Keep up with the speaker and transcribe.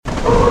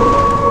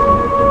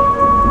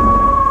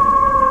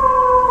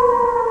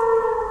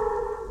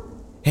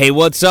Hey,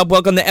 what's up?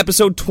 Welcome to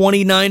episode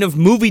 29 of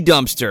Movie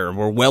Dumpster.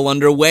 We're well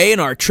underway in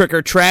our Trick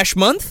or Trash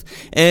month,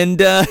 and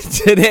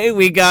today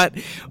we got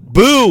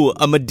Boo,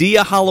 a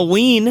Madea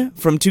Halloween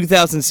from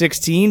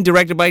 2016,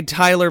 directed by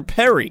Tyler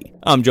Perry.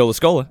 I'm Joe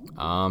Lascola.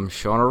 I'm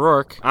Sean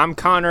O'Rourke. I'm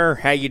Connor.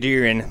 How you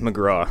doing,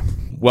 McGraw?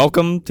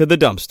 Welcome to the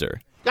dumpster.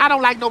 I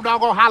don't like no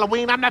doggone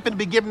Halloween. I'm not going to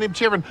be giving them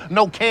children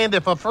no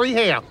candy for free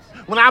hair.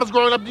 When I was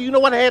growing up, do you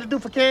know what I had to do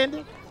for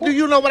candy? Do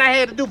you know what I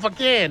had to do for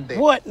candy?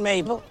 What,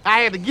 Mabel? I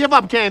had to give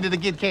up candy to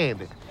get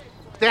candy.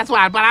 That's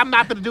why, but I'm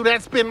not going to do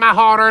that, spend my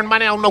hard-earned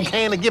money on no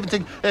candy, give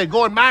it to,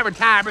 go in my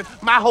retirement,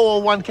 my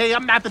whole 1K.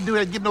 I'm not going to do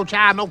that, give no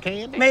child no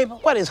candy. Mabel,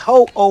 what is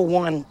whole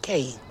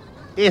 01K?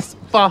 It's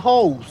for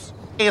hoes.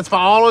 It's for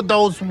all of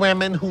those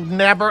women who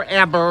never,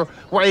 ever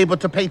were able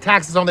to pay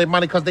taxes on their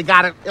money because they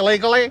got it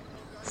illegally.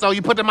 So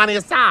you put the money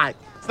aside.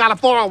 It's not a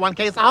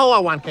 401K, it's a whole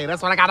 01K.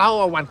 That's what I got, a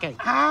whole 01K.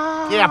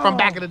 Oh. Yeah, from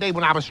back in the day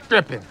when I was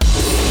stripping.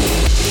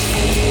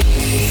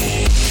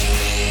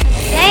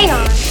 Hang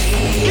on.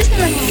 Isn't it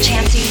a little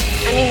chancy?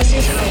 I mean, this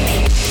is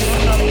Halloween.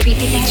 Isn't all the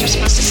creepy things are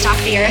supposed to stalk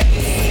the earth?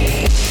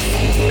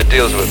 It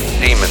deals with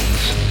demons,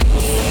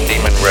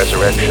 demon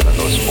resurrection, and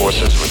those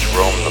forces which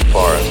roam the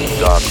forest and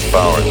dark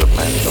bowers of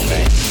man's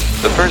domain.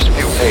 The first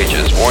few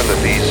pages warn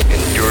that these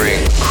enduring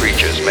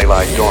creatures may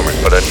lie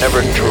dormant, but are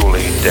never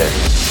truly dead.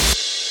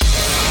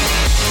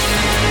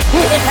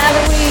 It's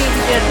Halloween,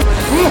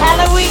 gentlemen.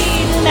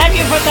 Halloween, have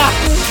you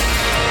forgotten?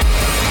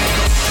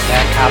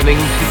 They're coming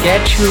to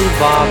get you,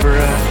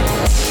 Barbara.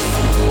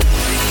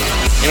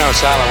 You know,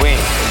 it's Halloween.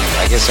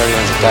 I guess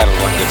everyone's entitled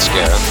to one good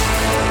scare.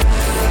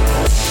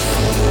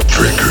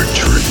 Trick or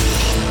treat.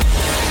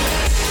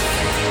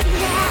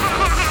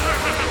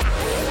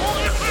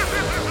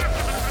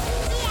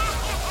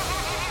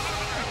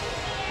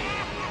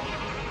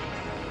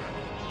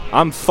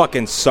 I'm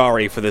fucking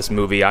sorry for this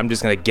movie. I'm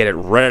just gonna get it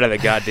right out of the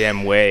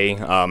goddamn way.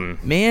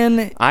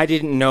 Man, I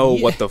didn't know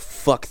what the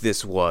fuck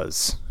this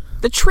was.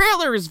 The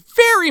trailer is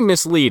very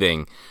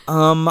misleading.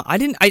 I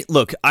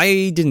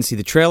didn't see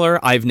the trailer.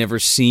 I've never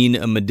seen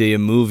a Madea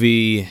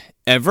movie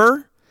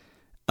ever.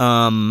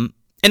 And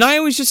I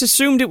always just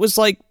assumed it was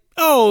like,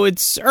 oh,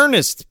 it's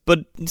Ernest,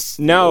 but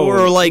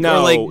or like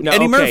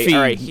Eddie Murphy.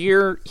 All right,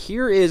 here's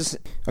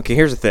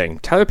the thing.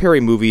 Tyler Perry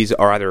movies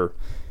are either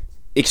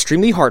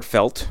extremely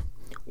heartfelt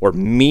or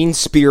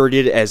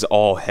mean-spirited as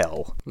all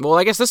hell. Well,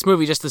 I guess this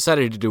movie just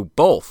decided to do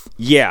both.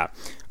 Yeah.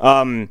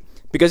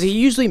 Because he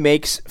usually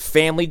makes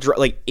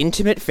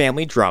intimate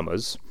family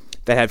dramas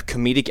that have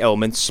comedic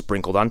elements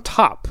sprinkled on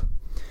top.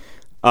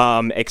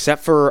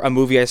 Except for a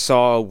movie I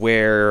saw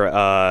where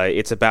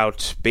it's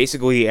about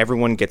basically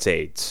everyone gets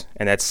AIDS,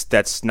 and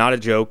that's not a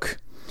joke.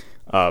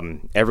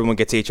 Everyone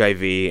gets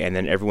HIV, and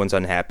then everyone's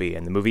unhappy,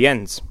 and the movie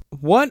ends.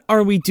 What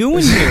are we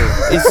doing here?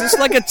 Is this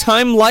like a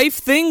Time Life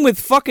thing with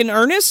fucking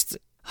Ernest?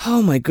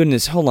 Oh my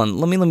goodness, hold on.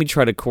 Let me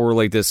try to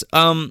correlate this.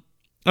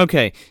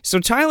 Okay, so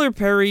Tyler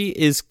Perry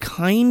is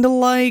kind of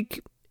like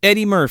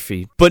Eddie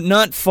Murphy, but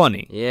not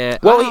funny. Yeah.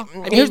 Well,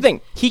 here's the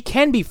thing. He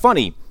can be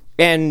funny.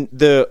 And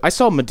I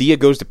saw Madea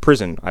Goes to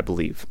Prison, I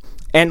believe.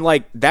 And,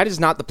 that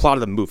is not the plot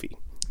of the movie.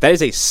 That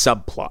is a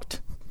subplot.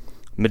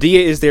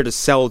 Madea is there to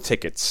sell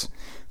tickets.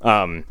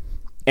 And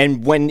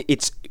when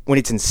it's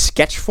in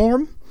sketch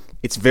form,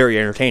 it's very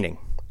entertaining.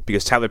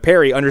 Because Tyler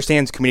Perry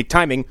understands comedic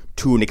timing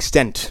to an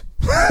extent.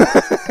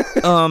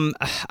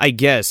 I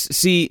guess.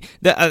 See,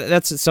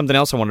 that's something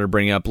else I wanted to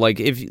bring up.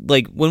 If you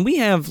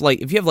have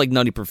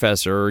Nutty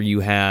Professor, or you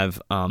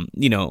have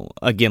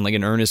again, like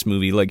an Ernest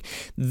movie,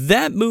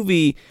 that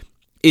movie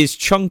is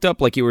chunked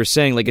up, like you were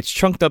saying, it's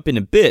chunked up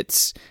into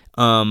bits.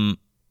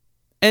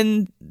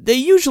 And they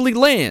usually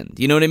land,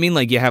 you know what I mean?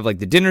 You have,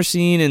 the dinner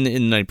scene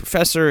in Nutty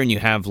Professor, and you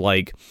have,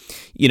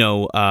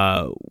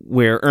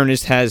 where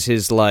Ernest has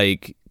his,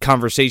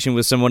 conversation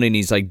with someone, and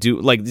he's,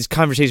 this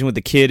conversation with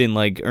the kid in,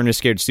 Ernest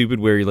Scared Stupid,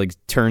 where he,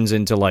 turns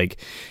into, a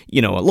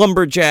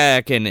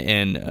lumberjack and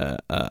a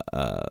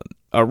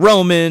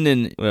Roman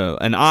and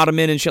an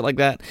Ottoman and shit like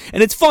that.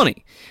 And it's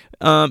funny.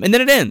 And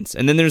then it ends.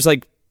 And then there's,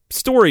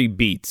 story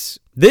beats.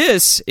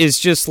 This is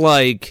just,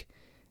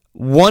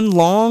 one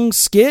long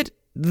skit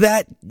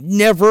that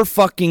never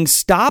fucking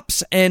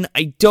stops, and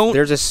I don't...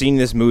 There's a scene in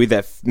this movie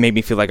that made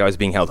me feel like I was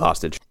being held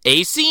hostage.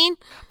 A scene?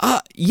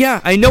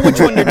 Yeah, I know which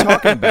one you're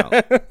talking about.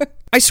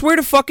 I swear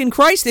to fucking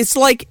Christ, it's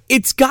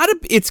gotta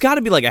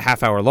be a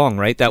half hour long,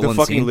 right? That the one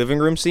fucking scene. Living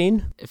room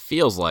scene? It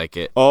feels like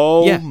it.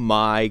 Oh yeah.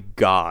 My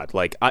God.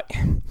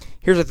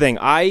 Here's the thing.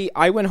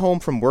 I went home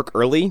from work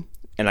early,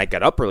 and I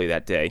got up early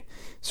that day.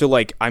 So,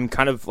 I'm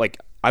kind of,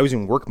 I was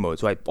in work mode,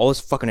 so I had all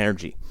this fucking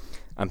energy.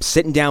 I'm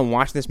sitting down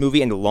watching this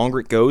movie, and the longer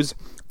it goes,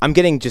 I'm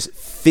getting just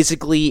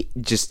physically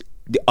just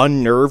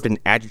unnerved and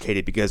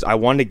agitated because I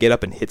wanted to get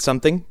up and hit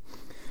something.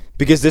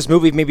 Because this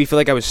movie made me feel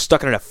like I was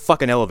stuck in a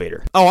fucking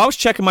elevator. Oh, I was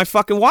checking my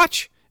fucking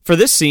watch for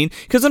this scene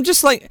because I'm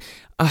just all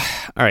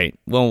right,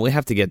 well, we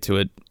have to get to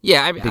it.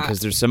 Yeah,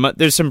 because there's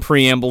some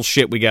preamble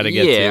shit we got to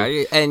get to.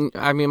 Yeah, and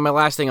I mean, my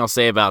last thing I'll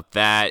say about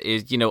that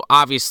is,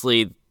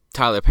 obviously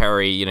Tyler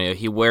Perry,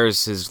 he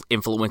wears his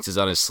influences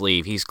on his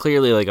sleeve. He's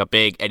clearly a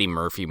big Eddie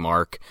Murphy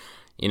mark.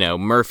 You know,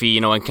 Murphy,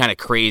 you know, went kind of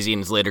crazy in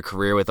his later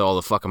career with all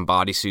the fucking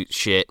bodysuit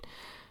shit.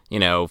 You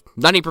know,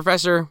 Nutty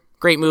Professor,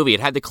 great movie. It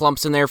had the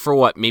clumps in there for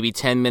what, maybe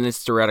 10 minutes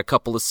throughout a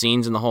couple of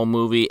scenes in the whole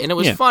movie, and it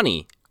was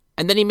funny.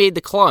 And then he made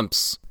the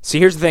clumps. See,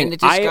 here's the thing. And it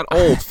just got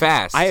old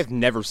fast. I have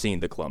never seen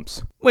the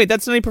clumps. Wait,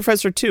 that's Nutty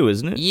Professor 2,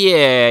 isn't it?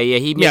 Yeah.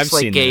 He makes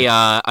I've like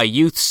a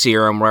youth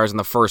serum, whereas in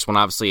the first one,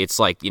 obviously, it's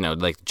like, you know,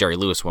 like the Jerry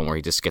Lewis one where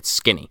he just gets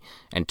skinny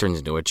and turns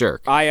into a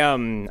jerk. I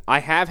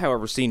have,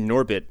 however, seen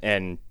Norbit,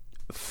 and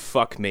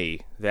fuck me,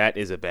 that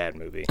is a bad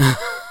movie.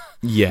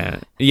 Yeah,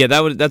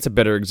 that's a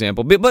better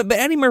example. But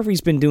Eddie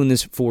Murphy's been doing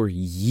this for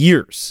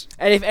years.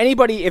 And if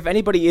anybody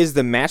is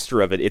the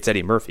master of it, it's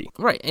Eddie Murphy.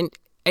 Right, and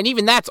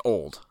even that's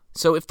old.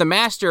 So if the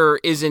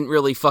master isn't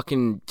really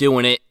fucking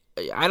doing it,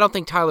 I don't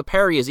think Tyler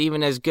Perry is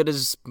even as good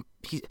as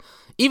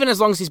even as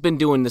long as he's been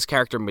doing this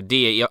character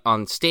Medea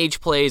on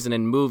stage plays and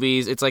in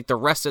movies. It's like the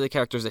rest of the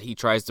characters that he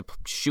tries to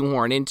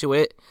shoehorn into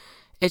it.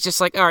 It's just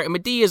like, all right,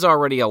 Medea's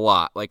already a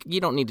lot. Like, you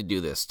don't need to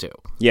do this, too.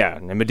 Yeah,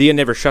 and Medea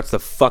never shuts the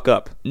fuck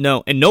up.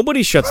 No, and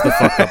nobody shuts the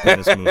fuck up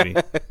in this movie.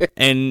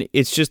 And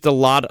it's just a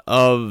lot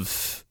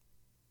of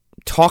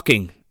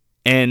talking.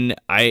 And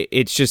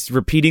it's just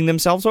repeating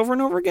themselves over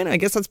and over again. I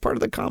guess that's part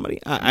of the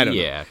comedy. I don't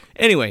know.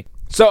 Anyway.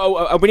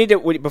 So we need to,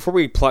 before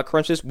we plot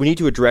crunch this, we need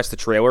to address the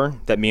trailer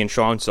that me and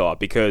Sean saw,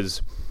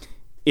 because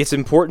it's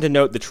important to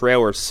note the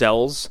trailer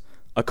sells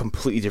a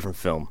completely different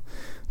film.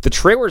 The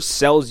trailer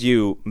sells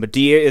you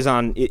Medea is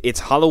on,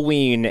 it's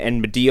Halloween,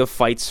 and Medea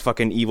fights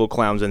fucking evil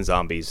clowns and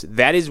zombies.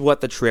 That is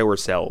what the trailer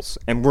sells,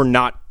 and we're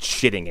not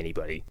shitting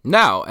anybody.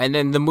 No, and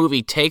then the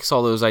movie takes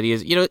all those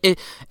ideas. You know,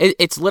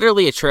 it's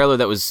literally a trailer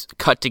that was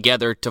cut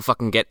together to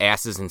fucking get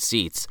asses in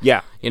seats.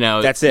 Yeah, you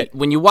know, that's it.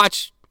 When you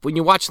watch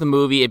the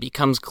movie, it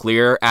becomes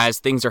clear as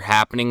things are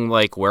happening,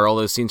 like where all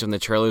those scenes from the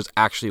trailers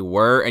actually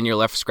were, and you're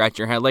left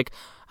scratching your head like,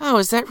 oh,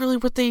 is that really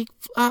what they...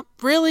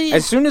 really?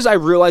 As soon as I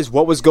realized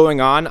what was going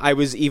on, I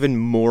was even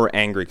more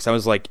angry, because I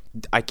was like,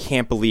 I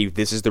can't believe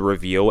this is the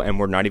reveal, and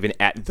we're not even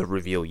at the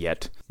reveal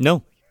yet.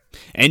 No.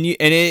 And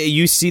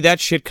you see that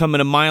shit coming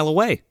a mile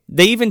away.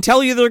 They even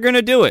tell you they're going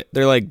to do it.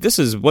 They're like, this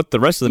is what the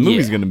rest of the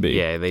movie's going to be.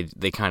 Yeah,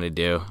 they kind of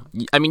do.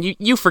 I mean,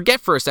 you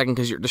forget for a second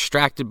because you're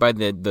distracted by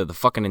the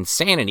fucking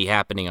insanity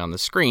happening on the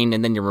screen,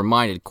 and then you're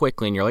reminded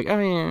quickly, and you're like, oh,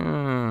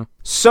 yeah.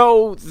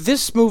 So,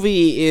 this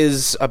movie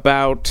is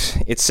about...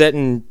 It's set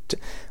in...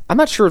 I'm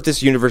not sure if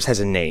this universe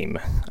has a name.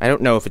 I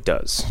don't know if it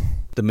does.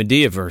 The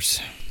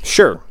Medeaverse.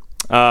 Sure.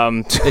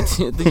 But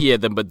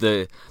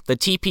the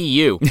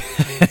TPU.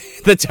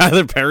 The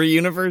Tyler Perry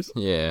universe?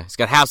 Yeah. It's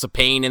got House of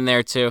Pain in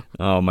there, too.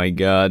 Oh, my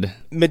God.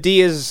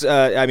 Medea's,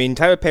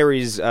 Tyler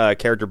Perry's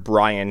character,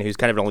 Brian, who's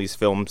kind of in all these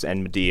films,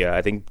 and Medea.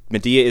 I think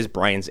Medea is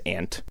Brian's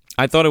aunt.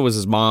 I thought it was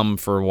his mom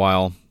for a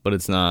while, but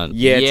it's not.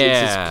 Yeah,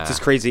 it's his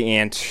crazy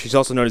aunt. She's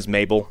also known as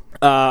Mabel.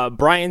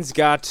 Brian's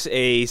got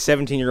a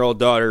 17-year-old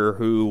daughter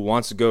who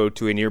wants to go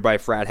to a nearby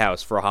frat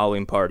house for a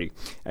Halloween party,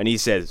 and he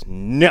says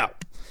no.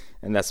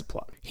 And that's the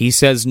plot. He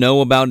says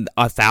no about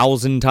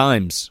 1,000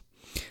 times.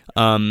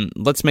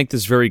 Let's make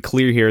this very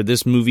clear here.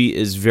 This movie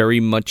is very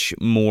much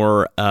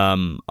more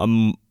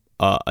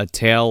a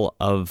tale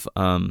of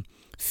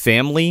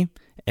family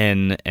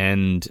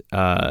and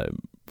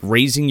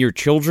raising your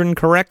children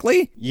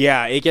correctly.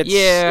 Yeah,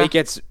 it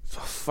gets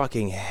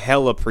fucking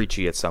hella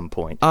preachy at some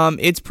point.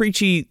 It's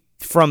preachy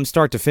from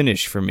start to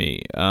finish for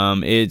me.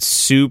 It's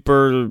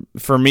super,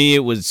 for me, it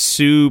was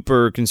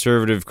super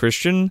conservative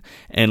Christian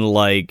and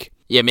like...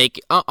 Yeah,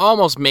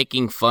 almost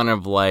making fun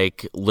of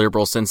like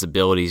liberal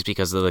sensibilities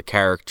because of the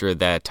character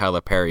that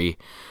Tyler Perry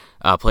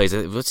plays.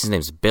 What's his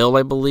name? Bill,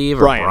 I believe,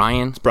 or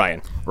Brian. It's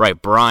Brian.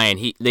 Right, Brian.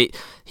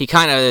 He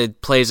kind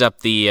of plays up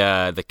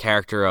the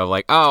character of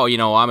like, oh, you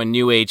know, I'm a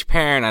new age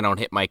parent. I don't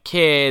hit my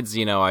kids.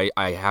 You know,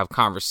 I have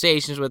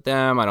conversations with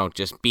them. I don't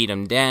just beat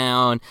them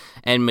down.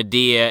 And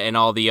Medea and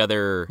all the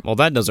other. Well,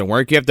 that doesn't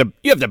work. You have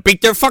to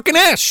beat their fucking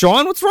ass,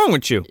 Sean. What's wrong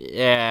with you?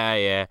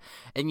 Yeah.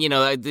 And, you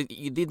know,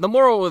 the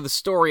moral of the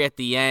story at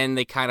the end,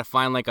 they kind of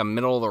find, like, a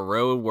middle of the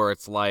road where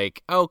it's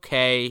like,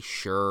 okay,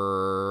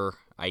 sure,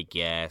 I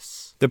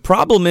guess. The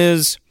problem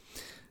is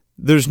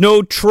there's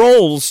no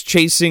trolls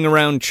chasing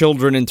around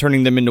children and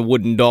turning them into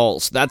wooden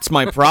dolls. That's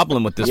my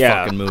problem with this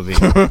fucking movie.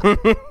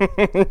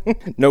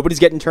 Nobody's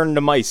getting turned into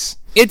mice.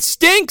 It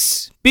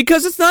stinks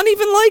because it's not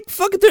even like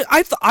fucking...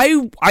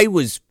 I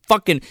was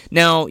fucking...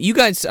 Now, you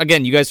guys saw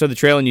the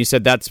trailer and you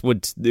said that's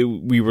what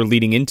we were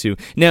leading into.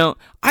 Now,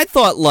 I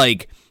thought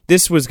like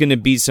this was going to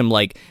be some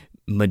like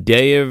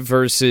Medea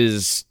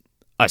versus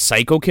a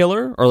psycho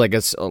killer or like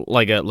a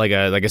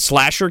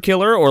slasher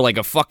killer or like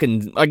a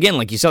fucking, again,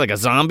 like you said, like a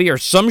zombie or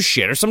some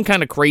shit or some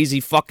kind of crazy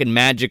fucking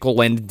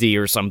magical entity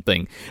or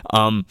something.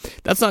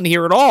 That's not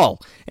here at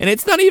all. And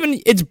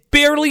it's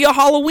barely a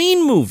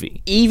Halloween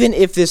movie. Even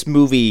if this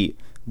movie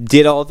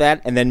did all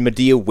that and then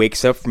Medea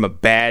wakes up from a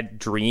bad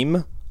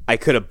dream, I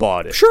could have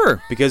bought it.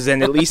 Sure. Because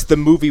then at least the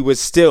movie was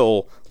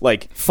still,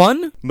 like,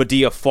 Fun?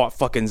 Medea fought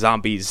fucking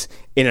zombies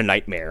in a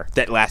nightmare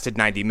that lasted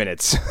 90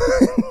 minutes.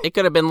 It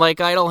could have been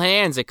like Idle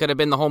Hands. It could have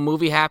been the whole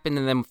movie happened,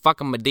 and then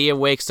fucking Medea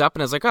wakes up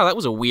and is like, oh, that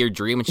was a weird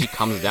dream, and she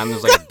comes down, and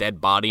there's like a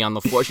dead body on the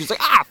floor. She's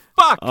like, ah,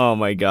 fuck! Oh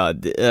my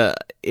god.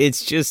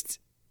 It's just...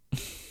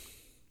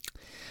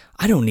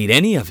 I don't need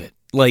any of it.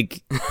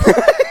 Like,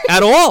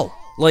 at all.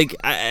 Like,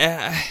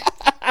 I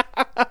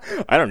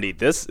don't need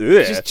this.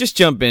 Ugh. just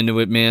jump into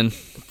it, man.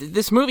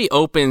 This movie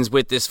opens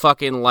with this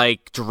fucking,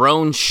 like,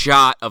 drone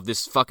shot of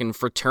this fucking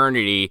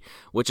fraternity,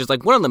 which is,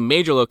 like, one of the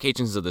major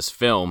locations of this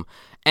film.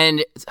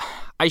 And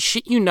I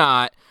shit you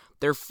not,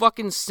 their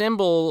fucking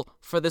symbol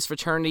for this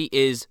fraternity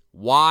is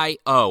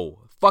Y-O.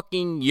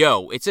 Fucking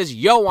yo. It says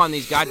yo on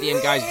these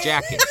goddamn guys'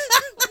 jackets.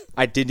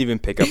 I didn't even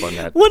pick up on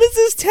that. What is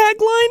this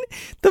tagline?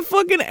 The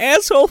fucking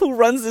asshole who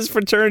runs this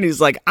fraternity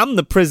is like, I'm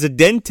the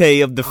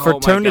presidente of the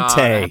fraternity. Oh my God,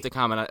 I have to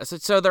comment on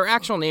it. So their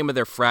actual name of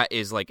their frat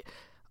is, like,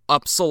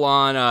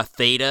 Upsilon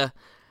Theta.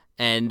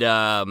 And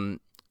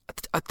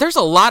there's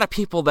a lot of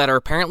people that are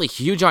apparently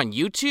huge on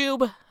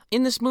YouTube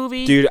in this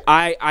movie. Dude,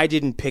 I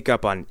didn't pick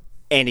up on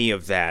any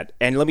of that.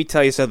 And let me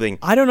tell you something.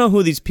 I don't know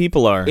who these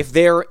people are. If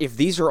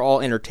these are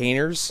all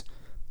entertainers,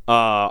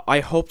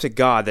 I hope to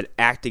God that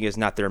acting is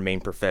not their main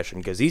profession,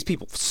 because these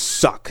people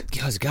suck.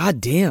 Because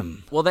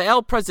goddamn. Well, the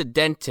El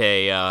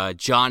Presidente,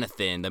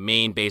 Jonathan, the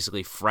main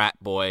basically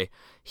frat boy,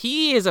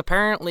 he is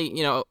apparently,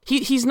 you know,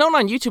 he's known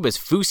on YouTube as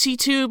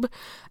FouseyTube,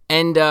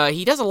 and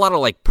he does a lot of,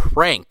 like,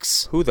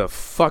 pranks. Who the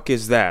fuck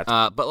is that?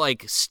 But,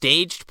 like,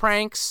 staged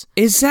pranks.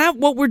 Is that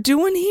what we're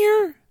doing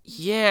here?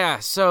 Yeah,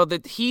 so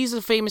that he's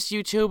a famous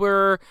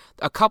YouTuber.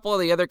 A couple of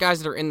the other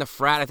guys that are in the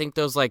frat, I think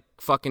those, like,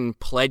 fucking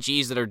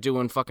pledgies that are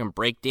doing fucking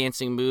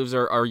breakdancing moves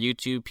are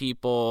YouTube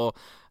people.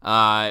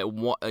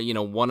 You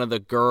know, one of the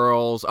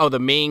girls, the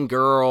main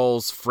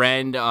girl's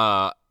friend,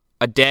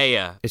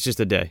 Adea. It's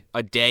just a day.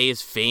 Adea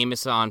is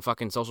famous on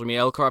fucking social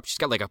media. She's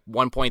got like a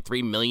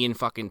 1.3 million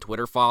fucking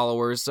Twitter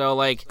followers. So,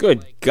 like,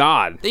 good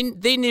God,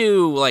 they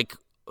knew, like,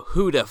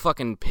 who to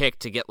fucking pick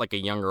to get, like, a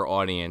younger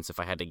audience,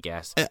 if I had to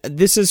guess.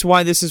 This is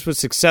why this was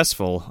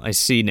successful. I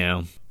see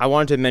now. I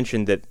wanted to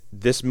mention that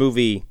this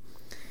movie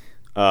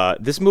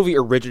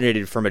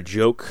originated from a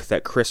joke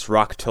that Chris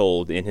Rock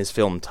told in his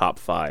film Top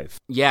 5.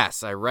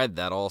 Yes, I read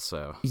that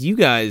also. You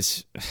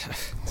guys...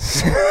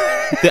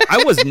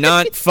 I was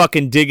not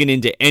fucking digging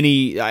into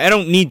any... I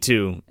don't need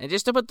to. And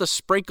just to put the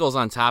sprinkles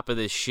on top of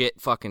this shit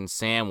fucking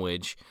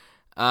sandwich,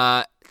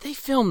 they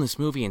filmed this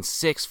movie in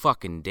 6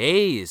 fucking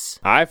days.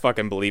 I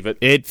fucking believe it.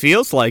 It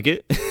feels like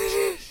it.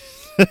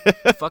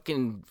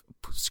 Fucking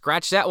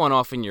scratch that one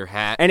off in your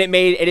hat. And it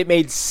made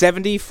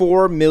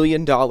 $74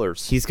 million.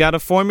 He's got a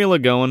formula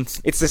going.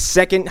 It's the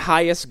second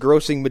highest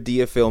grossing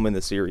Medea film in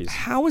the series.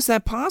 How is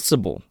that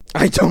possible?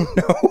 I don't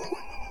know.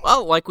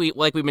 Well, like we've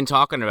been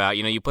talking about,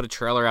 you know, you put a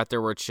trailer out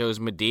there where it shows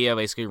Medea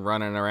basically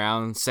running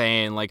around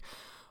saying, like,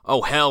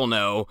 oh, hell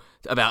no,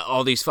 about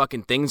all these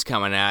fucking things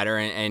coming at her,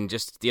 and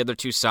just the other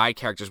two side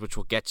characters, which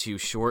we'll get to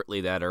shortly,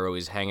 that are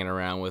always hanging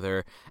around with her.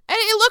 And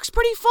it looks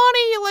pretty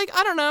funny, like,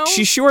 I don't know.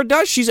 She sure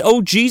does. She's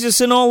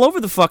Jesus-ing all over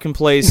the fucking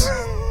place.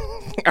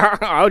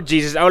 Oh,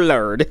 Jesus, oh,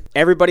 Lord.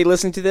 Everybody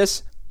listening to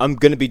this, I'm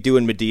going to be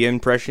doing Medea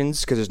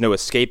impressions because there's no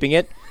escaping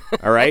it.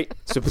 All right,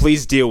 so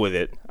please deal with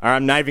it.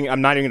 I'm not even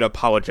going to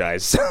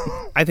apologize.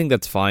 I think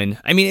that's fine.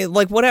 I mean,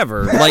 like,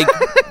 whatever. Like,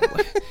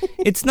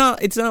 it's not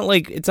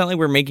like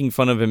we're making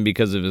fun of him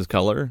because of his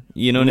color.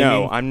 You know what I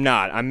mean? No, I'm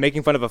not. I'm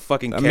making fun of a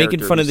fucking I'm character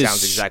making fun of who this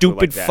sounds exactly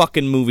stupid like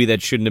fucking movie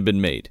that shouldn't have been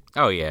made.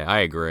 Oh yeah, I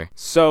agree.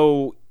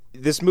 So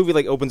this movie,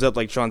 like, opens up,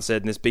 like Sean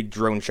said, in this big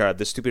drone shot of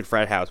this stupid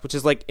frat house, which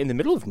is, like, in the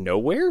middle of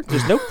nowhere.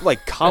 There's no,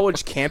 like,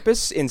 college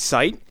campus in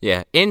sight.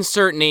 Yeah,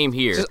 insert name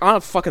here. It's just on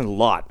a fucking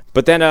lot.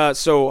 But then,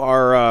 so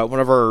our one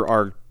of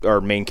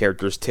our main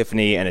characters,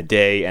 Tiffany and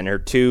Adea, and her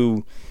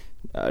two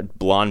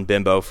blonde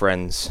bimbo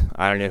friends.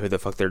 I don't know who the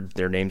fuck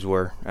their names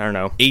were. I don't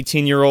know.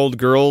 18-year-old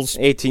girls.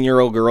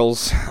 18-year-old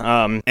girls.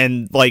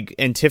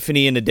 And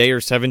Tiffany and Adea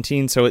are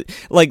 17. So,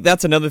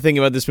 that's another thing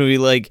about this movie.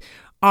 Like,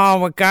 oh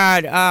my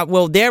God.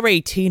 Well, they're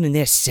 18 and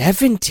they're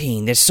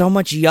 17. They're so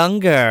much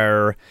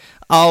younger.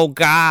 Oh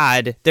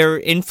God, they're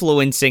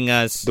influencing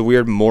us. The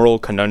weird moral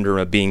conundrum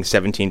of being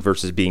 17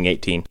 versus being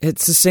 18.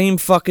 It's the same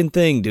fucking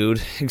thing, dude.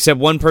 Except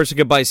one person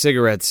could buy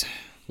cigarettes.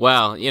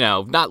 Well, you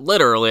know, not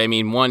literally. I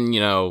mean, one,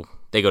 you know,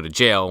 they go to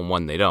jail and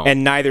one they don't.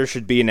 And neither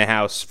should be in a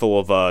house full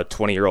of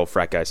 20-year-old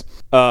frat guys.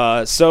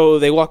 So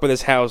they walk by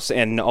this house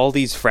and all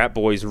these frat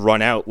boys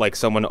run out like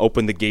someone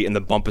opened the gate and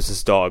the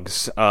Bumpus'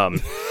 dogs.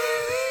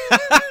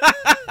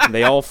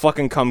 They all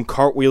fucking come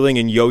cartwheeling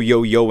and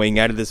yo-yo-yoing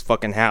out of this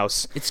fucking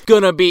house. It's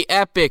gonna be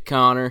epic,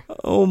 Connor.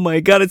 Oh my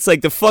God, it's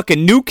like the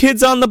fucking New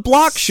Kids on the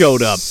Block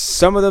showed up.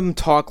 Some of them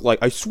talk like,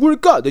 I swear to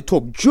God, they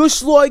talk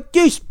just like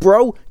this,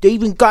 bro. They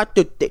even got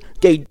they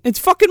It's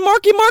fucking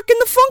Marky Mark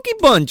and the Funky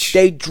Bunch.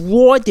 They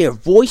draw their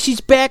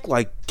voices back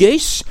like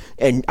this,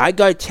 and I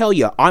gotta tell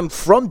you, I'm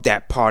from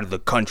that part of the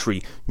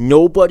country.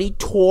 Nobody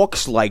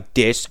talks like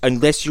this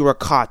unless you're a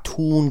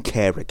cartoon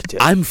character.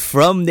 I'm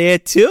from there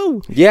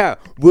too. Yeah,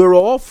 we're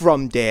all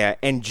from there.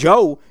 And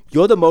Joe,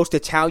 you're the most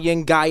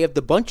Italian guy of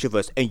the bunch of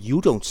us, and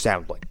you don't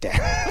sound like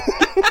that.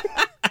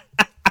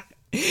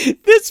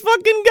 This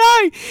fucking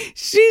guy.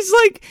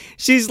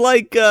 She's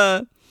like,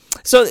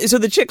 so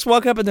the chicks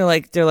walk up and they're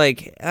like,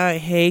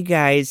 hey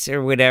guys,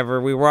 or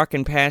whatever. We're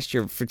walking past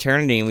your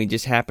fraternity and we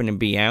just happen to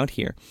be out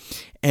here.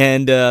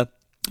 And, the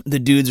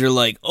dudes are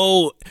like,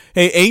 oh,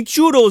 hey, ain't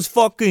you those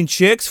fucking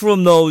chicks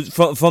from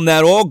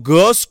that all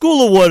girls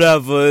school or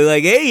whatever?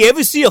 Like, hey, you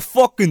ever see a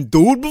fucking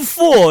dude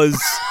before?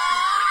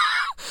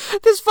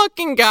 This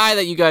fucking guy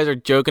that you guys are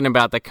joking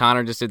about that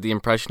Connor just did the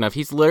impression of,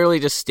 he's literally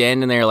just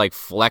standing there like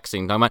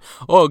flexing. Talking about,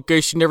 oh, I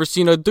guess you never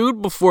seen a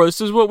dude before. This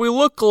is what we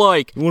look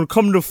like. You want to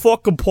come to the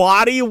fucking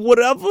party or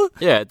whatever?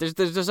 Yeah, there's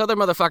this other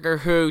motherfucker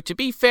who, to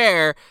be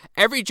fair,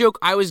 every joke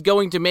I was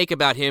going to make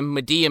about him,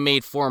 Medea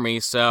made for me,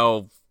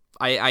 so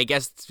I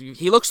guess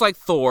he looks like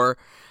Thor.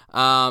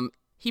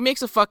 He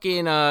makes a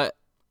fucking...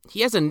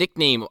 He has a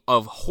nickname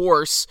of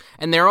Horse,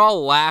 and they're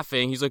all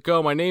laughing. He's like,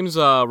 oh, my name's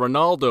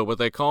Ronaldo, but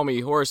they call me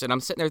Horse. And I'm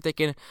sitting there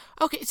thinking,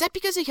 okay, is that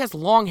because he has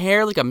long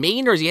hair like a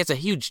mane, or he has a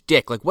huge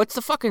dick? Like, what's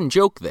the fucking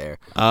joke there?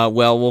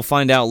 Well, we'll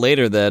find out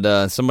later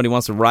that somebody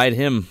wants to ride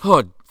him.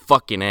 Oh,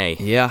 fucking A.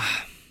 Yeah.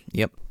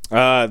 Yep.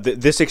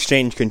 This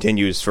exchange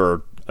continues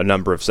for a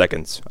number of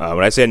seconds.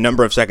 When I say a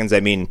number of seconds,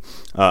 I mean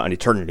an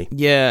eternity.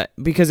 Yeah,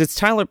 because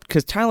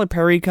Tyler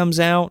Perry comes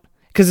out.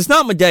 Because it's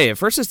not Medea.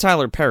 First it's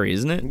Tyler Perry,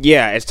 isn't it?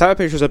 Yeah, as Tyler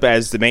Perry shows up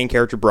as the main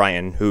character,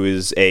 Brian, who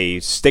is a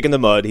stick in the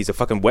mud. He's a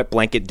fucking wet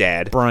blanket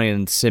dad.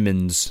 Brian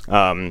Simmons.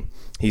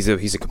 He's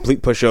a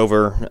complete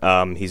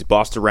pushover. He's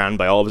bossed around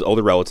by all of his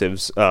older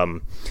relatives,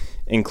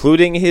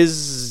 including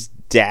his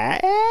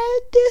dad?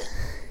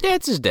 Yeah,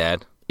 it's his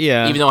dad.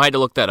 Yeah. Even though I had to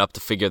look that up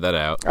to figure that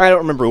out. I don't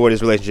remember what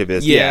his relationship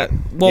is. Yeah.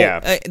 Well,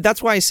 yeah.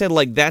 That's why I said,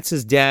 like, that's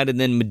his dad, and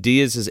then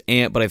Medea's his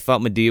aunt, but I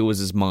thought Medea was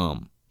his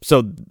mom.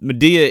 So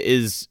Medea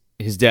is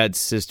his dad's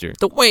sister.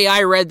 The way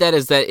I read that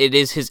is that it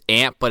is his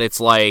aunt, but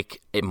it's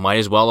like it might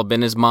as well have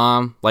been his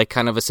mom, like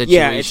kind of a situation.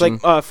 Yeah, it's like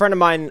a friend of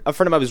mine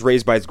was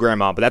raised by his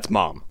grandma, but that's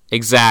mom.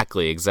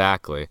 Exactly.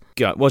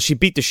 God, well, she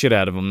beat the shit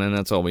out of him, and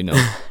that's all we know.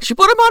 She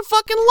put him on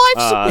fucking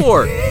life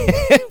support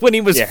when he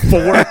was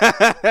 4.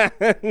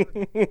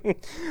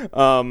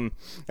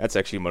 That's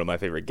actually one of my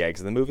favorite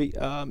gags in the movie.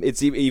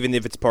 It's even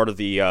if it's part of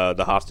the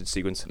hostage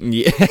sequence.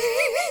 Yeah.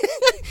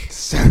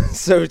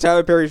 So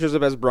Tyler Perry shows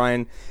up as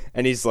Brian,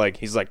 and he's like,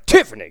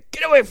 Tiffany,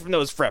 get away from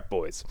those frat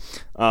boys.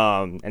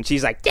 And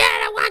she's like, Dad,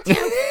 I want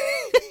to.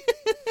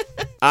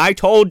 I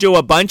told you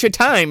a bunch of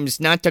times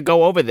not to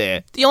go over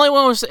there. The only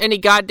one with any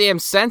goddamn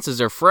sense is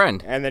her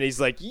friend. And then he's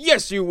like,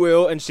 yes, you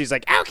will. And she's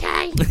like,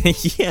 okay.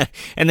 Yeah.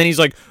 And then he's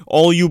like,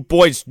 all you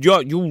boys,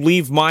 you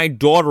leave my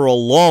daughter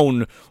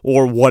alone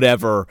or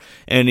whatever.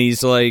 And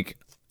he's like,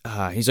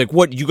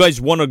 what? You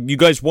guys want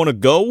to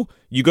go?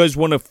 You guys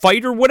want to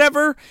fight or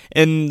whatever?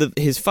 And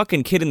his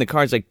fucking kid in the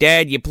car is like,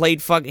 Dad, you played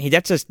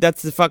that's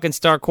the fucking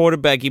star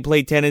quarterback. He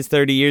played tennis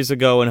 30 years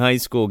ago in high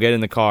school. Get in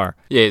the car.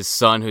 Yeah, his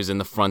son who's in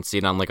the front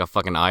seat on like a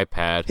fucking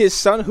iPad. His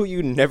son who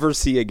you never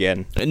see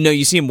again. No,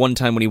 you see him one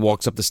time when he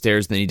walks up the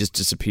stairs and then he just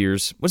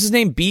disappears. What's his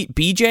name?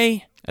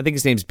 BJ? I think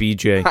his name's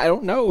BJ. I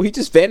don't know. He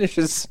just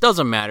vanishes.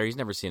 Doesn't matter. He's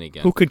never seen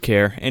again. Who could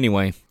care?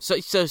 Anyway. So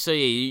yeah,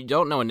 you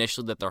don't know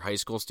initially that they're high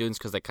school students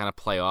because they kind of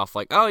play off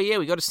like, oh yeah,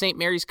 we go to St.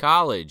 Mary's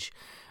College.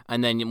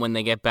 And then when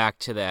they get back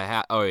to the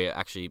house, oh yeah,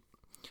 actually.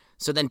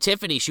 So then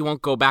Tiffany, she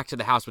won't go back to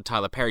the house with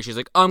Tyler Perry. She's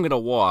like, I'm going to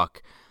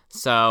walk.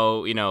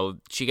 So,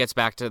 she gets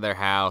back to their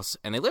house,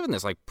 and they live in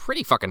this, like,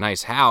 pretty fucking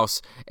nice house.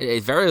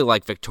 It's very,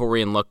 like,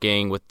 Victorian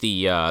looking with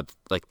the,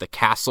 like, the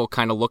castle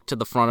kind of look to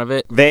the front of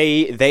it.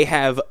 They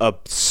have a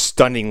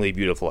stunningly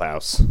beautiful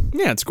house.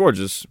 Yeah, it's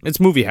gorgeous. It's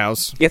movie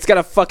house. It's got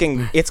a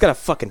fucking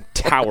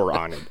tower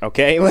on it,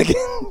 okay? Like,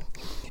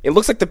 it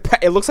looks like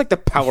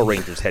the Power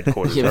Rangers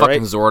headquarters, yeah, all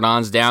fucking right?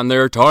 Zordon's down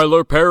there.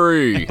 Tyler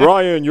Perry.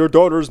 Brian, your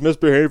daughter's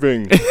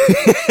misbehaving.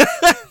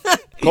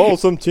 Call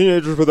some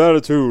teenagers with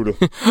attitude.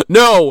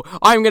 No,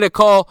 I'm going to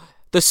call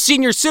the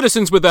senior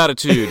citizens with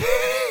attitude.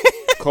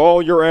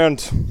 Call your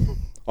aunt.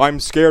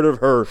 I'm scared of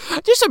her.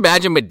 Just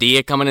imagine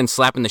Medea coming and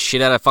slapping the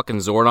shit out of fucking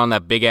Zordon,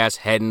 that big-ass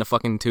head in the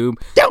fucking tube.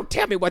 Don't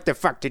tell me what the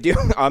fuck to do.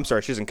 Oh, I'm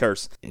sorry, she doesn't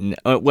curse.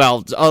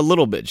 Well, a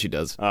little bit she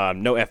does.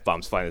 No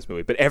F-bombs fly in this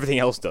movie, but everything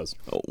else does.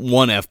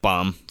 One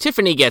F-bomb.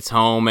 Tiffany gets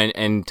home,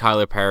 and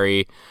Tyler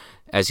Perry,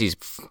 as he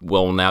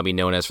will now be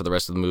known as for the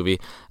rest of the movie,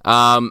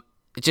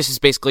 it just is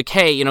basically like,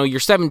 hey, you're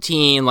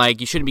 17,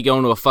 like, you shouldn't be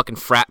going to a fucking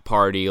frat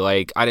party,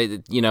 like,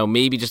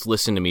 maybe just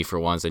listen to me for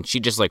once, and she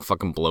just, like,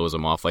 fucking blows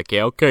him off, like,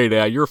 yeah, okay,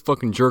 Dad, you're a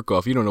fucking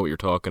jerk-off, you don't know what you're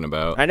talking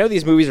about. I know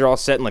these movies are all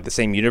set in, like, the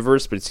same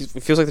universe, but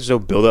it feels like there's no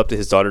build-up to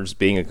his daughter just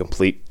being a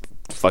complete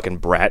fucking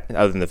brat,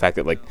 other than the fact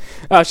that, like,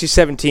 oh, she's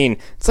 17.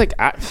 It's like,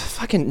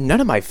 fucking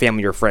none of my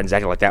family or friends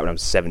acted like that when I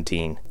was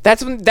 17.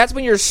 That's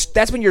when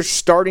you're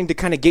starting to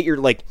kind of get your,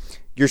 like,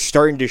 you're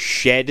starting to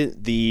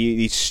shed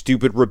the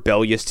stupid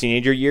rebellious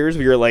teenager years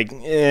where you're like,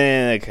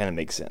 that kind of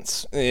makes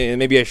sense.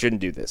 Maybe I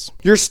shouldn't do this.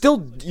 You're still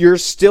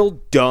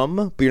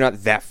dumb, but you're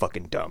not that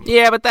fucking dumb.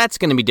 Yeah, but that's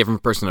going to be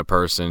different person to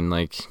person.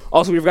 Like,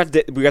 also, we got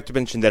to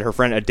mention that her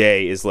friend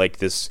Ade is like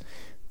this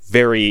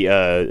very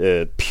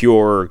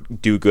pure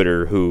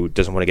do-gooder who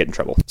doesn't want to get in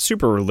trouble.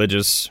 Super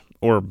religious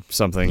or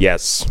something.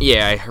 Yes.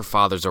 Yeah, her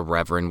father's a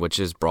reverend, which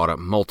is brought up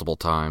multiple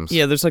times.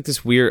 Yeah, there's like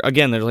this weird,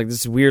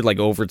 like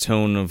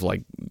overtone of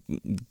like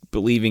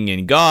believing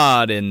in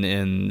God and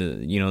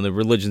the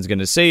religion's going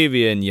to save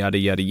you and yada,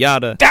 yada,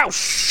 yada. Thou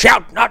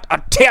shalt not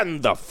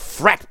attend the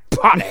frat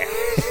party.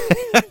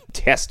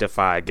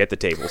 Testify, get the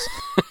tables.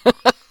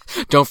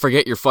 Don't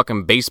forget your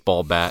fucking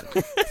baseball bat.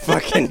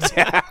 Fucking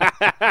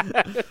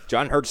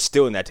John Hurt's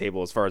still in that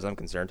table as far as I'm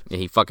concerned. Yeah,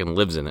 he fucking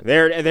lives in it.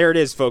 There it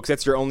is, folks.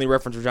 That's your only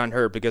reference for John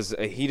Hurt because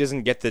he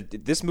doesn't get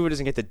this movie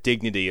doesn't get the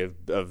dignity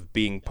of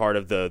being part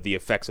of the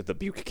effects of the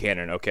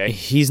Buchanan, okay?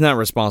 He's not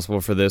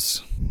responsible for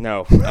this.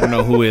 No. I don't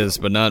know who is,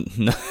 but not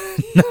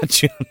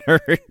John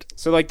Hurt.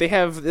 So like they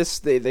have this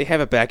they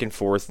have a back and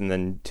forth and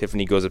then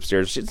Tiffany goes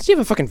upstairs. Does she have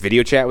a fucking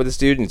video chat with this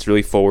dude and it's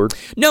really forward?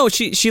 No,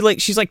 she's like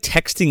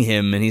texting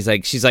him and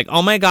she's like,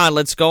 "Oh my God,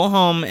 let's go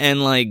home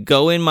and like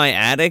go in my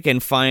attic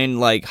and find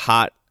like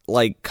hot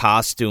like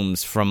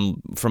costumes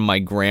from my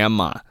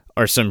grandma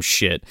or some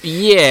shit."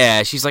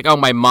 Yeah, she's like, "Oh,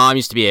 my mom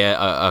used to be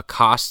a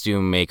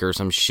costume maker or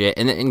some shit,"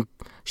 and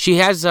she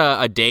has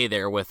a day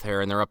there with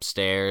her, and they're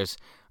upstairs,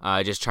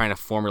 just trying to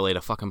formulate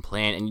a fucking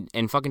plan,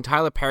 and fucking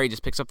Tyler Perry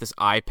just picks up this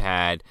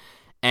iPad.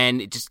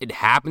 And it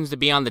happens to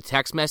be on the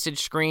text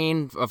message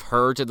screen of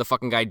her to the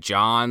fucking guy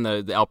John,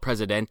 the El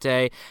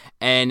Presidente,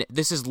 and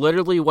this is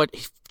literally what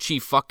she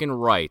fucking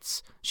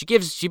writes. She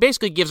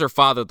basically gives her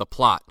father the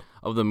plot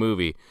of the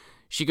movie.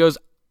 She goes,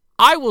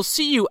 "I will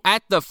see you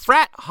at the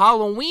frat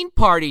Halloween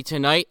party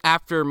tonight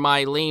after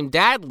my lame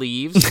dad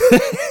leaves."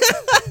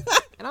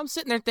 And I'm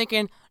sitting there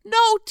thinking,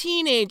 no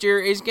teenager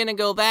is going to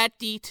go that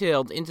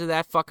detailed into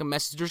that fucking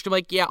message. They're just gonna be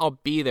like, "Yeah, I'll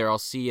be there. I'll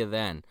see you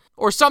then."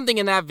 Or something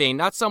in that vein.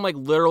 Not some, like,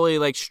 literally,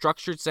 like,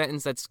 structured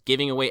sentence that's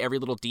giving away every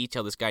little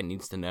detail this guy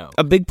needs to know.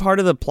 A big part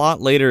of the plot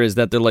later is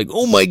that they're like,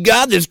 "Oh my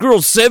God, this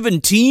girl's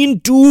 17?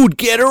 Dude,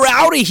 get her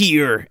out of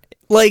here."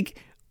 Like,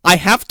 I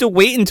have to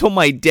wait until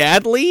my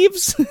dad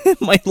leaves?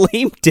 My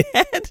lame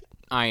dad?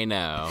 I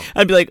know.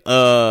 I'd be like,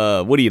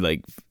 what do you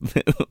like?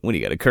 What do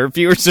you got, a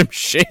curfew or some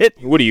shit?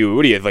 What are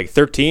you, like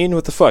 13?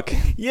 What the fuck?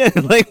 Yeah,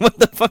 like what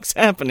the fuck's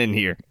happening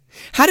here?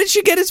 How did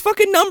she get his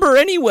fucking number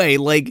anyway?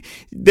 Like,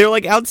 they're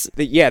like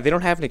they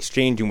don't have an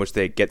exchange in which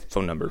they get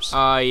phone numbers.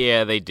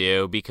 Yeah, they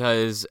do,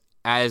 because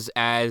as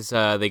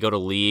they go to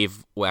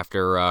leave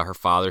after her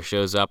father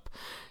shows up,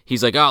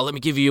 he's like, "Oh, let me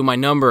give you my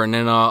number, and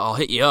then I'll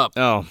hit you up."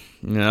 Oh,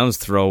 yeah, that was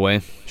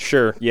throwaway.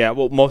 Sure, yeah,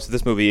 well, most of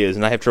this movie is,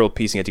 and I have trouble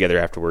piecing it together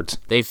afterwards.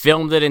 They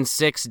filmed it in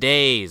 6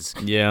 days.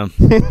 Yeah.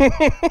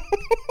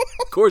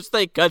 Of course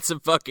they cut some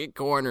fucking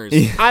corners.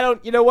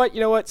 You know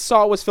what?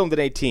 Saw was filmed in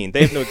 18.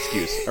 They have no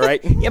excuse, all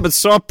right? Yeah, but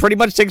Saw pretty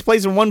much takes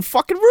place in one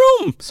fucking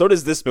room. So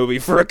does this movie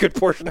for a good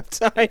portion of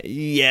time.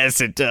 Yes,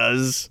 it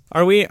does.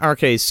 Are we?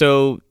 Okay,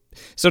 so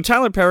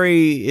Tyler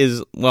Perry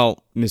is,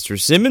 well, Mr.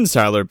 Simmons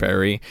Tyler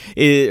Perry,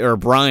 or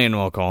Brian,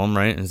 we'll call him,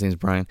 right? His name's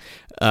Brian.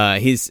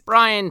 He's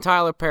Brian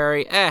Tyler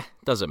Perry,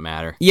 doesn't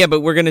matter. Yeah,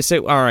 but we're going to say,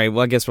 all right,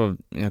 well, I guess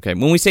okay.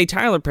 When we say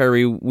Tyler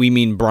Perry, we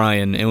mean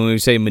Brian, and when we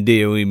say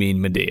Medea, we mean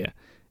Medea.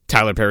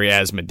 Tyler Perry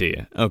as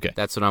Medea. Okay.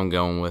 That's what I'm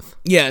going with.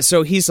 Yeah,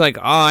 so he's like,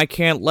 I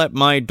can't let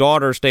my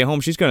daughter stay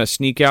home. She's going to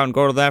sneak out and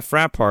go to that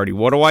frat party.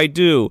 What do I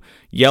do?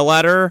 Yell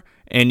at her?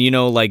 And,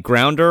 like,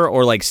 ground her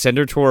or, like, send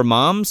her to her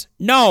mom's?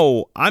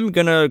 No, I'm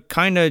going to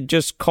kind of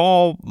just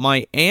call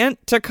my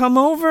aunt to come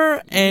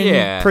over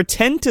and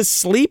pretend to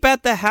sleep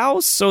at the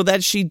house so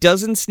that she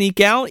doesn't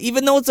sneak out,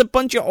 even though it's a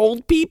bunch of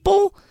old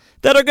people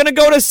that are going to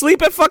go to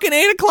sleep at fucking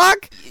 8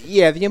 o'clock?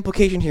 Yeah, the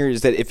implication here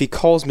is that if he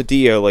calls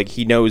Medea, like,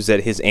 he knows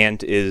that his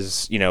aunt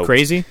is,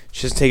 crazy?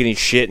 She doesn't take any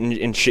shit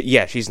and shit.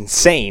 Yeah, she's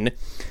insane.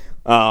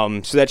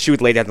 So that she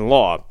would lay down the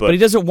law. But he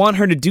doesn't want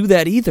her to do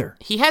that either.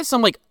 He has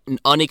some, like, an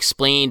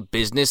unexplained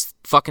business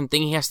fucking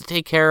thing he has to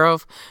take care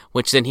of,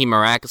 which then he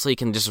miraculously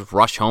can just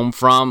rush home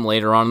from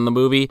later on in the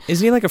movie.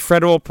 Isn't he like a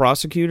federal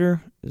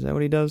prosecutor? Is that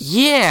what he does?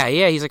 Yeah,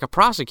 he's like a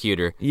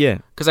prosecutor. Yeah.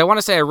 Because I want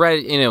to say I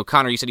read,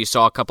 Connor, you said you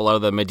saw a couple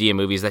of the Medea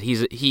movies, that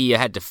he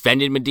had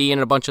defended Medea in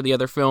a bunch of the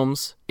other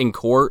films in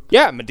court.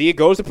 Yeah, Medea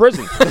goes to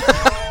prison.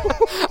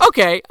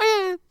 Okay,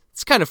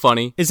 it's kind of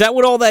funny. Is that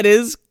what all that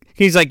is?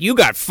 He's like, you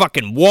got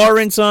fucking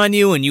warrants on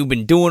you, and you've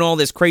been doing all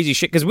this crazy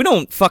shit. Because we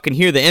don't fucking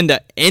hear the end of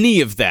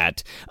any of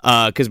that.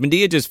 Because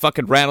Medea just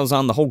fucking rattles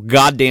on the whole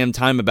goddamn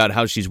time about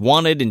how she's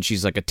wanted, and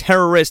she's like a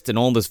terrorist, and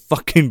all this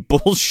fucking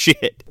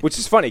bullshit. Which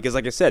is funny, because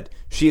like I said,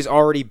 she has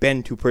already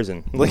been to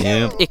prison.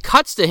 Yeah. It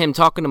cuts to him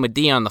talking to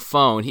Medea on the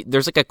phone.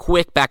 There's like a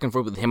quick back and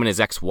forth with him and his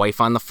ex-wife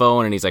on the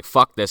phone, and he's like,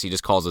 fuck this. He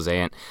just calls his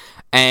aunt.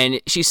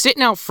 And she's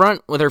sitting out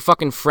front with her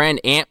fucking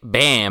friend Aunt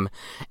Bam,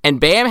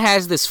 and Bam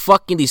has these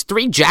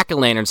 3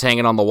 jack-o'-lanterns signs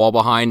hanging on the wall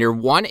behind her.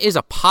 One is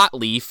a pot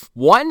leaf,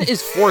 one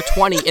is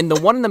 420, and the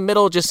one in the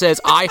middle just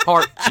says, I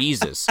heart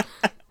Jesus.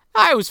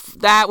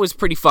 That was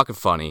pretty fucking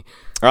funny.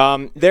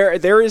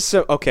 There is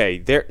some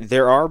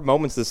there are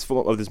moments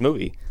of this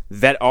movie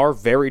that are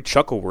very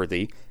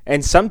chuckle-worthy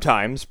and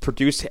sometimes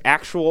produce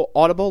actual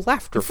audible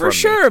laughter For from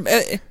sure.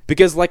 me.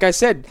 Because, like I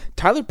said,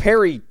 Tyler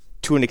Perry,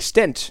 to an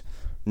extent,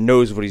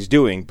 knows what he's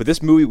doing, but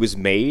this movie was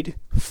made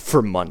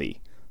for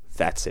money.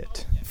 That's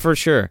it. For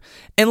sure.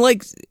 And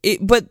like,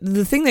 but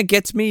the thing that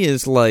gets me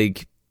is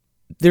like,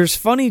 there's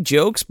funny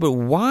jokes, but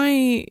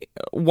why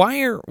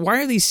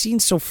are these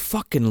scenes so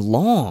fucking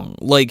long?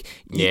 Like,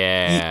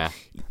 Yeah.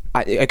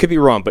 I could be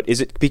wrong, but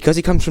is it because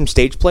he comes from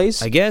stage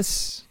plays? I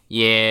guess.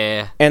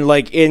 Yeah. And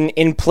like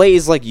in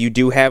plays, like you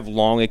do have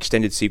long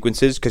extended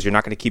sequences because you're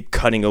not going to keep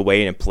cutting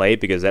away in a play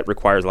because that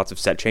requires lots of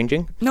set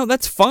changing. No,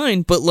 that's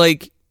fine, but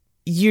like,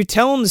 you're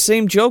telling the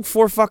same joke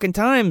 4 fucking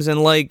times,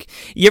 and like,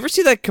 you ever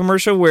see that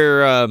commercial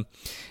where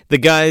the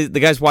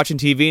guy's watching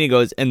TV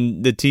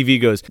and the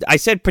TV goes, I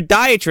said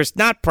podiatrist,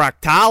 not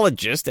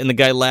proctologist, and the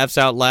guy laughs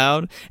out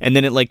loud, and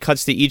then it like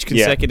cuts to each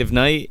consecutive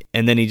night,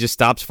 and then he just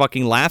stops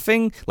fucking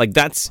laughing. Like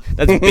that's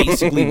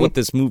basically what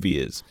this movie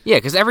is. Yeah,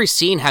 because every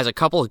scene has a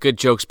couple of good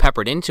jokes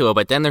peppered into it,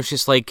 but then there's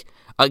just like,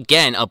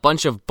 again, a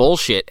bunch of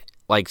bullshit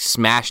like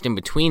smashed in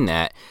between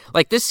that.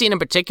 Like this scene in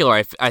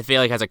particular, I feel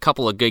like has a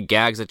couple of good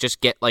gags that just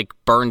get like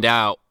burned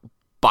out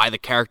by the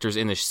characters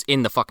in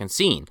the fucking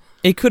scene.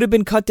 It could have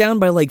been cut down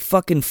by like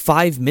fucking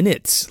 5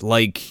 minutes.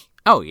 Like,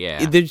 oh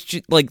yeah,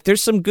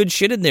 there's some good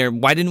shit in there.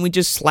 Why didn't we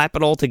just slap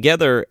it all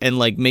together and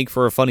like make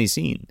for a funny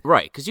scene?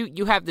 Right, because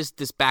you have this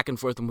back and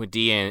forth with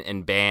Medea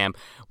and Bam,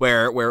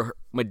 where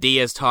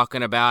Medea's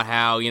talking about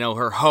how, you know,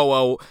 her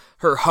HOO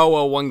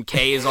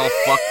 1K is all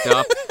fucked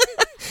up.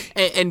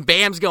 And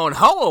Bam's going,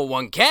 HOO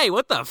 1K?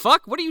 What the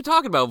fuck? What are you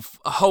talking about?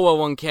 HOO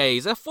 1K?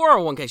 Is that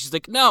 401K? She's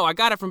like, no, I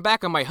got it from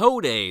back on my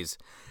hoe days.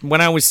 When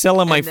I was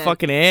selling my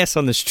fucking ass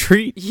on the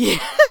street. Yeah.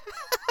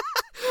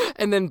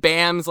 And then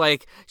Bam's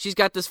like, she's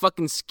got this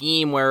fucking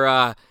scheme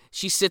where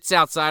she sits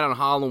outside on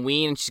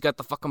Halloween and she's got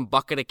the fucking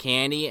bucket of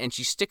candy and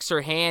she sticks her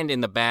hand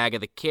in the bag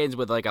of the kids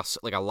with like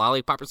a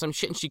lollipop or some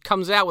shit, and she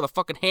comes out with a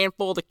fucking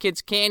handful of the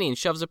kids' candy and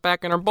shoves it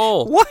back in her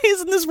bowl. Why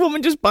isn't this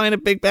woman just buying a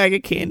big bag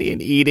of candy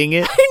and eating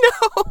it? I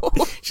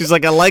know. She's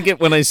like, I like it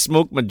when I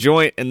smoke my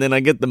joint and then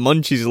I get the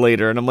munchies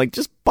later, and I'm like,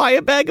 just buy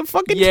a bag of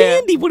fucking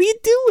candy. What are you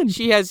doing?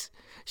 She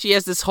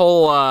has this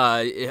whole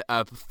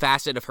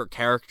facet of her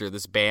character,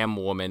 this Bam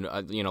woman,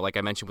 like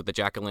I mentioned with the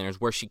jack-o'-lanterns,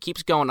 where she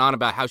keeps going on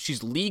about how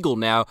she's legal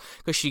now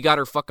because she got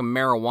her fucking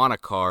marijuana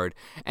card,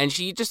 and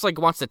she just like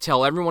wants to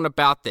tell everyone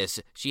about this.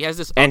 She has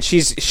this, and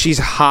she's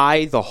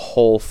high the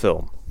whole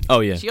film. Oh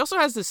yeah. She also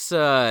has this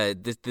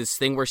this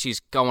thing where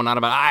she's going on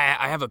about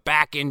I have a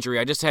back injury.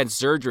 I just had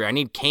surgery. I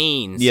need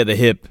canes. Yeah, the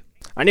hip.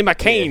 I need my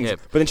canes. Yeah,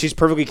 but then she's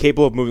perfectly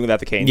capable of moving without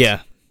the canes.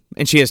 Yeah,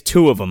 and she has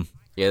 2 of them.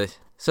 Yeah.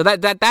 So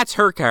that's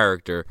her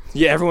character.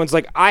 Yeah, everyone's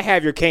like, I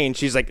have your cane.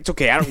 She's like, it's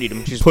okay, I don't need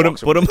them. She's put him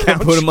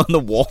on the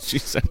wall, she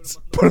says.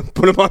 Put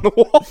him on the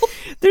wall.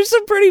 There's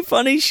some pretty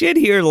funny shit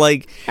here.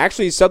 Like,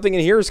 actually, something in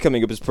here is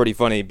coming up is pretty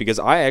funny because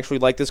I actually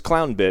like this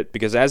clown bit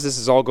because as this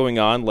is all going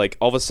on, like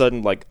all of a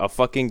sudden, like a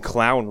fucking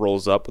clown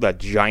rolls up with a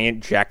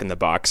giant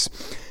Jack-in-the-Box.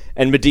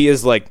 And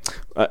Medea's like,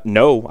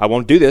 no, I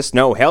won't do this.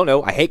 No, hell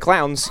no, I hate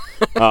clowns.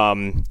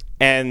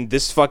 And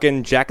this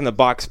fucking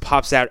Jack-in-the-Box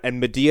pops out, and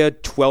Medea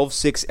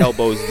 12-6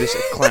 elbows this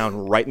clown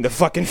right in the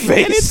fucking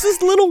face. And it's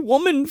this little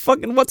woman,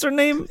 fucking, what's her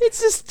name? It's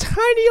this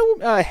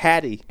tiny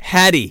Hattie.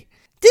 Hattie.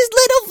 This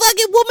little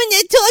fucking woman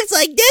that talks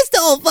like this the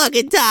whole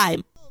fucking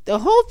time. The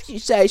whole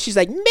she's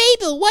like,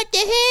 Mabel, what the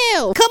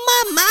hell? Come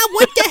on, Ma,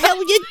 what the hell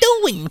are you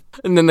doing?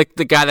 And then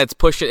the guy that's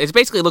pushing, it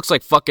basically looks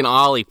like fucking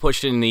Ollie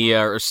pushing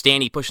or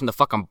Stanny pushing the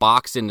fucking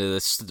box into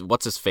this,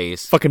 what's his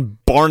face? Fucking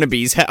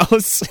Barnaby's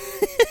house.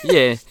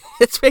 Yeah,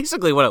 it's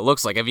basically what it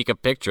looks like if you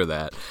could picture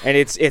that. And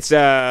it's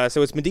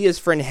Medea's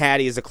friend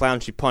Hattie is the clown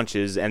she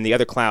punches, and the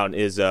other clown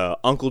is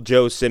Uncle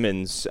Joe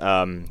Simmons,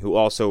 who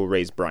also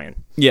raised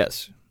Brian.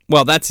 Yes.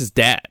 Well, that's his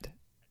dad.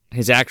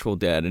 His actual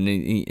dad, and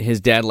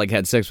his dad like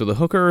had sex with a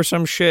hooker or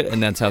some shit,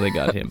 and that's how they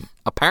got him.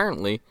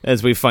 Apparently,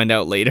 as we find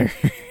out later.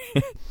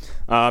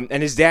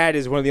 And his dad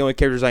is one of the only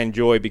characters I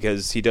enjoy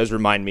because he does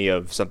remind me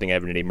of something out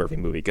of an Eddie Murphy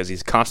movie because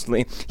he's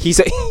constantly he's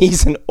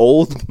an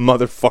old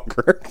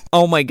motherfucker.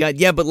 Oh my god,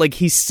 yeah, but like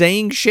he's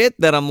saying shit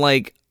that I'm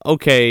like,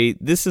 okay,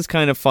 this is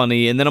kind of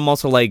funny, and then I'm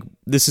also like,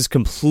 this is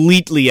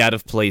completely out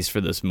of place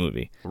for this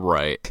movie.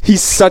 Right.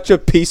 He's such a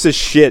piece of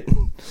shit.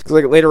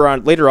 Like later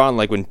on,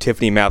 like when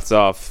Tiffany mouths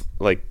off,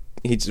 like.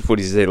 What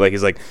he say? Like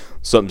he's like,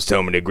 something's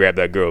telling me to grab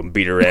that girl and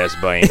beat her ass,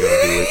 but I ain't gonna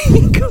do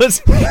it.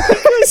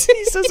 Because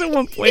he says in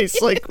one place,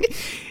 like,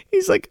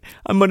 he's like,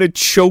 I'm gonna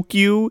choke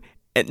you.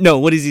 And, no,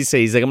 what does he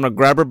say? He's like, I'm gonna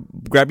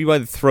grab you by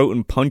the throat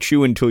and punch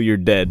you until you're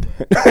dead.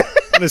 I'm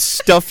gonna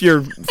stuff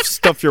your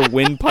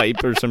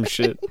windpipe or some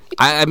shit.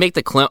 I make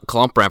the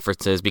clump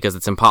references because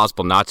it's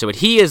impossible not to. But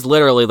he is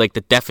literally like the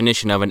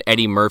definition of an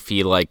Eddie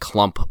Murphy like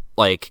clump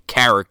like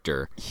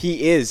character.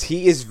 He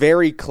is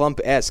very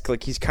Klump-esque.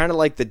 Like, he's kind of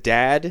like the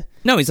dad.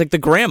 No, he's like the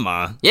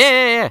grandma.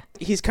 Yeah.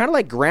 He's kind of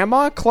like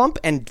Grandma Klump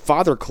and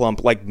Father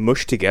Klump, like,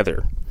 mushed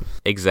together.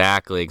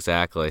 Exactly.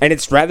 And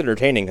it's rather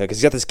entertaining because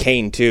he's got this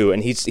cane too,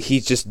 and he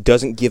just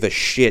doesn't give a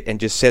shit and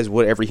just says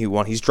whatever he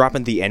wants. He's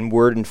dropping the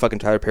N-word in fucking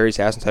Tyler Perry's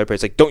house, and Tyler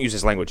Perry's like, "Don't use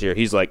this language here."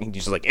 He's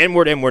just like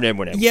N-word.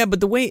 Yeah, but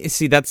the way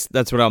that's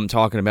what I'm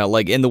talking about.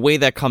 Like, and the way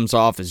that comes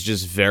off is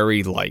just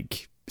very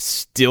like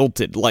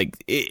stilted.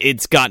 Like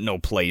it's got no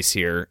place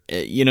here.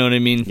 You know what I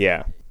mean?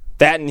 Yeah.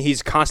 That, and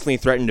he's constantly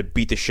threatening to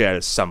beat the shit out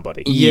of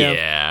somebody.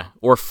 Yeah.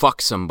 Or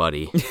fuck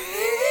somebody.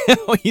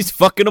 He's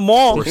fucking them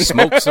all. Or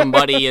smoke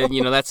somebody,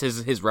 and that's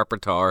his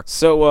repertoire.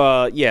 So,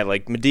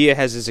 like, Medea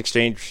has this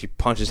exchange. She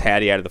punches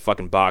Hattie out of the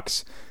fucking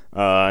box,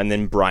 and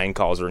then Brian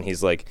calls her, and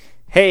he's like,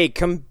 "Hey,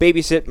 come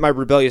babysit my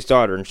rebellious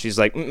daughter." And she's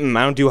like, I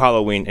don't do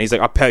Halloween. And he's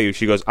like, "I'll pay you."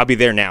 She goes, "I'll be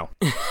there now."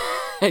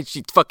 And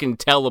she fucking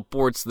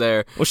teleports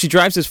there. Well, she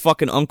drives his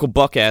fucking Uncle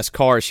Buck-ass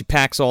car. She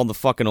packs all the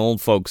fucking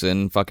old folks in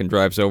and fucking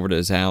drives over to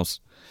his house.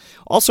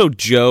 Also,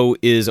 Joe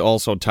is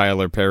also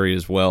Tyler Perry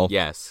as well.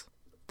 Yes.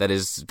 That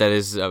is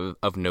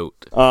of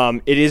note.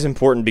 It is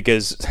important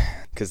because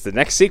the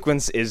next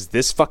sequence is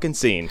this fucking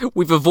scene.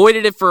 We've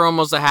avoided it for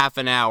almost a half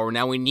an hour.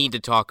 Now we need to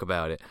talk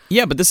about it.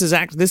 Yeah, but this is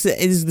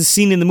the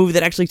scene in the movie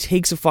that actually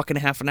takes a fucking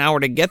half an hour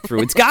to get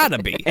through. It's gotta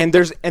be. and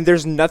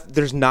there's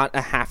not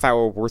a half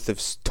hour worth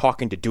of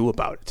talking to do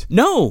about it.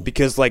 No,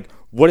 because like,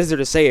 what is there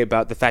to say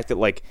about the fact that,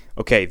 like,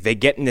 okay, they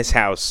get in this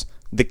house,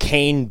 the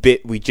cane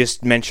bit we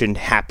just mentioned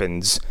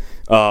happens.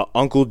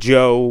 Uncle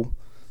Joe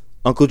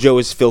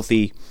is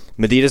filthy.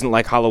 Medea doesn't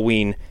like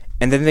Halloween.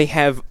 And then they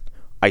have,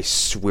 I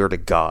swear to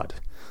God,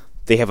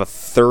 they have a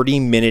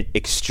 30-minute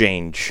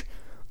exchange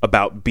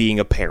about being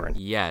a parent.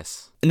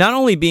 Yes. Not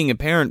only being a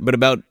parent, but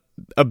about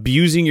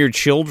abusing your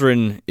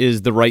children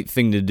is the right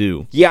thing to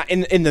do. Yeah,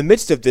 in the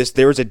midst of this,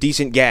 there was a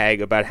decent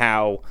gag about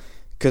how,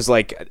 because,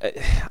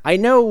 like, I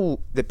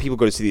know that people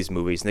go to see these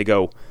movies and they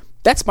go,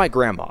 "That's my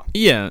grandma."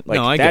 Yeah, like,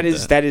 no, I that get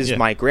is that. yeah.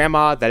 My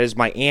grandma. That is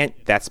my aunt.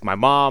 That's my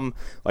mom.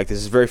 Like, this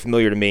is very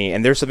familiar to me.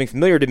 And there's something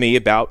familiar to me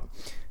about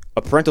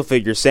a parental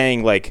figure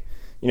saying, like,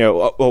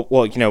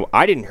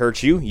 I didn't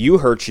hurt you. You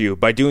hurt you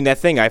by doing that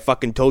thing I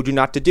fucking told you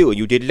not to do, and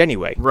you did it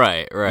anyway.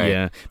 Right.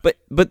 Yeah, but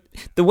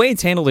the way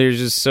it's handled here is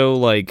just so,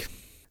 like,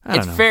 I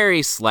don't know.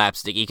 Very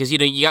slapsticky because,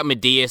 you got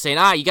Medea saying,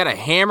 you got to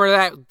hammer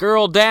that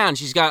girl down.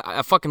 She's got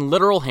a fucking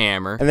literal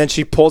hammer. And then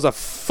she pulls a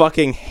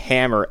fucking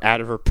hammer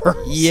out of her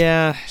purse.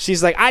 Yeah.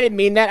 She's like, "I didn't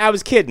mean that. I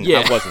was kidding."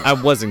 Yeah. I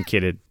wasn't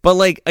kidding. But,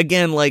 like,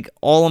 again, like,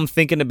 all I'm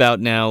thinking about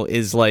now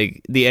is,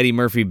 like, the Eddie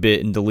Murphy bit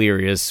in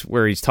Delirious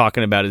where he's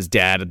talking about his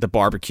dad at the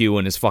barbecue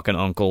and his fucking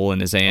uncle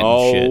and his aunt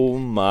and shit. Oh,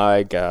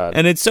 my God.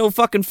 And it's so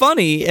fucking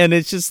funny, and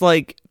it's just,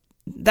 like,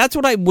 that's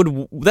what I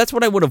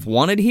would have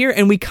wanted here,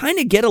 and we kind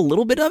of get a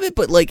little bit of it,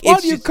 but, like, why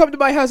do you come to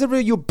my house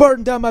every day? You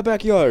burn down my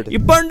backyard. You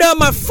burn down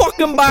my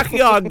fucking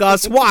backyard,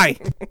 Gus. Why?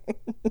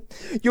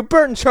 You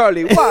burn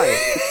Charlie. Why?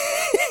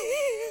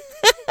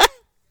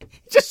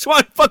 Just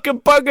want fucking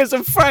burgers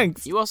and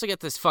franks. You also get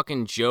this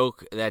fucking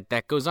joke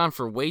that goes on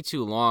for way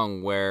too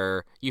long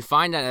where you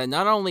find out that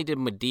not only did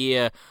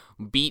Medea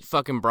beat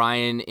fucking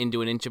Brian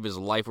into an inch of his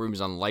life where he was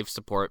on life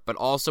support, but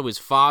also his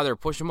father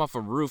pushed him off a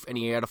roof and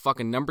he had a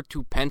fucking number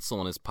 2 pencil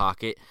in his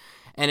pocket.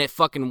 And it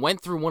fucking went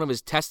through one of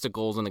his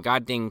testicles, and the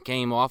goddamn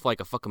came off like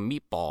a fucking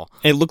meatball.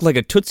 It looked like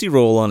a Tootsie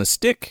Roll on a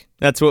stick.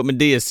 That's what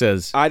Medea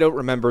says. I don't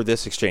remember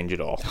this exchange at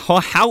all.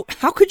 How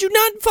could you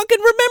not fucking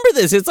remember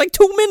this? It's like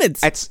 2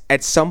 minutes.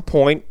 At some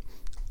point,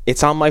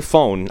 it's on my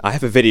phone. I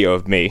have a video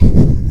of me.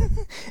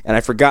 And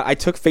I forgot. I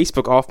took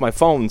Facebook off my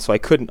phone, so I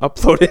couldn't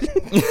upload it.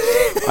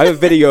 I have a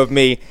video of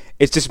me.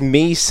 It's just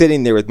me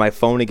sitting there with my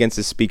phone against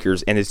the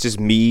speakers, and it's just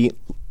me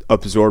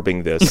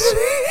absorbing this.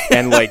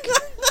 And, like...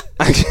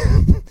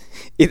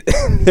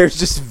 there's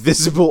just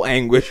visible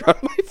anguish on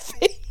my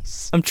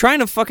face. I'm trying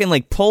to fucking,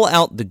 like, pull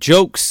out the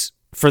jokes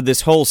for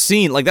this whole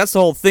scene. Like, that's the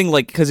whole thing,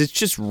 like, because it's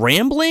just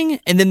rambling,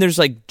 and then there's,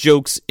 like,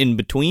 jokes in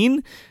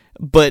between,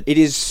 but... It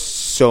is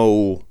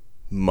so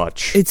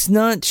much. It's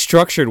not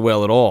structured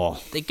well at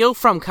all. They go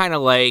from kind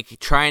of, like,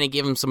 trying to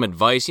give him some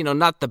advice,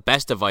 not the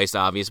best advice,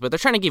 obvious, but they're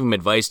trying to give him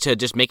advice to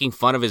just making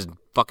fun of his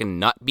fucking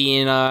nut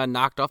being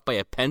knocked off by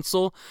a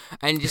pencil,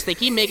 and just they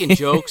keep making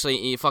jokes. Like,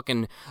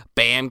 fucking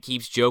Bam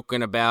keeps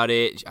joking about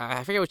it.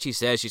 I forget what she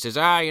says. She says,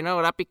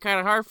 that'd be kind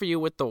of hard for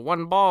you with the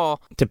one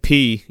ball to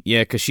pee.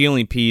 Yeah, because she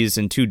only pees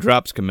and 2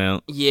 drops come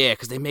out. Yeah,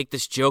 because they make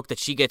this joke that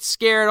she gets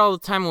scared all the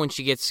time, and when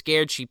she gets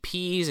scared she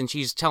pees, and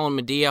she's telling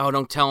Medea,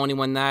 don't tell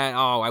anyone that.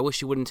 I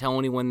wish you wouldn't tell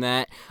anyone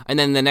that. And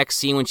then the next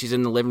scene when she's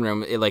in the living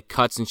room, it like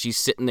cuts and she's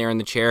sitting there in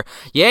the chair.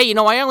 Yeah,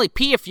 I only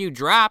pee a few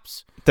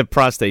drops. The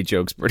prostate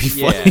joke's pretty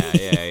funny.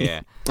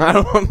 Yeah. I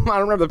don't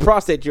remember the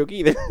prostate joke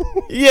either.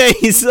 Yeah,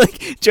 he's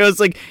like, Joe's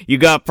like, you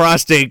got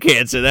prostate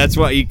cancer, that's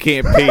why you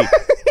can't pee.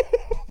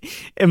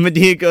 And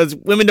Medea goes,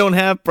 women don't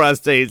have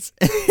prostates.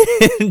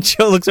 And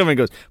Joe looks over and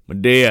goes,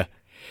 Medea,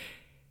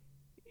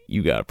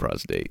 you got a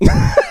prostate.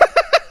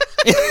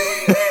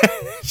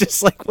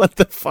 Just like, what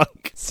the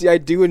fuck? See, I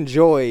do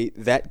enjoy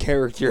that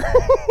character.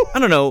 I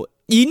don't know.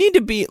 You need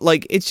to be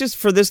like, it's just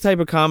for this type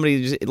of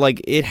comedy, just,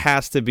 like it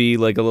has to be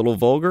like a little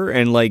vulgar,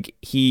 and like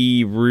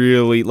he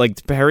really,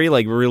 like Perry,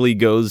 like really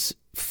goes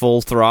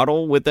full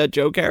throttle with that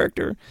Joe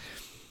character.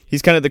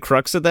 He's kind of the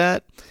crux of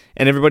that,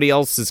 and everybody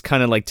else is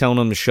kind of like telling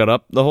him to shut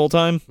up the whole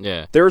time.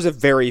 Yeah. There was a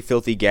very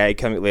filthy gag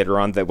coming later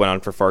on that went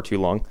on for far too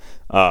long,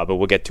 but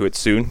we'll get to it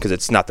soon because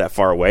it's not that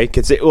far away.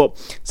 It's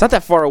not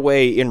that far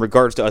away in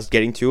regards to us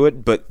getting to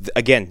it, but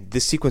again,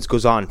 this sequence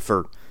goes on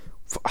for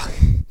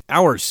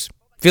Hours.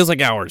 Feels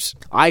like hours.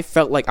 I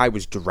felt like I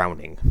was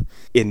drowning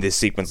in this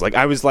sequence.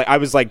 I was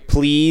like,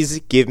 please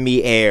give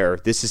me air.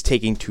 This is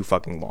taking too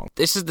fucking long.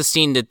 This is the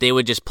scene that they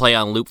would just play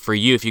on loop for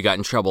you if you got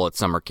in trouble at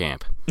summer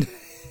camp.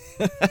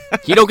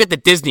 You don't get the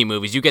Disney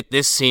movies. You get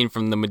this scene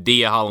from the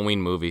Madea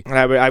Halloween movie. And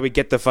I would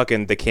get the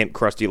Camp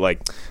Krusty,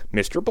 like,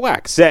 Mr.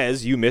 Black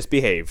says you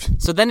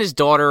misbehaved. So then his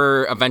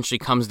daughter eventually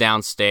comes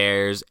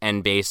downstairs,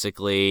 and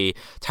basically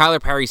Tyler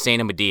Perry's saying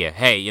to Madea,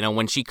 hey, you know,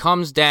 when she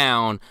comes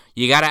down,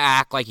 you gotta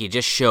act like you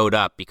just showed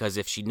up, because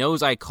if she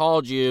knows I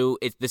called you,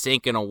 this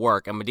ain't gonna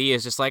work. And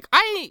Medea's just like,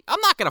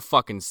 I'm not gonna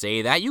fucking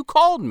say that. You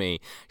called me.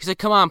 She's like,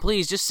 come on,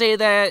 please, just say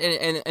that.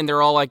 And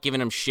they're all like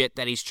giving him shit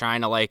that he's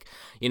trying to, like,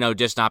 you know,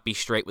 just not be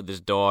straight with his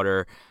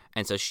daughter.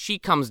 And so she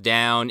comes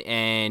down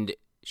and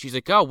she's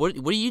like, oh, what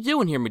are you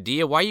doing here,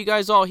 Madea? Why are you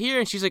guys all here?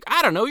 And she's like,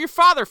 I don't know, your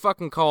father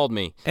fucking called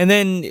me. And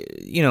then,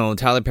 you know,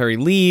 Tyler Perry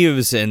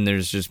leaves and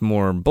there's just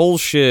more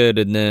bullshit.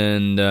 And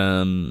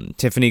then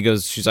Tiffany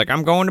goes, she's like,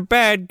 I'm going to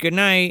bed. Good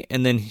night.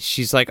 And then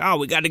she's like, oh,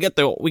 we got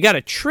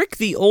to trick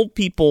the old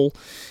people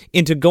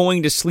into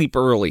going to sleep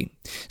early.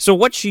 So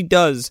what she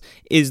does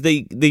is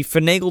they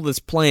finagle this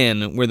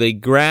plan where they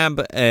grab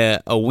a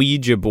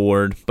Ouija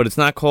board, but it's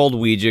not called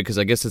Ouija because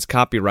I guess it's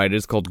copyrighted.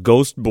 It's called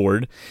Ghost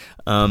Board.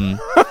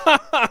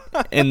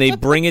 And they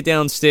bring it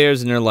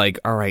downstairs and they're like,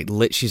 all right,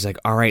 she's like,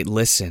 all right,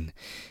 listen.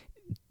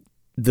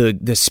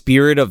 The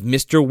spirit of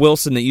Mr.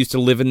 Wilson that used to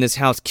live in this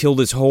house killed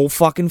his whole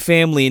fucking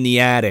family in the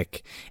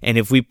attic. And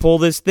if we pull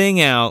this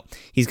thing out,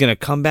 he's going to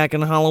come back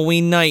on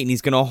Halloween night and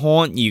he's going to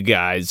haunt you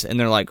guys. And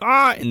they're like,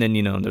 and then,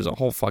 you know, there's a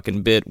whole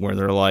fucking bit where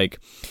they're like,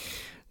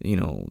 you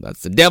know,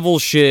 that's the devil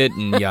shit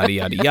and yada,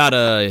 yada,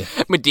 yada.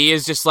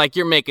 Medea's just like,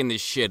 you're making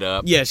this shit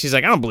up. Yeah, she's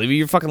like, I don't believe you.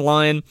 You're fucking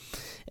lying.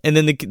 And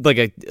then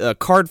a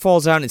card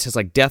falls out and it says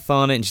like death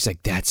on it. And she's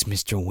like, that's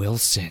Mr.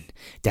 Wilson.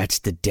 That's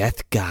the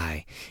death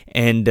guy.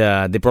 And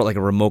they brought like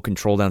a remote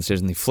control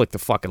downstairs and they flick the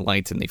fucking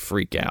lights and they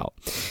freak out.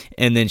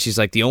 And then she's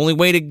like, the only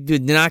way to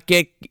not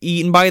get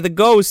eaten by the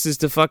ghost is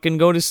to fucking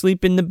go to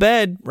sleep in the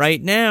bed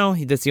right now.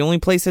 That's the only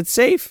place that's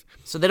safe.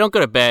 So they don't go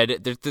to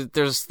bed.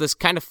 There's this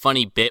kind of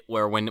funny bit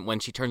where when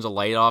she turns the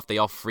light off, they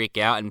all freak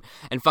out,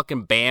 and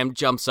fucking Bam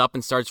jumps up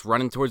and starts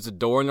running towards the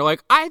door, and they're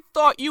like, I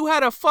thought you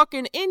had a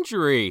fucking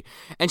injury.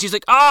 And she's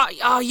like,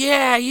 oh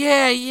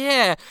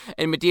yeah.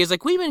 And Medea's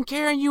like, we've been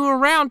carrying you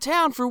around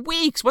town for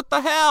weeks. What the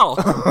hell?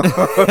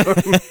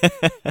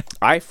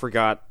 I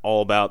forgot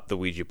all about the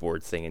Ouija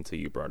board thing until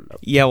you brought it up.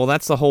 Yeah, well,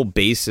 that's the whole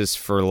basis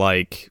for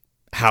like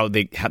how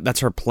that's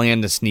her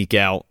plan to sneak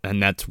out,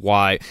 and that's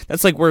why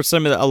that's like where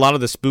a lot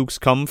of the spooks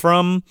come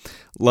from,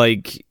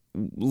 like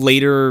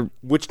later.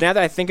 Which now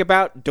that I think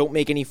about, don't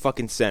make any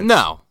fucking sense.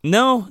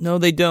 No,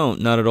 they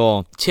don't, not at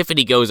all.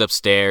 Tiffany goes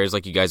upstairs,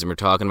 like you guys were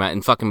talking about,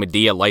 and fucking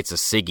Madea lights a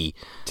ciggy.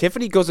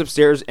 Tiffany goes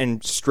upstairs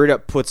and straight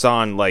up puts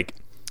on like,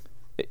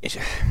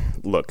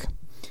 look.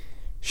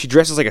 She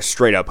dresses like a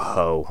straight-up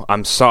hoe.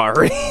 I'm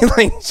sorry.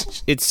 Like,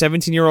 it's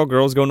 17-year-old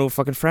girls going to a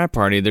fucking frat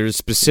party. They're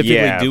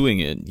specifically doing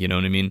it. You know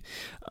what I mean?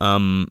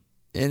 And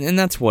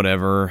that's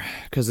whatever.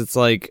 Because it's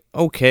like,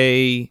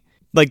 okay.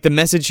 Like, the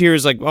message here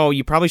is like, oh,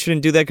 you probably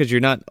shouldn't do that because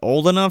you're not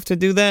old enough to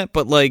do that.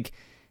 But, like,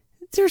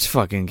 there's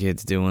fucking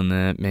kids doing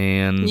that,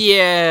 man.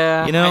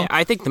 Yeah. You know?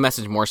 I think the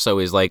message more so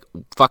is like,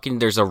 fucking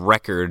there's a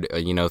record,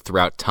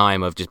 throughout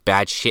time of just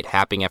bad shit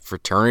happening at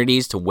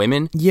fraternities to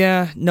women.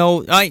 Yeah.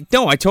 I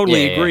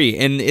totally agree.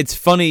 Yeah. And it's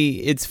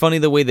funny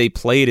the way they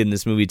play it in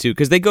this movie, too.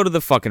 Because they go to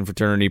the fucking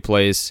fraternity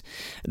place.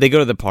 They go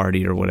to the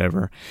party or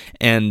whatever.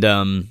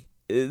 And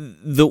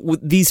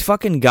these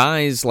fucking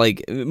guys,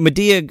 like,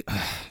 Madea...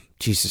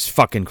 Jesus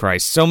fucking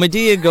Christ. So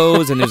Madea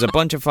goes and there's a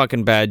bunch of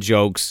fucking bad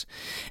jokes.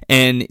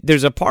 And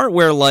there's a part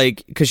where,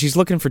 like, because she's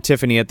looking for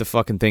Tiffany at the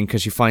fucking thing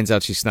because she finds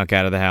out she snuck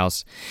out of the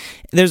house.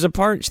 There's a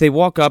part, they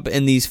walk up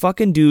and these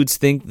fucking dudes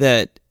think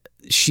that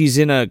she's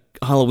in a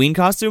Halloween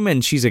costume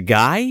and she's a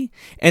guy.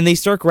 And they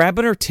start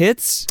grabbing her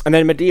tits. And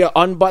then Madea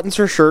unbuttons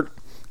her shirt.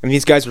 And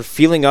these guys are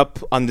feeling up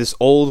on this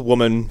old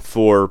woman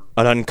for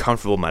an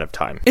uncomfortable amount of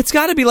time. It's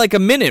got to be like a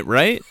minute,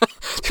 right?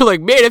 They're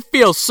like, man, it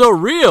feels so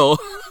real.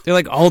 They're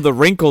like, oh, the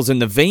wrinkles in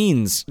the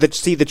veins. The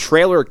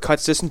trailer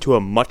cuts this into a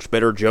much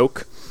better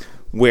joke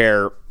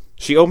where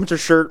she opens her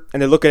shirt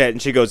and they look at it and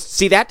she goes,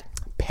 see that?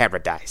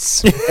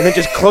 Paradise. And then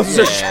just closes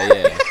her shirt.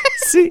 Yeah.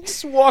 See?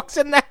 Just walks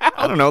in the house.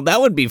 I don't know.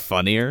 That would be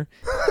funnier.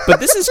 But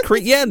this is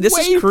creepy. Yeah, this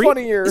is creepy.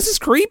 Funnier. This is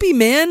creepy,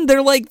 man.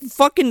 They're like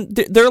fucking.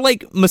 They're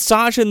like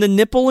massaging the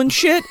nipple and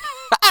shit.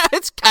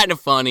 It's kind of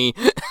funny.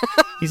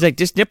 He's like,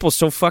 this nipple's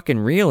so fucking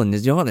real, and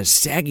there's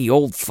saggy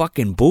old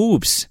fucking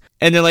boobs.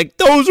 And they're like,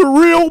 those are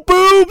real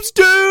boobs,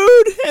 dude.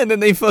 dude! And then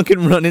they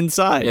fucking run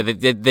inside.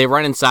 Yeah, they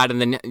run inside,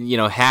 and then,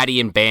 Hattie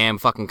and Bam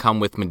fucking come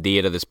with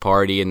Medea to this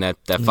party in that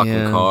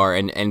fucking car,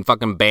 and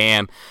fucking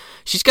Bam,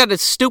 she's got a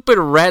stupid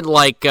red,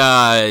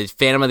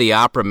 Phantom of the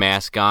Opera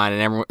mask on,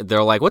 and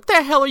they're like, what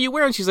the hell are you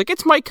wearing? She's like,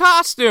 it's my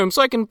costume,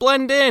 so I can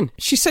blend in.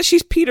 She says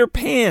she's Peter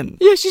Pan.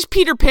 Yeah, she's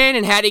Peter Pan,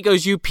 and Hattie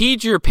goes, you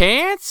peed your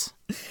pants?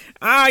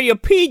 Ah, you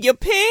peed your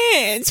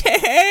pants.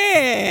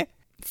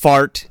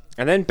 Fart.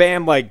 And then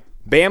Bam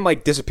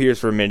disappears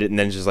for a minute, and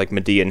then just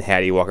Medea and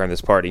Hattie walk around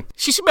this party.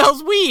 She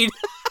smells weed.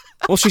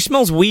 Well, she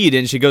smells weed,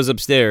 and she goes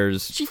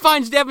upstairs. She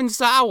finds Devin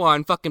Sawa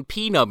and fucking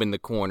P-Nub in the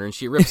corner, and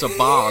she rips a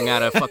bong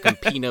out of fucking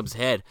P-Nub's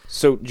head.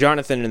 So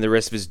Jonathan and the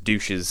rest of his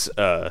douches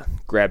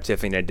grab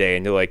Tiffany that day,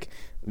 and they're like,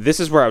 this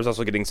is where I was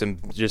also getting some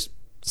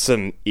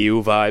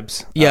ew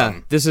vibes.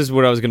 Yeah, this is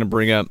what I was going to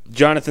bring up.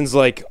 Jonathan's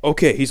like,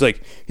 okay, he's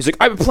like,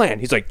 I have a plan.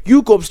 He's like,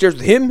 you go upstairs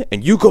with him,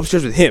 and you go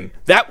upstairs with him.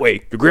 That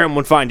way, your grandma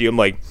won't find you. I'm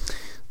like,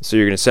 so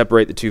you're going to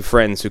separate the two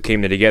friends who came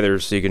there together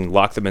so you can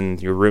lock them in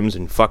your rooms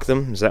and fuck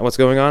them? Is that what's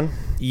going on?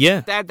 Yeah.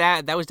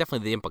 That was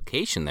definitely the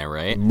implication there,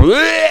 right?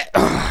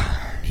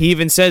 He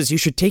even says you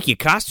should take your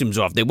costumes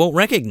off. They won't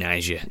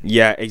recognize you.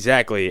 Yeah,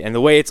 exactly. And the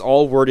way it's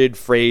all worded,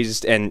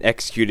 phrased, and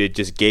executed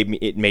just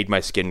made my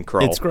skin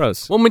crawl. It's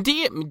gross. Well,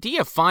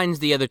 Medea finds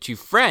the other two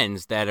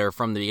friends that are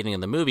from the beginning of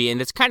the movie, and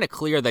it's kind of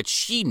clear that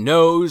she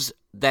knows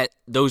that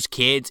those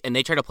kids, and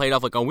they try to play it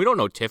off like, oh, we don't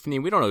know Tiffany,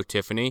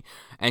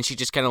 and she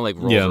just kind of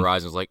rolls her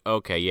eyes and is like,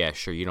 okay, yeah,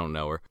 sure, you don't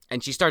know her,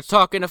 and she starts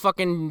talking to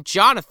fucking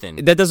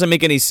Jonathan. That doesn't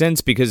make any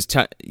sense because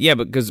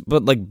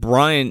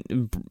Brian,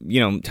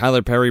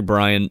 Tyler Perry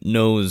Brian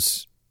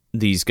knows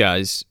these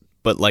guys,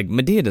 but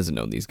Medea doesn't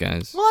know these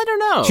guys. Well, I don't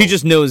know. She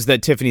just knows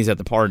that Tiffany's at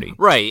the party,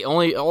 right?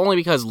 Only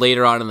because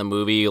later on in the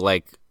movie,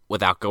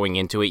 without going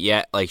into it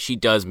yet, she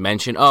does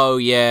mention, oh,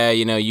 yeah,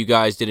 you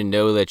guys didn't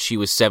know that she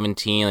was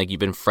 17, you've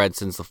been friends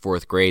since the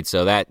 4th grade,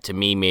 so that, to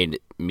me, made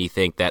me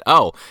think that,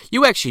 oh,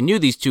 you actually knew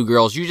these two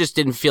girls, you just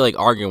didn't feel like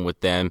arguing with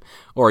them,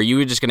 or you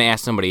were just going to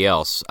ask somebody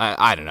else.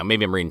 I don't know,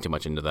 maybe I'm reading too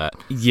much into that.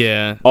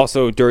 Yeah.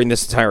 Also, during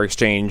this entire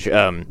exchange,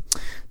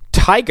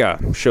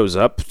 Tyga shows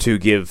up to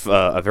give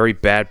a very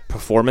bad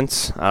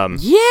performance.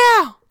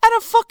 Yeah! At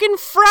a fucking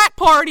frat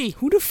party.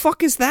 Who the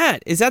fuck is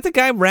that? Is that the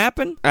guy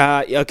rapping?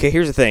 Okay,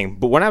 here's the thing.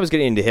 But when I was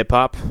getting into hip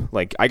hop,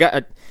 I've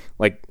been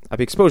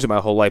exposed to it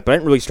my whole life, but I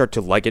didn't really start to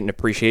like it and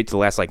appreciate it to the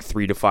last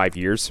 3 to 5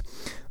 years.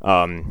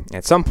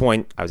 At some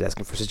point, I was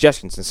asking for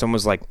suggestions, and someone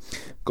was like,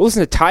 "Go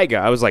listen to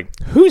Tyga." I was like,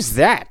 "Who's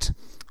that?"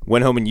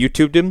 Went home and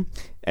YouTubed him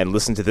and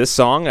listened to this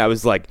song. And I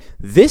was like,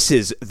 "This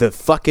is the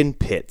fucking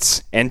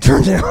pits," and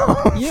turned it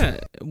off.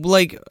 Yeah,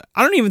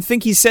 I don't even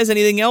think he says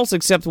anything else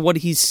except what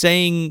he's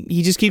saying.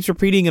 He just keeps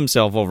repeating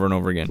himself over and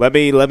over again. Let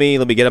me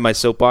get on my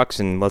soapbox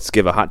and let's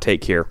give a hot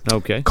take here.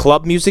 Okay.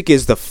 Club music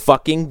is the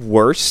fucking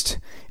worst,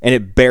 and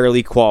it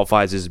barely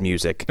qualifies as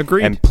music.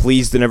 Agreed. And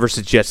please don't ever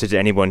suggest it to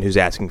anyone who's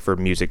asking for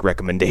music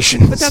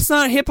recommendations. But that's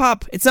not hip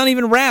hop. It's not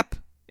even rap.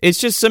 It's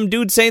just some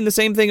dude saying the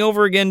same thing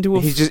over again to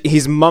a...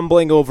 He's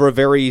mumbling over a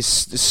very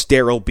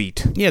sterile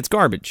beat. Yeah, it's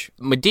garbage.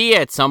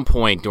 Medea, at some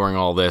point during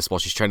all this, while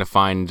she's trying to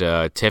find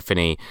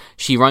Tiffany,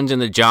 she runs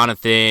into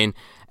Jonathan,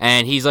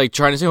 and he's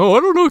trying to say, oh, I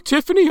don't know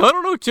Tiffany.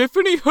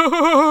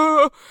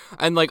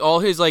 And all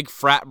his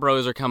frat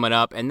bros are coming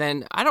up, and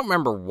then I don't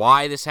remember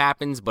why this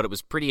happens, but it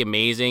was pretty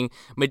amazing.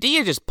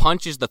 Medea just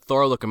punches the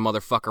Thor-looking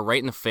motherfucker right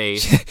in the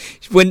face.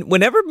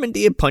 Whenever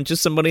Medea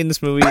punches somebody in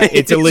this movie,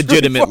 it's a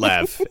legitimate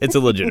laugh. It's a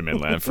legitimate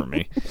laugh for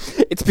me.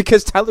 It's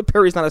because Tyler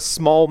Perry's not a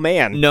small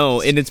man.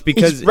 No, and it's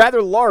because he's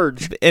rather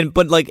large.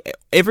 But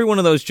every one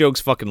of those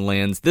jokes fucking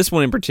lands. This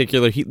one in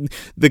particular,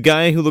 the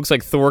guy who looks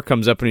like Thor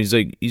comes up and he's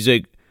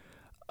like,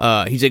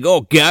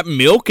 oh, got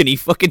milk? And he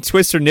fucking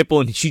twists her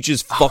nipple and she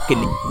just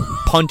fucking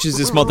punches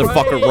this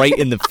motherfucker right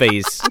in the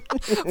face.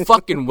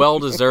 Fucking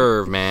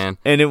well-deserved, man.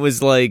 And it was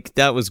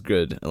that was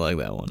good. I like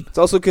that one. It's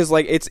also because,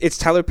 it's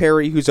Tyler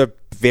Perry who's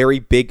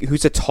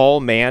a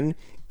tall man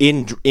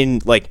in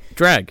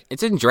drag.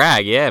 It's in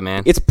drag, yeah,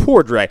 man. It's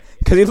poor drag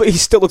because he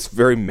still looks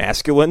very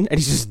masculine and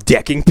he's just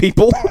decking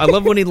people. I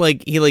love when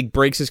he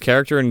breaks his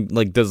character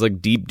and does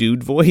deep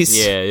dude voice.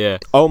 Yeah.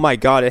 Oh my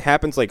god, it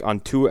happens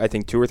on 2 or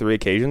 3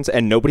 occasions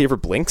and nobody ever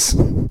blinks.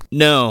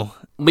 No.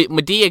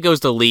 Medea goes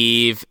to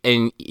leave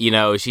and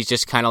she's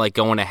just kind of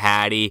going to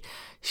Hattie.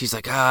 She's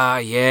like,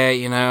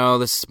 yeah,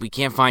 we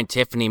can't find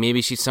Tiffany.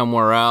 Maybe she's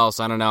somewhere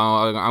else. I don't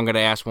know. I'm going to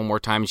ask one more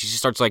time. And she just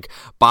starts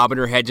bobbing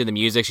her head to the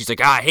music. She's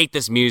like, I hate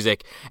this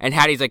music. And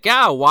Hattie's like,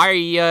 why are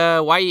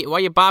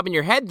you bobbing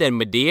your head then,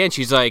 Medea? And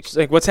she's like,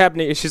 what's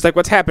happening? She's like,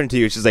 what's happening to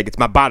you? She's like, it's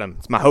my bottom.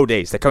 It's my hoe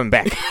days. They're coming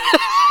back.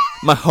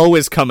 My hoe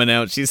is coming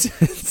out, she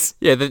says.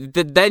 Yeah,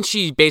 then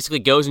she basically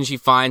goes and she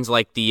finds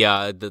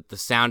the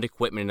sound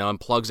equipment and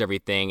unplugs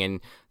everything, and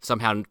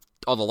somehow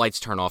all the lights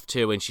turn off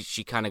too, and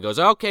she kind of goes,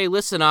 okay,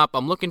 listen up,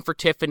 I'm looking for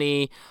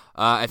Tiffany.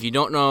 If you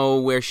don't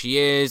know where she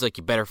is,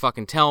 you better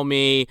fucking tell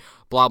me,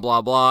 blah,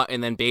 blah, blah.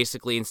 And then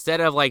basically, instead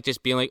of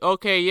just being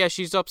okay, yeah,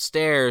 she's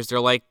upstairs, they're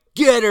like,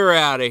 get her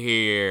out of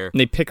here. And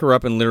they pick her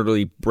up and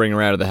literally bring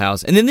her out of the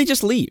house, and then they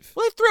just leave.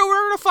 Well, they throw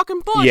her in a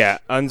fucking bush. Yeah,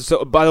 and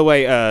so, by the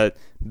way,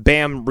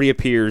 Bam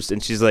reappears,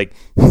 and she's like,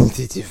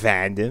 "Did you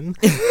find him?"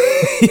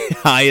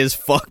 High as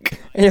fuck.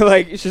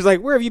 And she's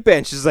like, "Where have you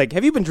been?" She's like,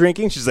 "Have you been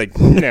drinking?" She's like,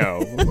 "No."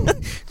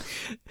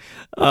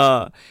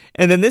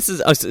 And then this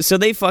is so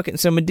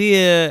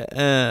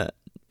Medea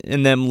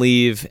and them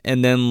leave,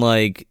 and then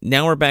like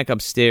now we're back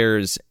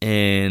upstairs,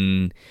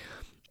 and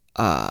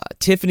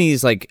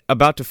Tiffany's like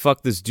about to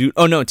fuck this dude.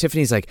 Oh no,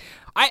 Tiffany's like,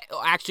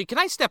 can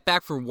I step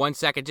back for 1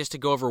 second just to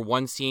go over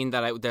one scene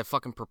that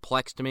fucking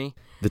perplexed me?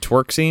 the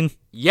twerk scene.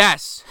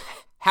 Yes.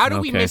 How do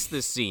we Okay. miss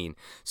this scene?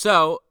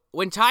 So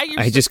when Tiger,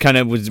 I just kind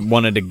of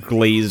wanted to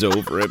glaze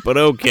over it, but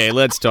okay,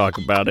 let's talk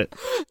about it.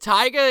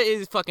 Tyga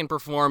is fucking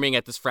performing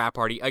at this frat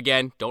party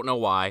again. Don't know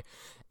why.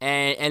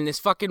 And this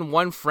fucking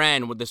one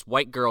friend with this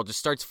white girl just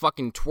starts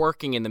fucking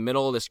twerking in the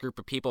middle of this group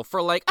of people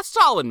for like a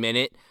solid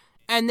minute.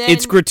 And then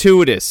It's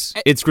gratuitous.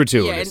 It's Yeah,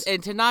 gratuitous.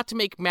 and to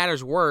make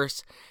matters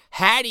worse,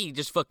 Hattie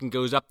just fucking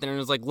goes up there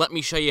and is like, "Let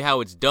me show you how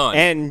it's done."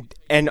 and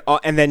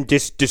then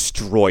just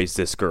destroys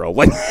this girl.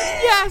 Like,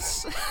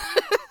 Yes.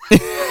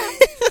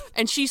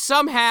 And she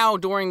somehow,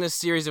 during this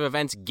series of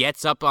events,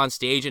 gets up on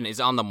stage and is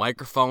on the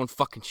microphone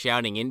fucking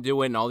shouting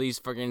into it, and all these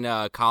fucking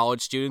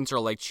college students are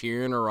like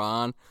cheering her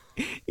on.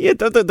 Yeah,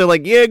 they're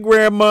like, yeah,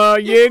 grandma,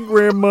 yeah,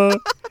 grandma.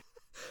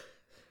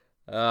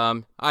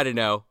 I don't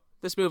know.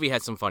 This movie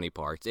has some funny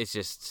parts. It's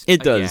just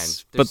It again, does,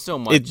 there's but so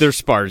much. they're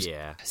sparse.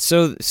 Yeah.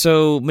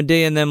 So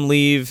Medea and them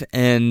leave,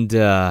 and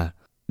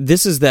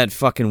this is that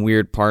fucking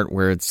weird part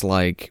where it's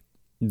like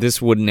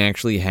this wouldn't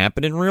actually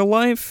happen in real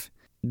life.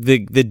 The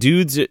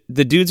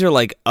dudes are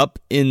like up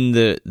in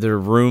the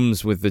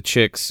rooms with the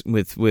chicks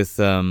with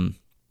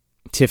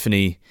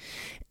Tiffany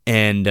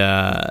and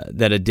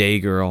that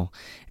Aday girl,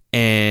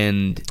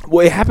 and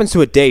well, it happens to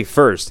Aday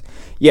first.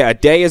 Yeah,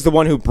 Aday is the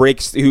one who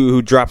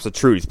drops the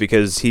truth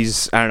because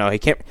he's, I don't know, I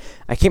can't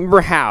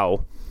remember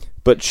how,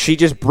 but she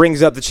just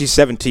brings up that she's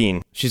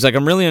 17. she's like,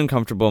 I'm really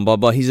uncomfortable and blah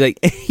blah. He's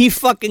like, he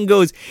fucking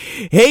goes,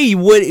 hey, you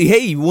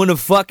want to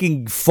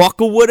fucking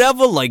fuck or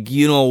whatever? Like,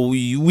 you know,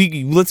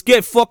 let's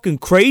get fucking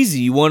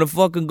crazy. You want to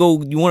fucking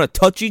go? You want to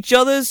touch each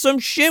other or some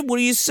shit? What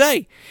do you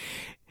say?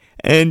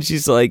 And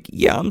she's like,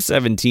 yeah, I'm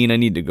 17. I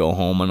need to go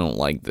home. I don't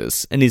like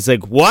this. And he's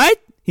like, what?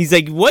 He's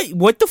like,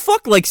 what the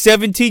fuck? Like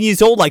 17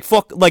 years old? Like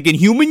fuck? Like in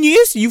human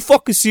years? Are you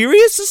fucking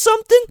serious or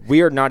something?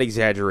 We are not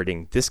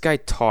exaggerating. This guy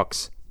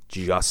talks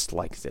just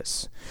like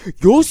this.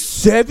 You're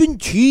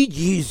 17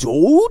 years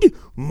old?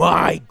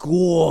 My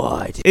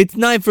God. It's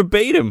not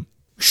verbatim.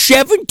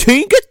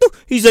 17?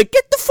 He's like,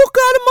 get the fuck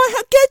out of my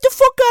house. Get the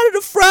fuck out of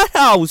the frat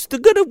house. They're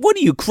gonna, what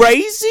are you,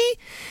 crazy?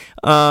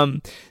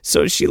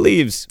 So she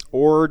leaves.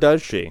 Or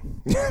does she?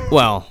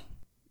 Well,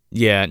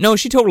 yeah. No,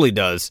 she totally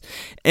does.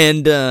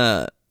 And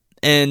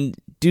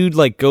dude,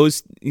 like,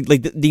 goes,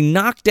 like, they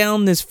knock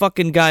down this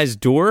fucking guy's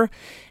door,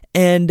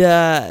 and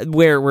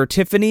where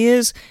Tiffany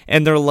is,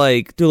 and they're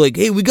like,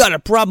 hey, we got a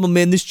problem,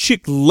 man. This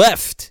chick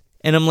left.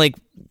 And I'm like,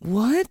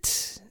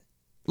 what?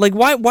 Like,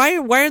 why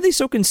are they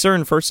so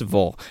concerned, first of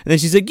all? And then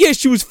she's like, yeah,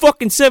 she was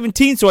fucking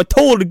 17, so I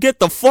told her to get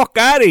the fuck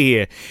out of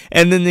here.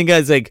 And then the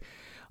guy's like,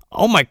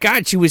 oh my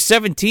God, she was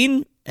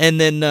 17?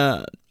 And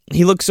then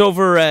he looks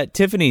over at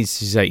Tiffany's.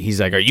 He's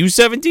like, are you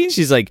 17?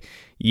 She's like,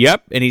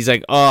 yep. And he's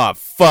like, oh,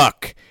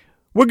 fuck.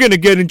 We're going to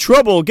get in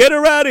trouble. Get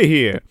her out of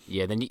here.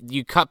 Yeah, then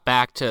you cut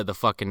back to the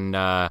fucking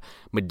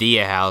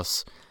Medea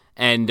house,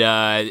 and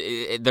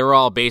they're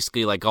all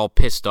basically like all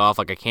pissed off,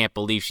 like, I can't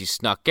believe she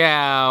snuck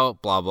out,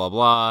 blah, blah,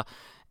 blah.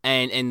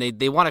 And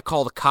they want to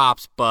call the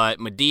cops, but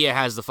Medea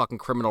has the fucking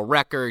criminal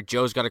record.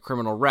 Joe's got a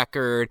criminal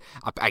record.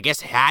 I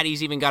guess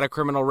Hattie's even got a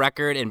criminal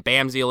record, and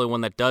Bam's the only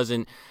one that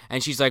doesn't.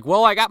 And she's like,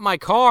 well, I got my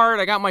card.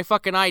 I got my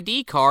fucking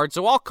ID card,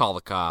 so I'll call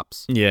the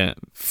cops. Yeah.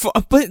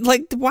 But,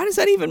 like, why does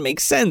that even make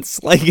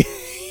sense? Like,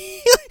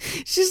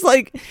 she's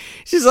like,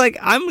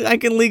 I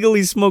can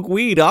legally smoke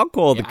weed. I'll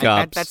call the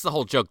cops. That's the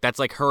whole joke. That's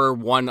like her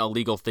one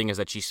illegal thing is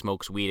that she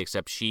smokes weed,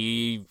 except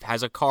she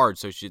has a card,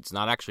 so it's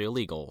not actually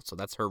illegal. So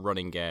that's her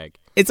running gag.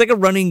 It's like a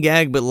running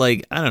gag, but,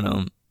 like, I don't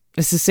know.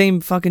 It's the same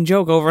fucking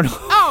joke over and over.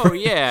 Oh,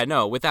 yeah,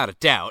 no, without a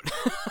doubt.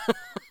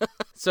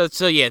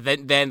 So yeah,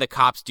 then the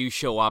cops do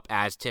show up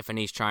as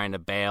Tiffany's trying to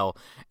bail,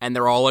 and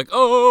they're all like,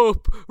 oh,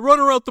 run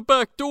her out the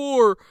back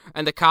door.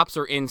 And the cops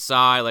are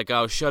inside, like,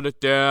 oh, shut it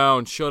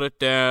down.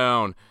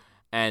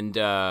 And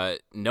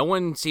no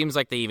one seems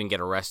like they even get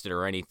arrested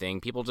or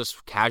anything. People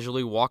just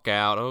casually walk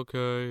out.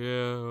 Okay,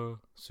 yeah,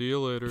 see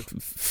you later.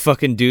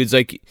 Fucking dude's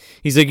like,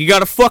 he's like, you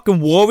got a fucking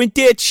warrant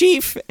there,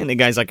 chief? And the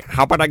guy's like,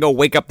 how about I go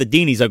wake up the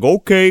dean? He's like,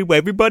 okay,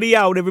 everybody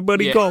out,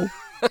 everybody go.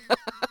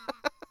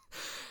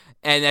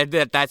 And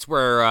that's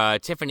where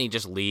Tiffany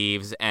just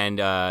leaves, and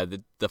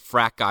the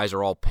frat guys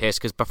are all pissed,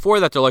 because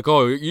before that they're like,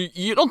 oh,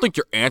 you don't think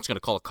your aunt's going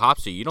to call the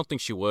cops to you? You don't think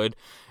she would?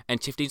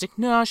 And Tiffany's like,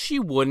 no, she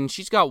wouldn't.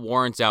 She's got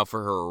warrants out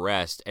for her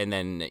arrest. And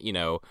then, you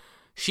know,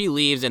 she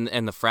leaves,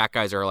 and the frat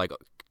guys are like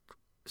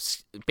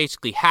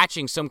basically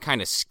hatching some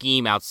kind of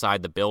scheme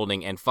outside the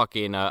building, and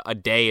fucking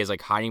Aday is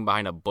like hiding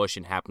behind a bush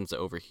and happens to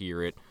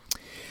overhear it.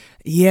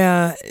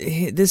 Yeah,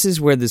 this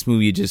is where this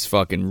movie just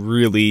fucking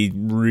really,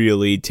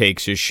 really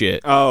takes a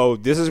shit. Oh,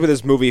 this is where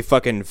this movie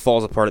fucking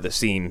falls apart at the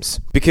seams.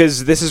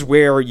 Because this is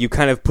where you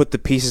kind of put the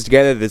pieces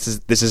together. This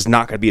is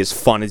not going to be as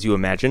fun as you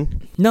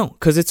imagine. No,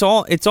 because it's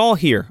all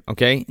here.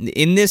 Okay,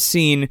 in this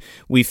scene,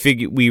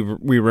 we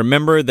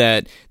remember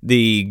that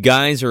the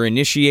guys are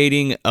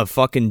initiating a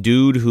fucking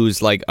dude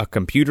who's like a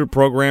computer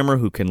programmer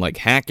who can like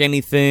hack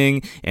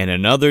anything, and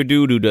another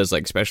dude who does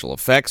like special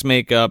effects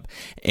makeup,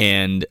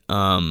 and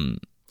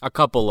a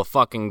couple of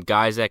fucking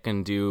guys that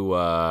can do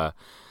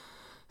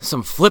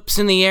some flips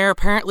in the air,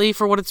 apparently,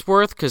 for what it's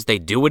worth, because they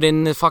do it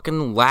in the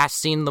fucking last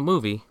scene of the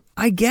movie.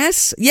 I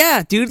guess,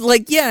 yeah, dude,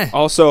 like, yeah.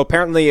 Also,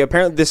 apparently,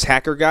 this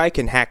hacker guy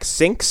can hack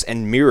sinks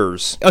and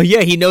mirrors. Oh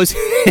yeah, he knows.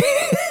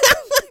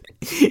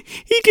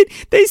 He could.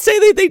 They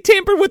say they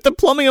tampered with the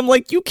plumbing. I'm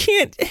like, you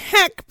can't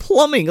hack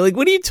plumbing. Like,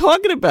 what are you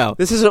talking about?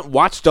 This isn't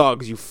Watch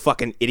Dogs, you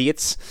fucking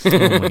idiots.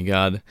 Oh my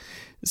god.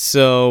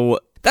 So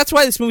that's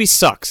why this movie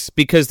sucks,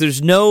 because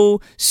there's no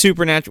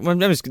supernatural. Well,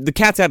 the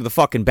cat's out of the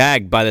fucking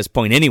bag by this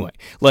point anyway.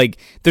 Like,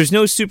 there's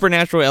no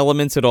supernatural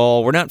elements at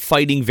all. We're not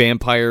fighting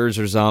vampires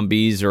or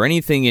zombies or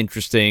anything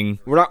interesting.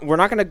 We're not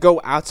going to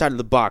go outside of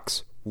the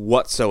box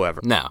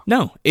whatsoever.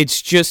 No. It's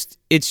just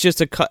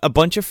a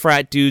bunch of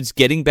frat dudes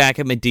getting back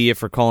at Medea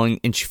for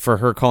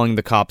her calling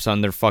the cops on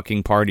their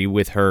fucking party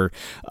with her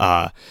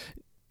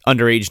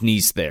underage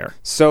niece there.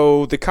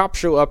 So the cops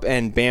show up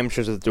and Bam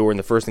shows at the door, and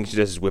the first thing she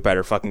does is whip out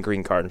her fucking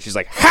green card, and she's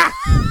like,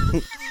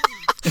 "Ha!"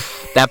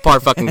 That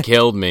part fucking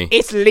killed me.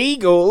 It's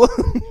legal.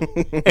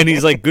 And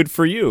he's like, "Good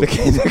for you."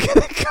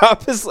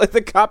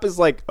 The cop is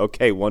like,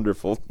 "Okay,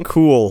 wonderful,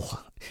 cool."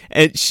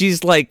 And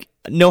she's like,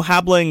 "No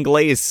habla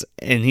inglés,"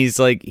 and he's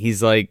like.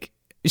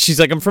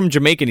 She's like, "I'm from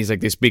Jamaica," and he's like,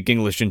 "They speak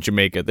English in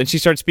Jamaica." Then she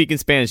starts speaking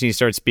Spanish, and he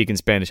starts speaking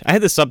Spanish. I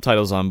had the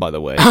subtitles on, by the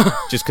way,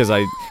 just because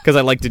I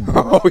like to.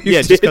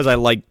 Just because I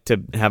like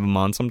to have them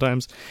on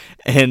sometimes,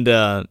 and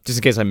just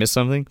in case I miss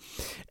something.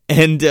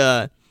 And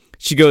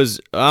she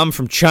goes, "I'm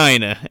from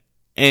China,"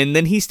 and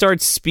then he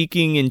starts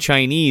speaking in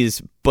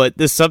Chinese, but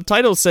the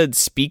subtitle said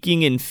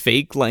 "speaking in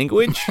fake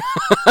language."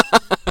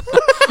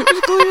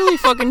 It's clearly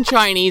fucking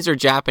Chinese or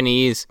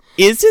Japanese.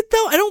 Is it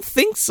though? I don't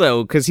think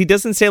so, because he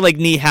doesn't say like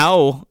 "ni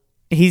hao."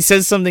 He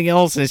says something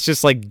else, and it's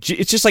just like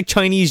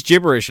Chinese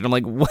gibberish, and I'm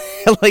like, what?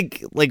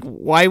 like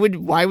why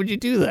would you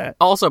do that?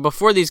 Also,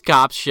 before these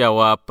cops show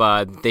up,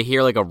 they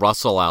hear like a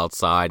rustle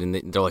outside, and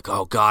they're like,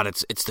 "Oh God,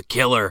 it's the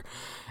killer!"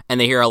 And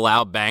they hear a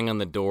loud bang on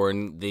the door,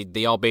 and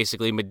they all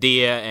basically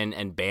Medea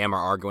and Bam are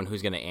arguing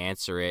who's going to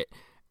answer it.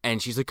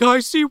 And she's like, "I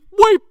see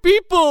white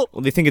people."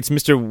 Well, they think it's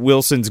Mr.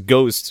 Wilson's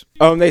ghost.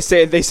 Oh, and they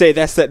say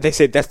that's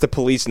the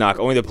police knock.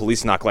 Only the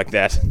police knock like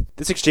that.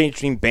 This exchange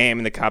between Bam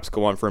and the cops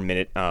go on for a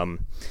minute.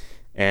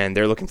 And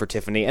they're looking for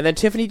Tiffany, and then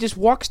Tiffany just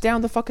walks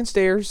down the fucking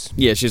stars.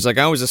 Yeah, she's like,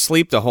 "I was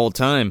asleep the whole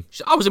time.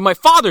 I was in my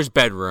father's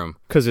bedroom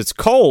because it's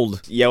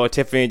cold." Yell at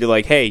Tiffany to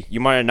like, "Hey, you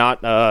might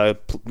not,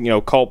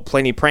 play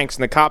any pranks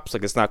in the cops.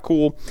 Like, it's not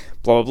cool."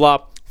 Blah blah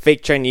blah.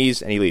 Fake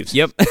Chinese, and he leaves.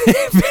 Yep,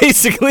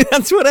 basically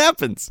that's what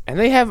happens. And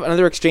they have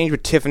another exchange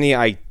with Tiffany,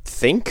 I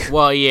think.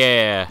 Well,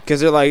 yeah,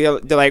 because they're like,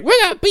 "We're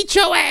gonna beat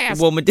your ass."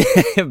 Well,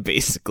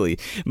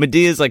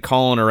 Medea's like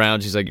calling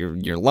around. She's like,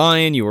 "You're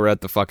lying. You were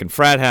at the fucking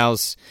frat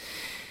house."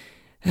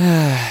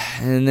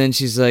 And then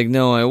she's like,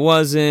 "No, I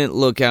wasn't.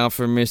 Look out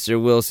for Mr.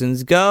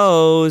 Wilson's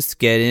ghost.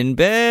 Get in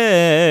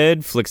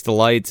bed." Flicks the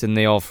lights, and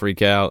they all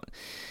freak out.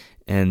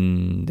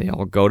 And they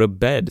all go to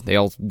bed. They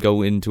all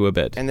go into a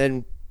bed. And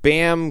then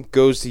Bam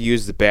goes to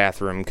use the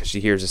bathroom because she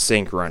hears a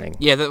sink running.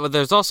 Yeah,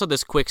 there's also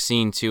this quick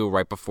scene, too,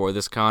 right before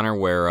this, Connor,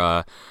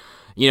 where,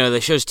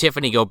 that shows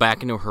Tiffany go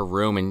back into her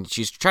room, and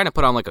she's trying to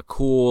put on, like, a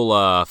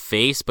cool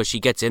face, but she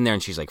gets in there,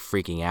 and she's, like,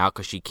 freaking out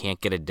because she can't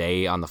get a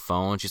day on the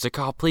phone. She's like,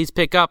 "Oh, please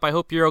pick up. I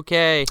hope you're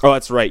okay." Oh,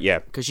 that's right, yeah.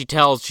 Because she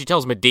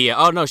tells Medea,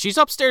 "Oh, no, she's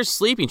upstairs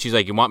sleeping." She's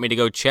like, "You want me to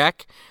go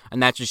check?"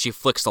 And that's when she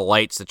flicks the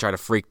lights to try to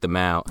freak them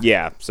out.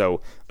 Yeah, so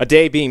a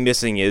day being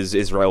missing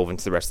is relevant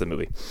to the rest of the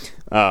movie.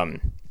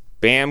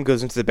 Bam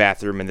goes into the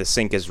bathroom, and the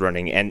sink is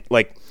running, and,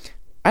 like,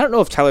 I don't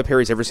know if Tyler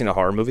Perry's ever seen a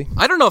horror movie.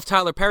 I don't know if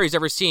Tyler Perry's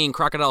ever seen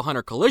Crocodile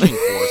Hunter Collision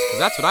Course, because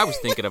that's what I was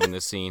thinking of in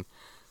this scene.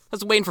 I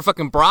was waiting for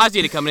fucking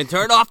Brazia to come in and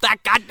turn off that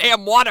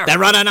goddamn water. They're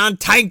running on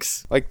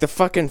tanks. Like, the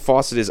fucking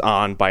faucet is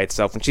on by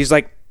itself, and she's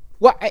like,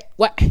 What?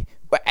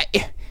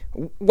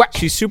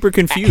 She's super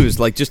confused.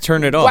 Like, just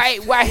turn it off.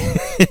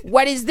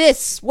 What is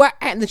this? What?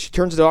 And then she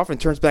turns it off and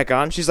turns back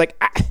on. She's like,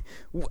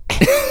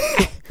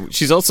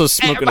 She's also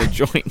smoking a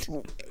joint.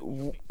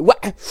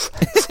 What?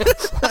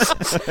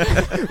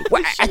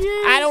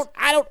 I don't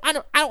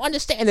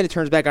understand. And then it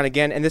turns back on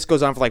again, and this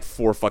goes on for like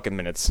 4 fucking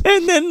minutes.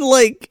 And then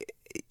like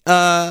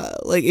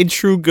in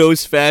true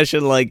ghost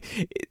fashion, like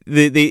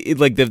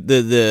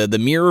the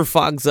mirror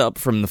fogs up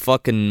from the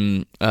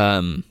fucking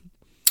from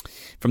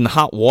the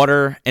hot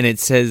water, and it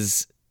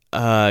says,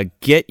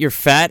 "Get your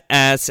fat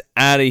ass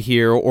out of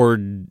here or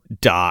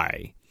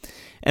die."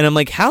 And I'm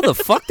like, how the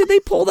fuck did they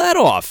pull that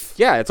off?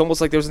 Yeah, it's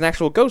almost like there's an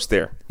actual ghost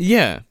there.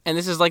 Yeah. And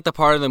this is like the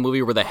part of the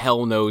movie where the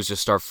hell knows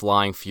just start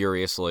flying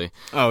furiously.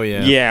 Oh,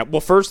 yeah. Yeah. Well,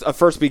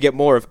 first we get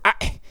more of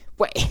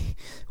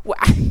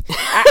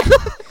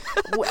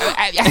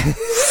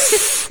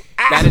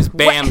That is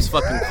Bam's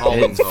fucking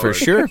calling card. For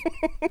sure.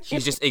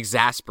 She's just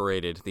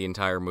exasperated the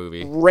entire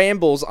movie.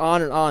 rambles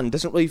on and on.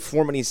 Doesn't really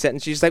form any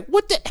sentence. She's like,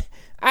 what the?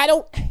 I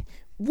don't.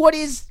 What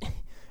is?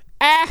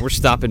 We're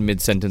stopping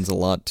mid-sentence a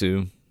lot,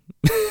 too.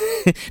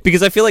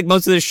 Because I feel like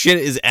most of this shit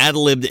is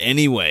ad-libbed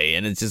anyway,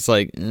 and it's just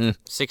like,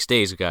 6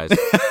 days, guys.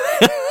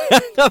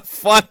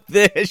 fuck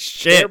this There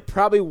shit.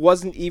 probably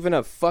wasn't even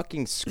a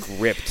fucking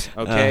script,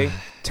 okay?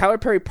 Tyler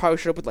Perry probably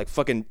showed up with like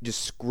fucking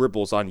just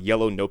scribbles on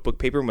yellow notebook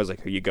paper and was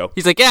like, here you go.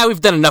 He's like, yeah,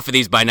 we've done enough of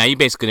these by now. You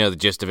basically know the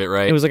gist of it,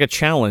 right? It was like a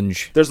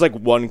challenge. There's like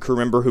one crew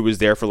member who was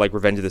there for like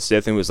Revenge of the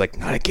Sith and was like,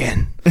 not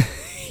again.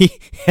 He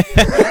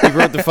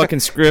wrote the fucking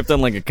script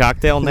on like a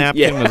cocktail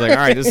napkin. Yeah. And was like, all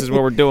right, this is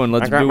what we're doing.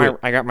 Let's do it.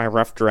 I got my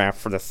rough draft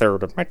for the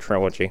third of my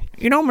trilogy.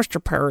 You know,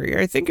 Mr. Perry,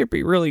 I think it'd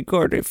be really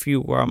good if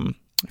you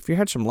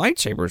had some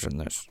lightsabers in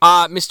this.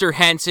 Mr.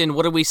 Henson,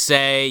 what do we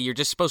say? You're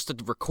just supposed to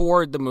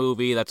record the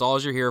movie. That's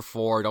all you're here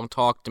for. Don't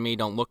talk to me.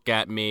 Don't look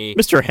at me.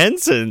 Mr.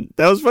 Henson?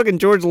 That was fucking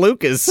George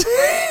Lucas.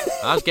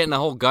 I was getting the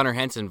whole Gunnar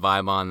Henson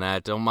vibe on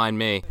that. Don't mind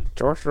me.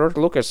 George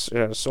Lucas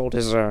sold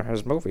his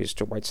movies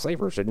to white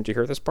slavers. Didn't you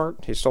hear this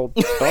part? He sold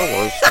Star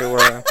Wars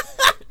to.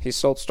 He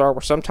sold Star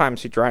Wars.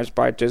 Sometimes he drives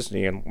by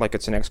Disney and like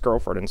it's an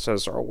ex-girlfriend and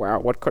says, "Oh wow,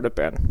 what could have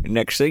been?"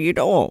 Next thing you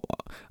know,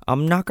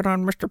 I'm knocking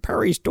on Mr.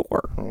 Perry's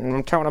door.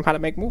 I'm telling him how to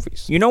make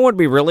movies. You know what'd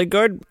be really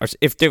good?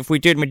 If we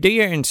did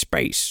Medea in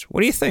space.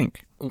 What do you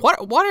think? What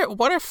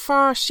if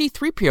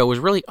C-3PO was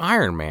really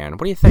Iron Man?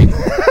 What do you think?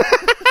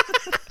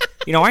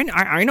 You know,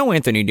 I know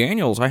Anthony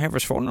Daniels. I have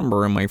his phone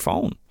number in my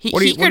phone.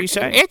 What do you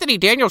say? Anthony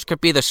Daniels could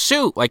be the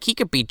suit. Like, he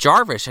could be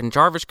Jarvis, and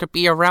Jarvis could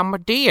be around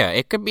Medea.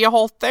 It could be a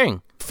whole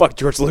thing. Fuck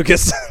George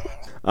Lucas.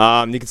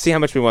 You can see how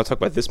much we want to talk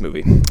about this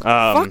movie.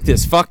 Fuck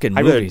this fucking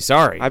movie.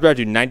 Sorry. I'd rather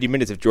do 90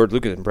 minutes of George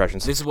Lucas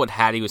impressions. This is what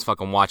Hattie was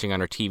fucking watching on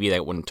her TV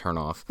that wouldn't turn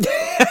off.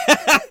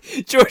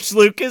 George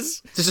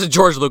Lucas? This is a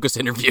George Lucas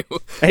interview.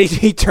 And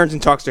he turns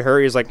and talks to her.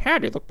 He's like,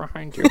 Hattie, look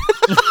behind you.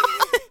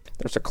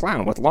 There's a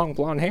clown with long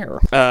blonde hair.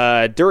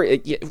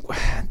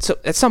 So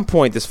at some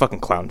point, this fucking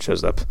clown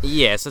shows up.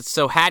 Yes,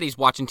 so Hattie's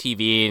watching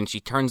TV, and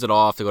she turns it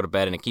off to go to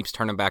bed, and it keeps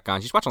turning back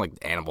on. She's watching, like,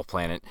 Animal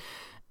Planet.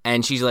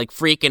 And she's, like,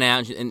 freaking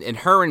out. And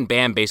her and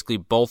Bam basically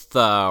both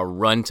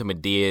run to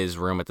Medea's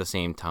room at the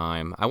same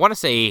time. I want to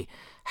say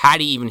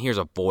Hattie even hears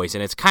a voice,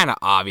 and it's kind of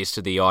obvious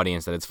to the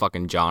audience that it's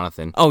fucking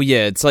Jonathan. Oh,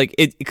 yeah. It's like,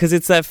 because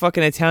it's that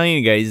fucking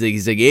Italian guy.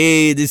 He's like,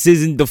 hey, this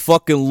isn't the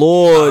fucking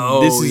Lord.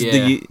 Oh,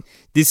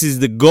 This is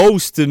the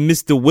ghost of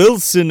Mr.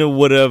 Wilson or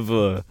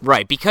whatever.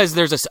 Right, because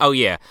there's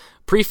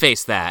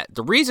preface that.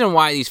 The reason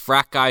why these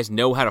frat guys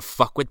know how to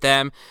fuck with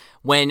them,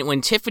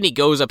 when Tiffany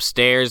goes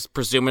upstairs,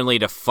 presumably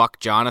to fuck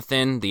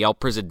Jonathan, the El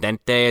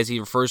Presidente, as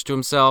he refers to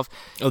himself.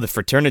 Oh, the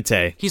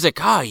fraternite. He's like,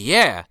 oh,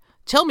 yeah.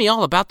 Tell me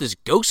all about this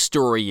ghost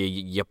story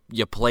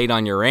you played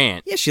on your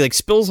aunt. Yeah, she like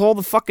spills all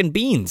the fucking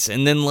beans,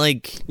 and then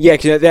like yeah,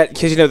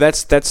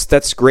 because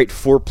that's great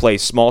foreplay,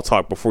 small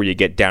talk before you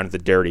get down to the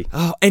dirty.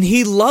 Oh, and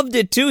he loved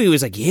it too. He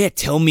was like, "Yeah,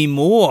 tell me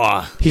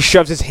more." He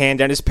shoves his hand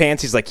down his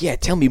pants. He's like, "Yeah,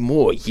 tell me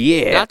more."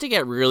 Yeah. Not to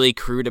get really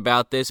crude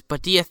about this,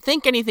 but do you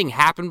think anything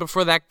happened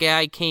before that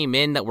guy came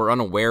in that we're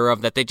unaware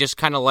of? That they just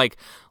kind of like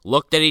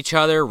looked at each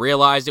other,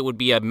 realized it would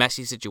be a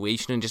messy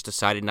situation, and just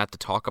decided not to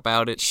talk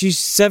about it? She's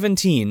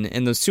 17,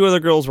 and those two other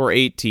girls were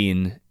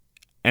 18,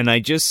 and I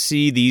just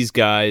see these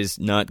guys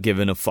not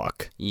giving a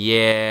fuck.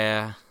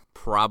 Yeah,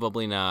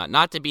 probably not.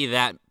 Not to be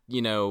that,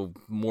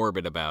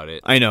 morbid about it.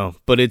 I know,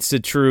 but it's the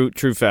true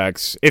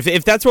facts.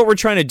 If that's what we're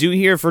trying to do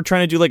here, if we're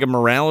trying to do like a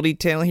morality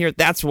tale here,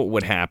 that's what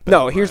would happen.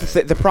 No, here's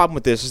the problem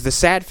with this is the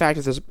sad fact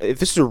of this. If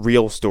this is a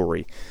real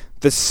story,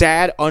 the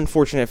sad,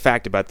 unfortunate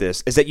fact about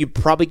this is that you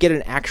probably get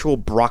an actual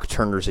Brock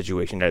Turner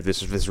situation if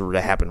this were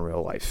to happen in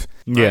real life.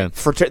 Yeah.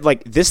 For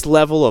like this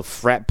level of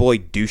frat boy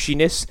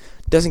douchiness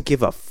doesn't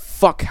give a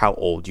fuck how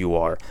old you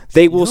are.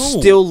 They will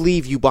still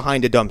leave you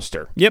behind a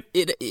dumpster. Yep.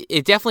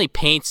 It definitely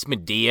paints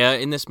Medea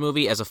in this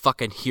movie as a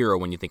fucking hero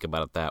when you think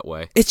about it that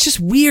way. It's just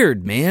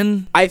weird,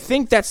 man. I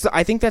think that's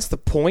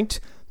the point.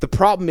 The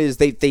problem is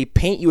they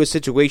paint you a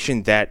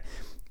situation that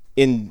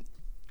in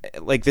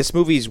like this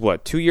movie's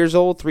what, 2 years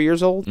old, 3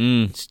 years old?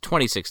 It's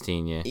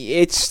 2016, yeah.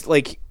 It's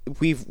like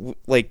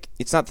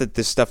it's not that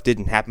this stuff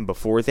didn't happen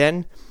before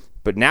then,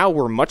 but now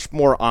we're much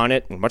more on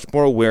it and much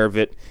more aware of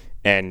it,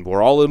 and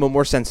we're all a little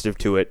more sensitive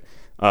to it.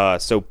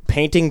 So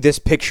painting this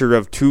picture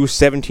of two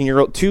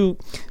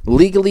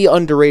legally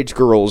underage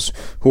girls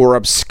who are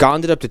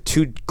absconded up to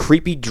two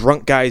creepy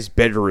drunk guys'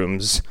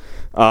 bedrooms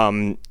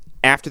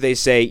after they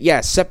say,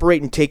 yeah,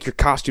 separate and take your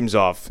costumes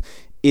off,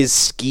 is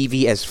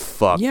skeevy as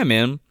fuck. Yeah,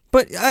 man.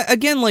 But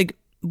again, like,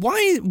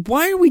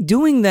 why are we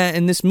doing that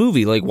in this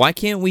movie? Like, why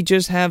can't we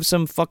just have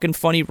some fucking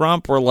funny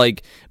romp where,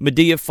 like,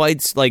 Medea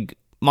fights, like,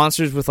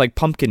 monsters with, like,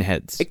 pumpkin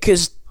heads?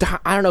 Because,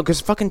 I don't know,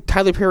 because fucking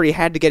Tyler Perry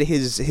had to get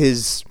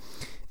his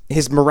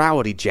his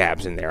morality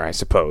jabs in there, I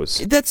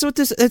suppose.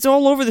 It's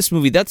all over this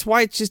movie. That's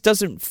why it just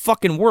doesn't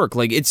fucking work.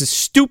 Like, it's a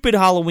stupid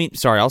Halloween.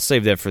 Sorry, I'll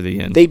save that for the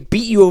end. They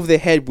beat you over the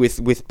head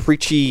with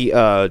preachy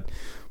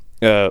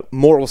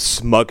moral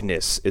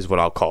smugness, is what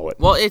I'll call it.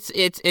 Well,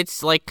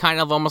 it's like kind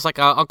of almost like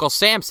a Uncle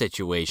Sam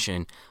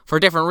situation for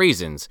different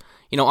reasons.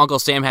 You know, Uncle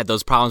Sam had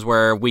those problems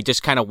where we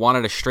just kind of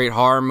wanted a straight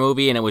horror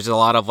movie, and it was a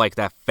lot of like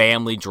that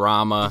family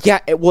drama.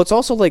 Yeah, well, it's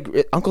also like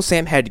Uncle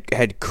Sam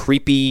had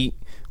creepy,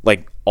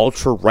 like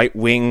ultra right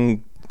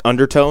wing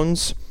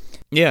undertones.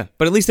 Yeah,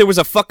 but at least there was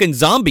a fucking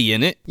zombie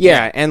in it.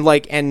 Yeah, and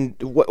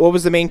what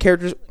was the main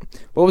character's?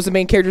 What was the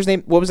main character's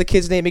name? What was the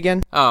kid's name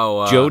again?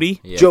 Oh,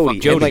 Jody? Yeah, Jody.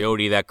 Jody. And, like,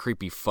 Jody, that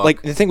creepy fuck.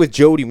 Like, the thing with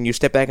Jody, when you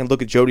step back and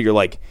look at Jody, you're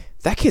like,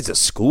 that kid's a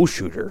school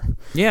shooter.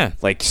 Yeah.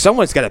 Like,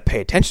 someone's got to pay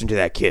attention to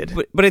that kid.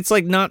 But it's,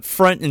 like, not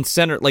front and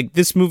center. Like,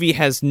 this movie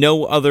has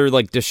no other,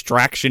 like,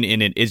 distraction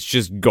in it. It's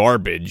just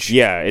garbage.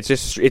 Yeah, it's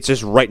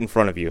just right in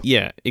front of you.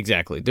 Yeah,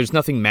 exactly. There's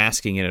nothing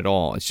masking it at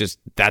all. It's just,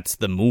 that's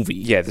the movie.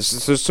 Yeah,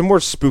 there's some more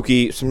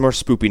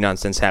spoopy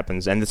nonsense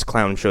happens, and this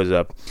clown shows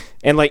up.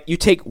 And, like, you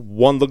take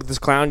one look at this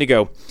clown, and you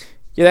go,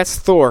 yeah, that's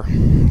Thor,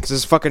 because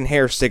his fucking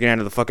hair sticking out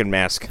of the fucking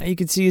mask. You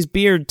can see his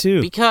beard,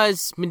 too.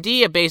 Because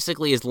Medea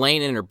basically is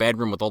laying in her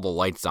bedroom with all the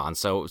lights on,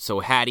 so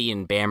Hattie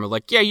and Bam are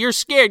like, yeah, you're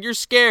scared,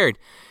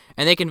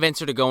 and they convince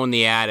her to go in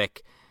the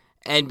attic.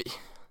 And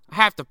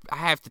I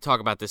have to talk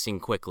about this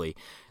scene quickly.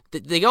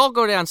 They all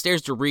go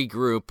downstairs to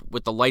regroup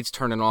with the lights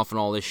turning off and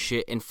all this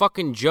shit, and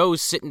fucking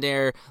Joe's sitting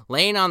there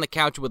laying on the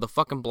couch with a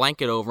fucking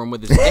blanket over him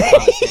with his dick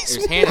on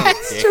his hand on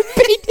his dick.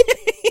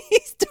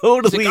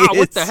 Totally. He's like, oh,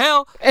 what the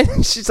hell?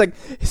 And she's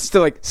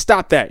still like,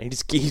 stop that. And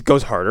he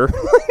goes harder.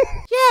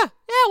 yeah,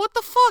 what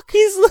the fuck?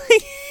 He's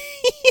like,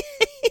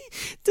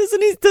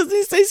 doesn't he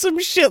say some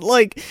shit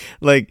like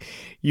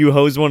you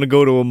hoes want to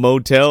go to a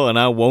motel and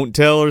I won't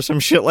tell, or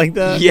some shit like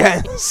that?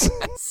 Yes.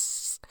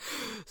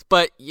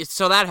 But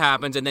so that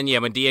happens, and then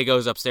Medea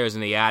goes upstairs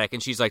in the attic,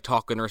 and she's like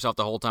talking to herself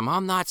the whole time.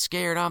 I'm not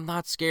scared.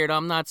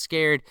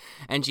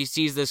 And she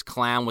sees this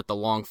clown with the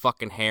long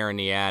fucking hair in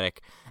the attic,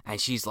 and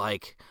she's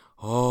like,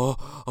 Oh,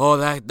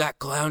 that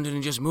clown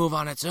didn't just move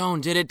on its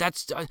own, did it?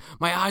 That's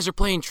my eyes are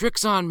playing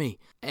tricks on me.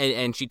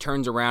 And she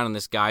turns around, and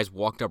this guy's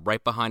walked up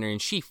right behind her,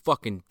 and she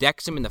fucking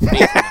decks him in the face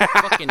with her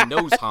fucking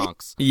nose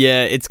honks.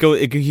 Yeah,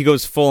 he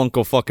goes full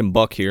Uncle fucking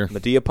Buck here.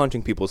 Medea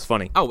punching people is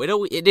funny. Oh,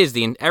 it is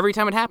every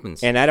time it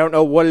happens. And I don't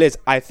know what it is.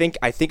 I think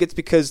it's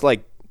because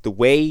like the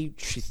way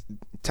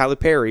Tyler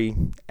Perry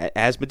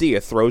as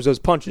Medea throws those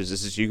punches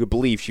is you could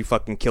believe she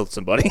fucking killed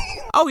somebody.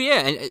 Oh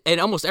yeah, and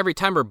almost every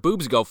time her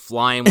boobs go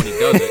flying when he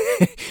does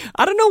it.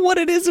 I don't know what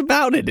it is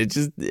about it.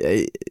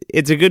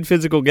 It's a good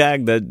physical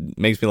gag that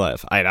makes me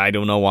laugh. I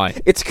don't know why.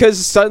 It's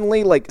because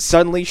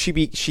suddenly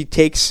she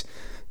takes,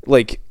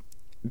 like,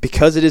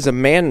 because it is a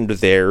man under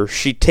there,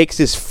 she takes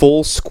this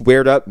full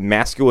squared up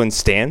masculine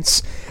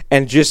stance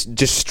and just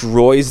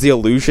destroys the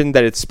illusion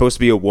that it's supposed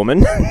to be a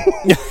woman.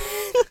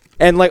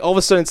 And, like, all of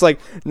a sudden, it's like,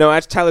 no,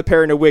 that's Tyler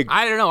Perry in a wig.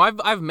 I don't know.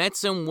 I've met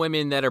some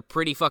women that are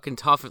pretty fucking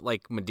tough at,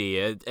 like,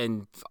 Medea,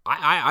 and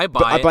I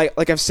buy it. But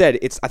like I've said,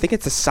 I think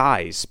it's the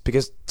size,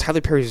 because Tyler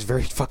Perry is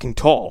very fucking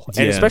tall.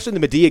 And especially in the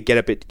Medea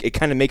getup, it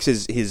kind of makes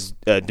his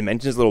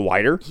dimensions a little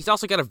wider. He's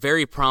also got a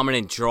very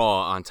prominent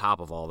jaw on top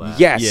of all that.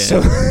 Yes. Yeah.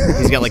 So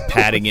he's got, like,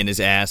 padding in his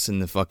ass and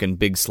the fucking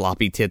big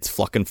sloppy tits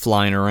fucking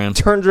flying around.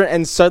 Turns around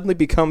and suddenly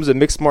becomes a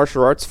mixed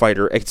martial arts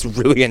fighter. It's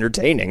really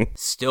entertaining.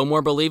 Still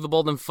more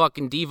believable than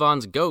fucking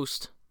Devon's ghost.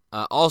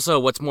 Also,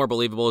 what's more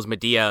believable is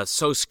Medea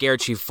so scared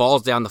she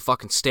falls down the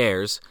fucking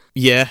stairs.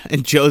 Yeah,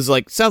 and Joe's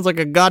like, sounds like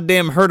a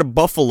goddamn herd of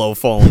buffalo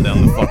falling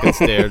down the fucking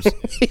stairs.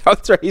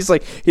 That's right. He's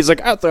like,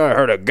 I thought I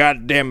heard a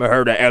goddamn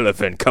herd of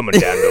elephant coming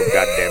down those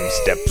goddamn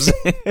steps.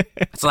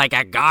 It's like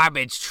a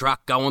garbage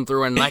truck going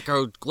through a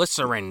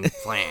nitroglycerin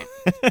plant.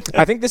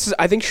 I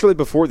think surely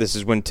before this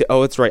is when,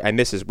 that's right, I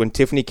missed this. When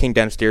Tiffany came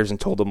downstairs and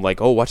told him, like,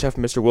 oh, watch out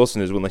for Mr.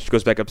 Wilson, is when, like, she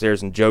goes back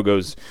upstairs and Joe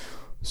goes,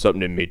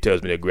 something in me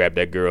tells me to grab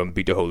that girl and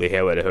beat the holy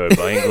hell out of her, but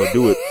I ain't gonna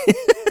do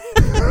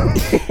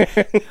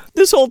it.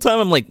 This whole time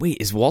I'm like, wait,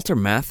 is Walter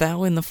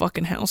Matthau in the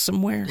fucking house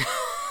somewhere?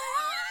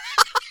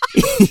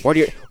 What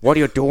are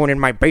you doing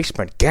in my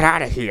basement? Get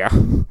out of here.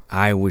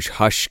 I was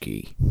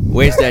husky.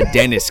 Where's that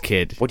Dennis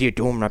kid? What are you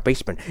doing in my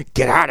basement?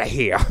 Get out of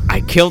here. I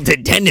killed the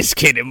Dennis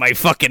kid in my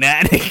fucking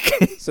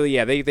attic. So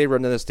yeah, they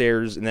run down the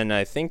stairs, and then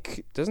I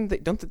think doesn't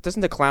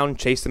the clown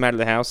chase them out of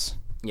the house?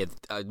 Yeah,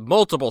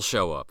 multiple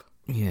show up.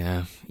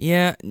 Yeah.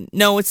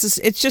 No, it's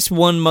just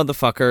one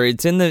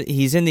motherfucker.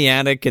 He's in the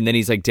attic, and then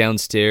he's like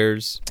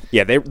downstairs.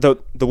 Yeah, the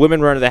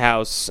women run to the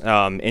house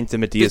into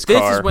Medea's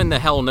car. This is when the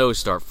hell no's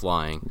start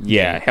flying.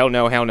 Yeah, hell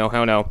no.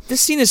 This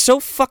scene is so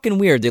fucking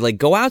weird. They like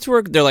go out to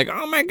her. They're like,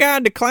 oh my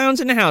god, the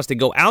clown's in the house. They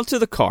go out to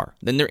the car.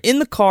 Then they're in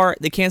the car.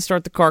 They can't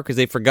start the car because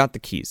they forgot the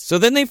keys. So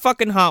then they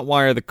fucking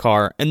hotwire the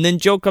car. And then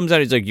Joe comes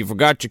out. He's like, you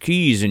forgot your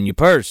keys and your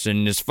purse,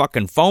 and this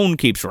fucking phone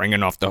keeps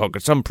ringing off the hook.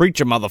 It's some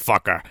preacher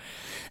motherfucker.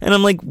 And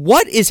I'm like,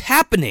 what is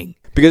happening?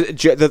 Because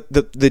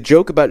the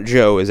joke about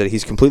Joe is that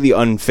he's completely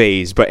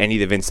unfazed by any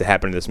events that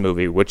happen in this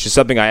movie, which is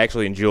something I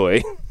actually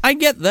enjoy. I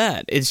get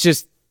that. It's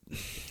just,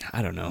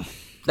 I don't know.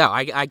 No,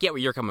 I get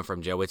where you're coming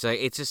from, Joe. It's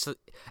just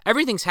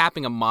everything's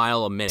happening a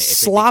mile a minute. It's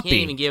Sloppy. Like they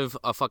can't even give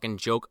a fucking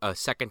joke a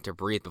second to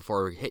breathe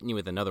before hitting you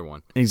with another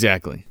one.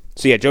 Exactly.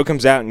 So yeah, Joe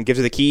comes out and gives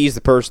her the keys,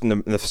 the purse, and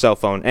the cell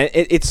phone. And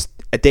it's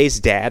Adae's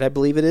dad, I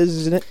believe it is,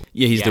 isn't it?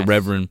 Yeah, he's the Yes.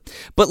 Reverend.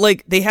 But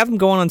like they have him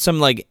going on some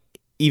like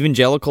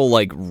evangelical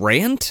like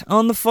rant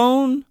on the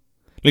phone.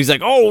 He's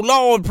like, "Oh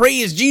Lord,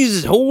 praise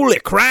Jesus, holy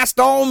Christ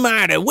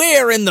Almighty,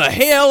 where in the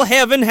hell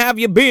heaven have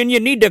you been? You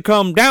need to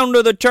come down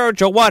to the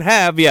church or what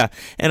have you."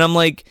 And I'm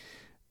like,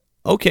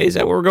 okay, is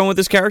that where we're going with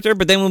this character?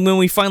 But then when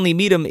we finally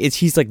meet him,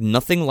 he's like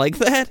nothing like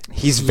that.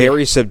 He's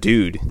very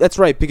subdued. That's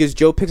right, because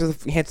Joe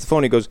hands the phone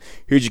and he goes,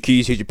 "Here's your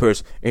keys, here's your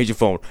purse, and here's your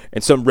phone."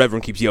 And some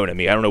reverend keeps yelling at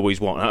me. I don't know what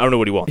I don't know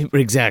what he wants.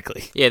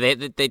 Exactly. Yeah,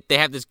 they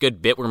have this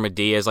good bit where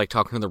Medea is like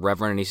talking to the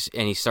Reverend,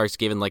 and he starts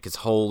giving like his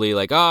holy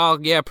like, "Oh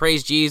yeah,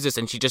 praise Jesus,"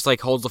 and she just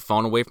like holds the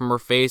phone away from her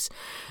face,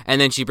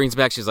 and then she brings it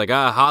back. She's like,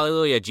 "Ah,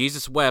 hallelujah,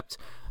 Jesus wept."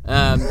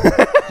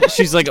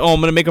 She's like, "Oh, I'm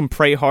gonna make him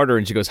pray harder,"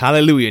 and she goes,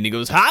 "Hallelujah," and he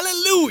goes,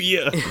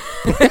 "Hallelujah."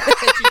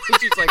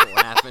 she's like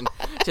laughing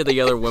to the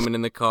other women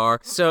in the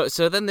car. So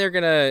then they're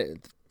gonna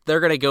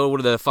go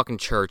to the fucking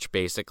church.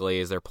 Basically,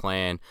 is their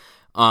plan.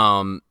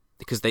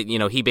 Because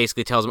he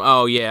basically tells them,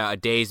 "Oh yeah, a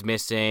day's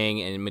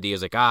missing," and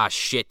Medea's like, "Ah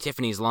shit,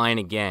 Tiffany's lying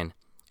again."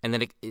 And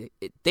then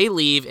they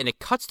leave, and it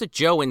cuts to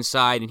Joe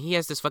inside, and he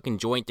has this fucking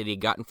joint that he'd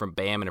gotten from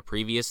Bam in a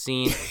previous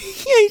scene.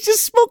 Yeah, he's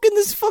just smoking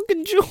this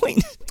fucking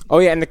joint. Oh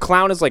yeah, and the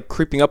clown is like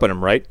creeping up on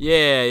him, right?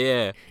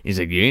 Yeah. He's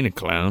like, "You ain't a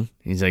clown."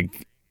 He's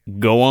like,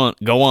 Go on.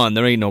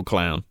 There ain't no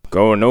clown."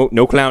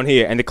 No clown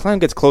here. And the clown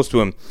gets close to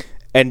him,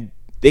 and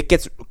it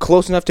gets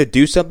close enough to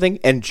do something,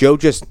 and Joe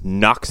just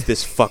knocks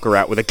this fucker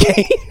out with a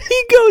cane.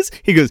 He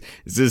goes,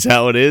 "Is this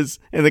how it is?"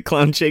 And the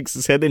clown shakes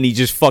his head, and he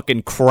just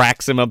fucking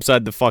cracks him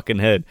upside the fucking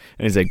head.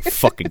 And he's like,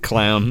 "Fucking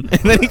clown."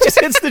 And then he just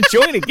hits the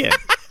joint again.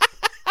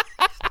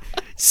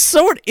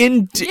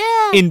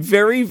 In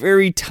very,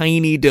 very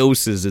tiny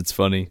doses. It's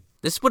funny.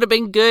 This would have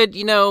been good,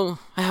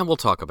 we'll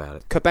talk about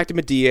it. Cut back to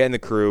Medea and the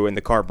crew, and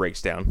the car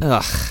breaks down.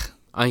 Ugh.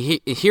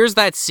 Here's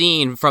that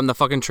scene from the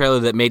fucking trailer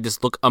that made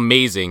this look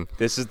amazing.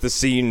 This is the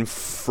scene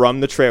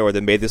from the trailer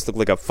that made this look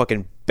like a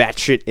fucking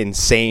batshit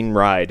insane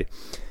ride.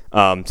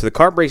 So the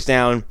car breaks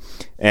down,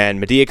 and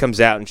Medea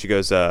comes out, and she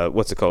goes,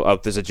 what's it called? Oh,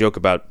 there's a joke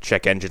about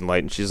check engine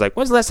light, and she's like,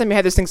 "When's the last time you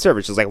had this thing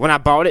serviced?" She's like, "When I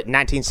bought it in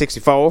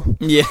 1964.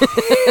 Yeah.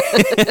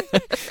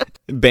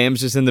 Bam's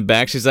just in the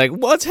back. She's like,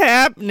 "What's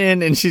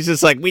happening?" And she's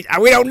just like, we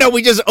don't know.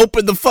 We just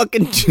opened the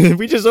fucking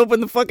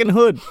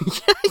hood.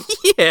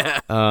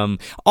 Yeah.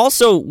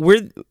 Also,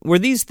 were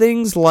these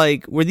things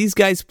like, were these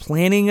guys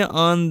planning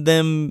on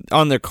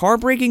their car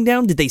breaking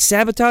down? Did they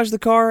sabotage the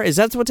car? Is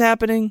that what's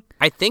happening?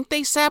 I think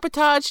they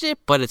sabotaged it,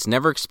 but it's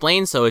never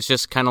explained, so it's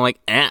just kind of like,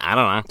 I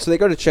don't know. So they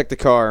go to check the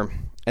car,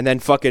 and then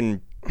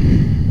fucking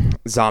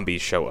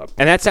zombies show up.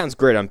 And that sounds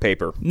great on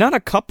paper. Not a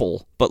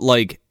couple, but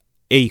like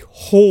a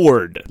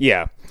horde.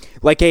 Yeah.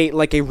 Like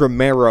a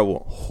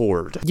Romero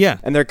horde. Yeah.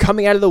 And they're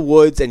coming out of the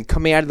woods and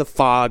coming out of the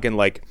fog, and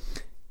like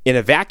in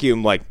a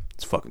vacuum, like,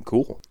 it's fucking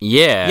cool.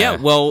 Yeah. Yeah,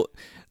 well,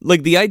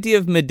 like the idea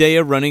of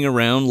Medea running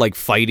around like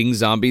fighting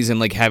zombies and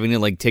like having to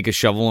like take a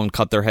shovel and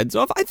cut their heads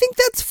off, I think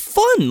that's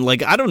fun.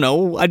 Like, I don't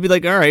know, I'd be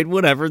like, all right,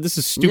 whatever, this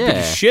is stupid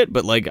as shit,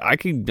 but like I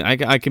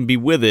can be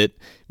with it,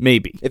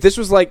 maybe. If this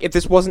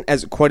wasn't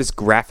as quite as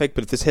graphic,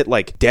 but if this hit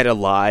like Dead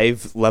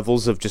Alive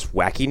levels of just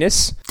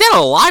wackiness, Dead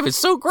Alive is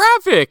so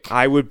graphic.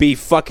 I would be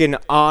fucking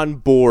on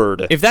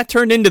board. If that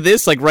turned into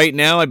this, like right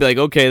now, I'd be like,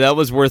 okay, that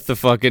was worth the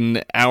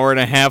fucking hour and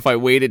a half I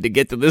waited to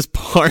get to this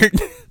part.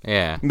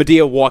 Yeah.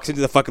 Medea walks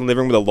into the fucking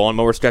living room with a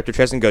lawnmower strapped to her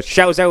chest and goes,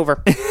 "Show's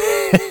over."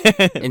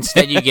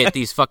 Instead, you get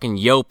these fucking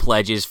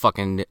pledges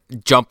fucking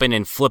jumping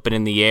and flipping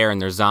in the air in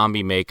their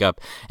zombie makeup,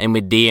 and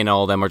Medea and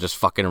all of them are just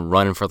fucking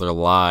running for their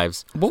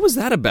lives. What was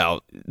that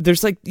about?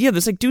 There's like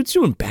dudes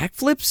doing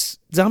backflips,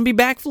 zombie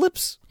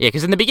backflips. Yeah,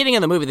 because in the beginning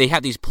of the movie, they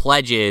have these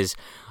pledges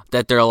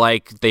that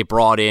they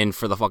brought in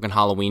for the fucking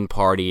Halloween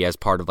party as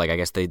part of, like, I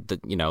guess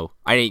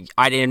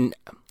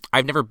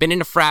I've never been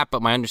in a frat,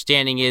 but my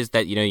understanding is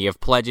that, you have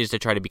pledges to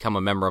try to become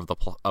a member of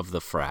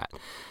the frat.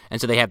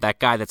 And so they have that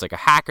guy that's like a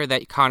hacker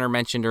that Connor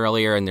mentioned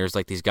earlier, and there's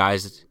like these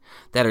guys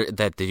that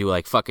they do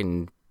like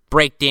fucking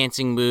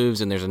breakdancing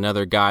moves, and there's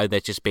another guy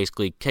that just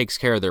basically takes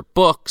care of their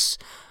books.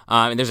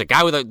 And there's a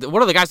guy with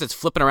one of the guys that's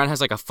flipping around has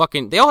like a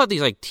fucking, they all have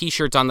these like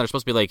t-shirts on that are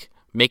supposed to be like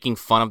making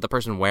fun of the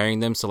person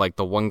wearing them. So like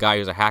the one guy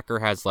who's a hacker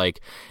has like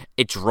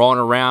it drawn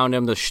around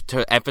him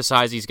to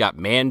emphasize he's got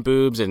man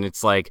boobs, and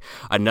it's like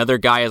another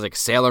guy has like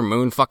Sailor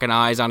Moon fucking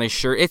eyes on his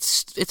shirt.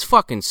 It's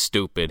fucking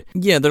stupid.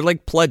 Yeah, they're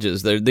like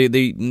pledges. They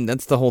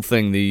that's the whole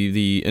thing.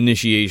 The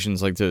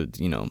initiations, like to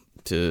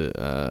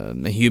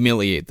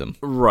humiliate them.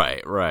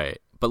 Right.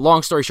 But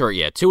long story short,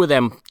 yeah, two of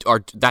them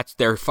that's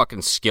their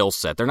fucking skill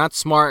set. They're not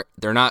smart.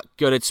 They're not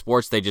good at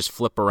sports. They just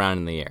flip around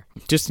in the air.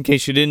 Just in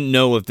case you didn't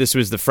know if this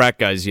was the frat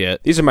guys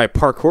yet. These are my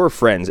parkour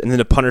friends. And then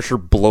the Punisher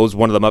blows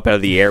one of them up out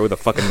of the air with a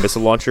fucking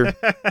missile launcher.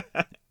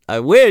 I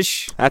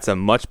wish. That's a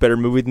much better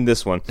movie than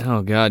this one.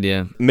 Oh, God,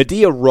 yeah.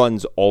 Medea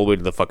runs all the way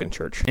to the fucking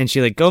church. And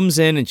she, like, comes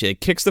in and she like,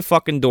 kicks the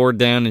fucking door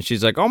down and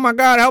she's like, oh, my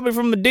God, help me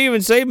from the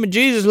demon. Save me,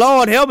 Jesus,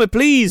 Lord, help me,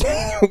 please.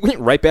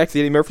 Right back to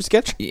the Eddie Murphy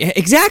sketch. Yeah,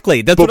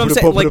 exactly. That's what I'm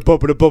saying. Like,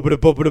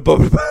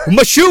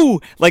 my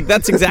shoe. Like,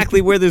 that's exactly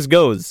where this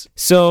goes.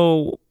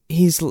 So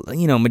he's,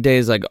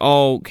 Medea's like,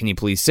 oh, can you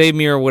please save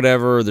me or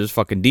whatever? There's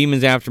fucking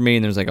demons after me.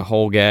 And there's like a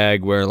whole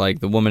gag where like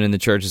the woman in the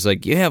church is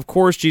like, yeah, of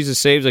course Jesus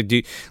saves. Like,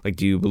 do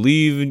you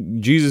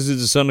believe Jesus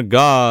is the Son of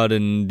God?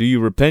 And do you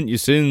repent your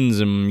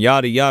sins? And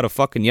yada, yada,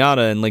 fucking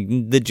yada. And like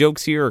the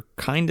jokes here are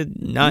kind of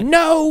not.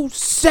 No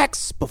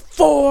sex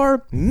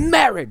before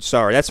marriage.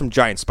 Sorry, that's some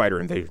giant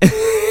spider invasion.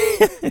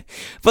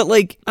 But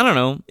like, I don't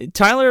know.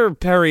 Tyler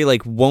Perry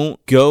like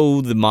won't go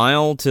the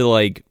mile to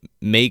like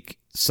make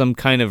some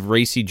kind of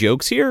racy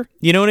jokes here.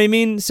 You know what I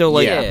mean? So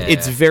like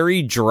it's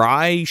very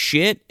dry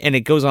shit and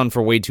it goes on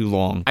for way too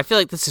long. I feel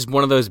like this is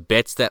one of those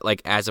bits that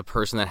like as a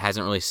person that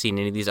hasn't really seen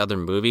any of these other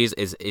movies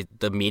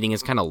the meaning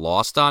is kind of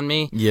lost on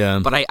me.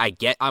 Yeah. But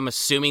I'm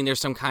assuming there's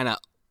some kind of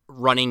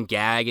running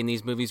gag in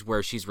these movies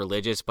where she's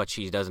religious but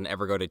she doesn't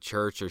ever go to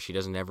church or she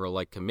doesn't ever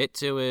like commit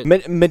to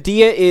it.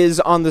 Medea is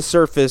on the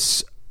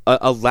surface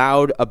a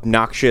loud,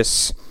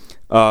 obnoxious,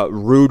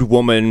 rude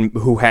woman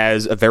who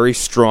has a very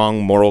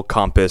strong moral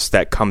compass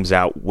that comes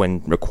out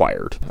when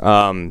required.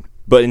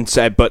 But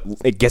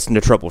it gets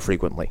into trouble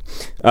frequently.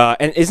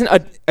 And isn't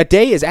Ade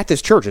is at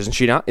this church, isn't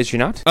she not? Is she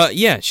not?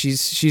 Yeah,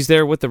 she's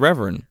there with the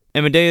Reverend.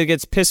 And Medea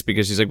gets pissed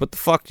because she's like, what the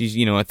fuck?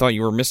 I thought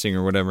you were missing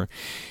or whatever.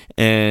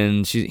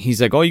 And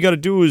he's like, all you got to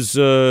do is,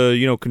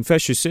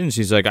 confess your sins.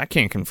 She's like, I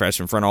can't confess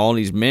in front of all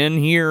these men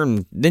here.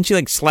 And then she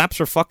like slaps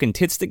her fucking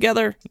tits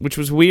together, which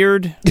was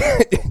weird.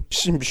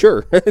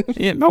 Sure.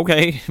 Yeah,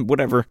 okay,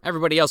 whatever.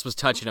 Everybody else was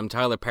touching him.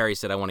 Tyler Perry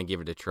said, I want to give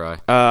it a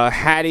try.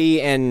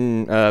 Hattie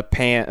and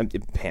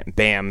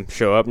Bam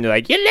show up and they're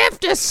like, you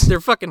left us. Their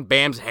fucking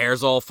Bam's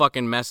hair's all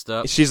fucking messed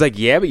up. She's like,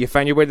 yeah, but you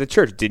found your way to the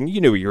church, didn't you?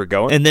 You knew where you were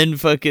going. And then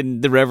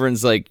fucking the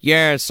Reverend's like,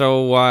 yeah,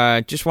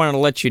 so just wanted to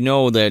let you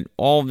know that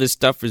all this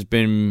stuff has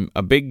been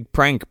a big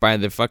prank by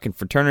the fucking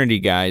fraternity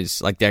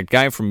guys. Like that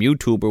guy from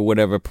YouTube or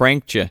whatever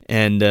pranked you.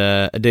 And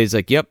Ade's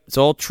like, yep, it's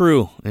all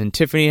true. And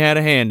Tiffany had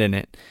a hand in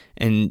it.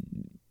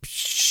 And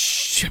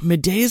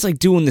Medea's like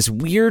doing this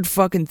weird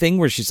fucking thing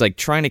where she's like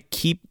trying to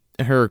keep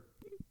her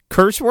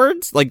curse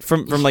words like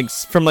from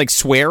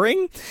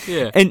swearing.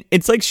 Yeah. And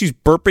it's like she's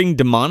burping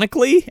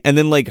demonically and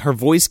then like her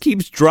voice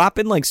keeps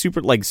dropping like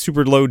super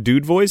low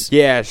dude voice.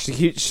 Yeah,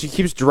 she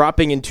keeps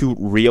dropping into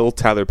real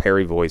Tyler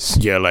Perry voice.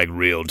 Yeah, like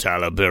real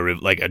Tyler Perry,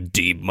 like a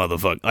deep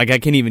motherfucker. Like I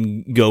can't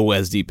even go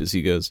as deep as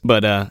he goes.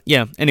 But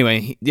yeah,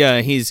 anyway,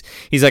 yeah, he's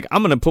like,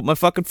 I'm gonna put my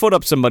fucking foot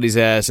up somebody's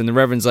ass, and the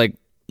Reverend's like,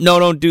 no,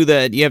 don't do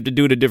that. You have to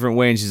do it a different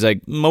way. And she's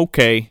like,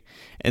 okay.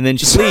 And then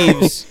she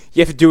leaves.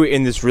 You have to do it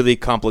in this really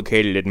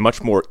complicated and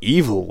much more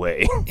evil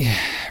way.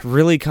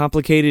 Really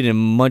complicated and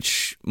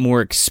much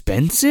more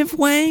expensive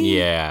way?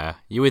 Yeah,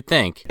 you would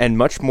think. And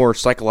much more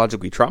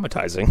psychologically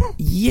traumatizing.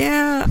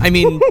 Yeah, I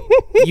mean,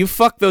 you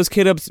fuck those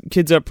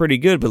kids up pretty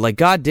good, but like,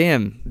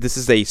 goddamn. This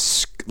is a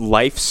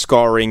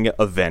life-scarring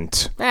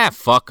event.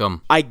 Fuck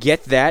them. I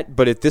get that,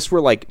 but if this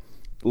were like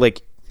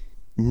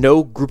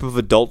no group of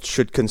adults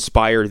should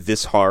conspire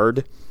this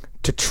hard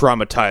to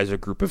traumatize a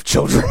group of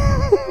children.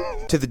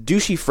 To the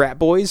douchey frat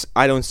boys,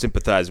 I don't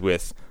sympathize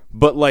with.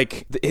 But,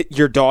 like,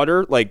 your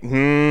daughter, like, I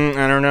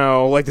don't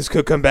know. Like, this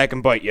could come back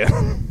and bite you.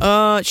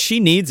 She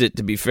needs it,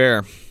 to be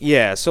fair.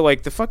 Yeah, so,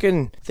 like,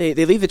 they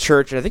leave the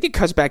church, and I think it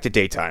cuts back to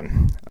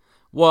daytime.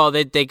 Well,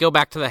 they go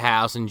back to the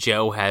house, and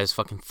Joe has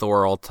fucking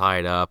Thor all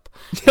tied up.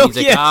 And he's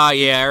like, yeah,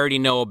 I already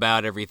know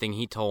about everything.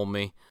 He told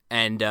me.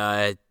 And,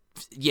 then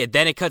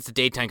it cuts to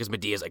daytime because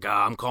Medea's like,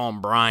 I'm calling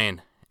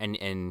Brian.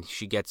 And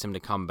she gets him to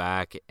come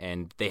back,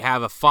 and they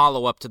have a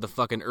follow-up to the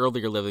fucking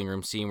earlier living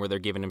room scene where they're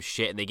giving him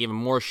shit, and they give him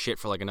more shit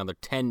for like another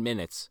 10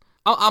 minutes.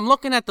 I'm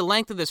looking at the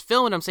length of this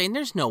film, and I'm saying,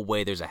 there's no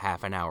way there's a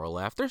half an hour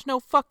left. There's no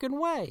fucking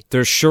way.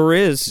 There sure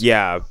is.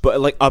 Yeah,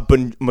 but like a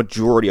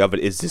majority of it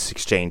is this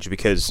exchange,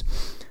 because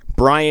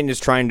Brian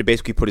is trying to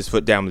basically put his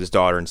foot down with his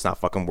daughter, and it's not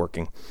fucking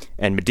working.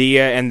 And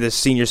Medea and the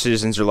senior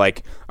citizens are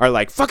like,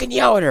 fucking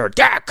yell at her,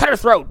 cut her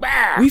throat.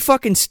 We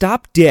fucking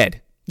stop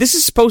dead. This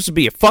is supposed to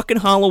be a fucking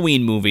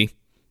Halloween movie,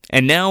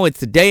 and now it's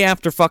the day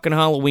after fucking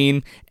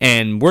Halloween,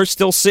 and we're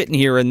still sitting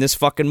here in this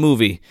fucking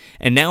movie,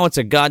 and now it's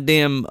a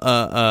goddamn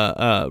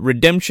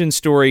redemption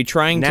story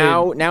trying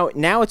to...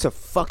 Now it's a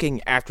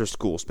fucking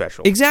after-school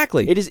special.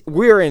 Exactly. It is.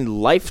 We're in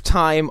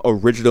Lifetime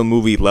original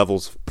movie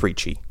levels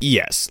preachy.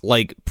 Yes,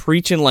 like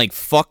preaching like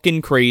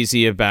fucking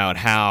crazy about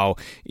how,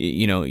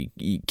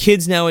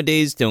 kids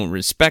nowadays don't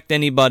respect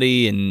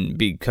anybody, and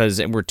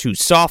because we're too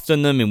soft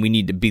on them, and we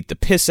need to beat the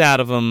piss out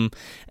of them,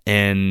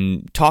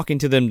 and talking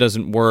to them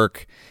doesn't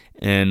work,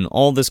 and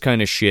all this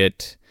kind of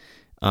shit.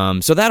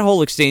 So that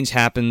whole exchange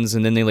happens,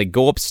 and then they like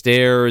go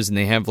upstairs, and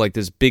they have like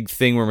this big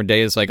thing where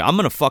Medea's like, I'm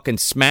gonna fucking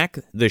smack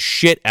the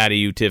shit out of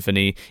you,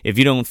 Tiffany, if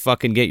you don't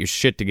fucking get your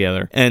shit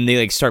together. And they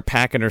like start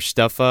packing her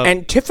stuff up.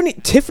 And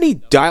Tiffany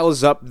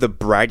dials up the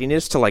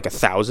bridiness to like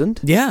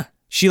 1,000. Yeah.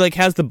 she like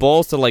has the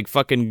balls to like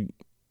fucking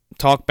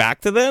talk back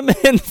to them,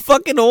 and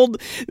fucking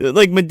old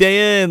like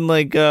Medea and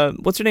like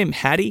what's her name,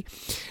 Hattie,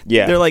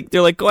 Yeah. they're like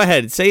go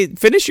ahead,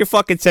 finish your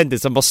fucking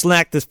sentence, I'm gonna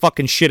snack this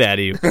fucking shit out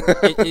of you.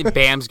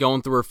 Bam's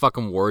going through her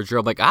fucking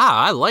wardrobe like,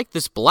 I like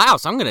this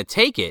blouse, I'm gonna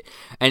take it.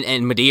 And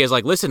Medea's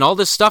like, listen, all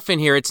this stuff in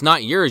here, it's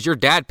not yours. Your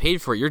dad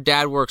paid for it. Your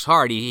dad works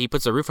hard. He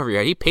puts a roof over your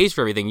head. He pays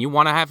for everything. You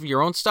want to have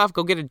your own stuff?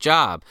 Go get a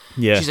job.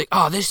 Yeah. She's like,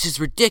 oh, this is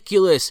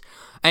ridiculous.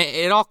 And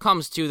it all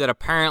comes to that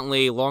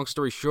apparently, long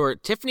story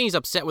short, Tiffany's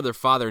upset with her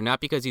father,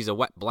 not because he's a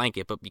wet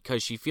blanket, but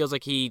because she feels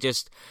like he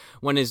just,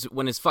 when his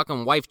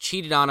fucking wife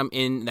cheated on him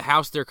in the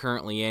house they're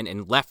currently in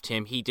and left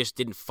him, he just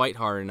didn't fight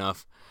hard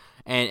enough.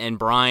 And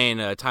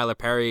Brian, Tyler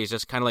Perry, is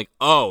just kind of like,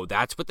 oh,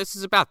 that's what this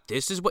is about?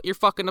 This is what you're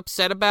fucking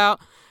upset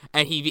about?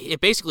 And it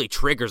basically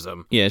triggers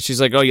him. Yeah,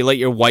 she's like, oh, you let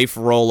your wife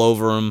roll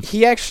over him.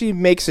 He actually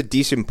makes a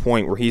decent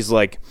point where he's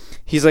like,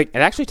 it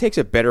actually takes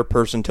a better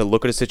person to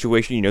look at a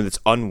situation that's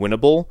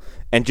unwinnable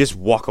and just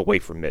walk away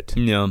from it.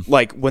 Yeah.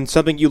 Like when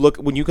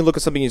you can look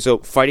at something and so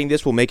fighting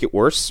this will make it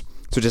worse,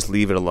 so just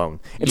leave it alone.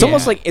 It's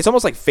almost like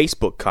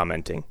Facebook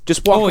commenting.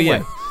 Just walk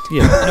away.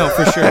 Yeah, no,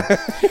 for sure.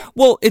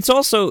 Well, it's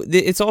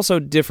also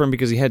different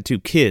because he had 2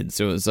 kids,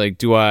 so it's like,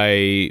 do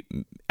I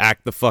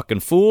act the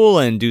fucking fool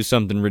and do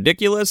something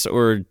ridiculous,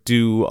 or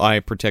do I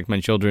protect my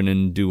children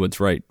and do what's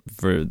right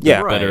for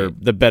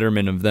the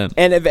betterment of them?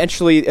 And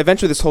eventually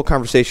this whole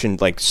conversation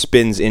like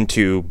spins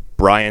into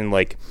Brian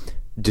like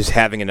just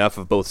having enough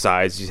of both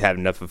sides. He's had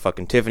enough of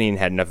fucking Tiffany and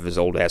had enough of his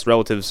old ass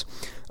relatives.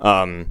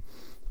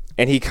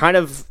 And he kind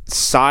of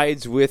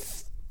sides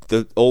with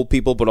the old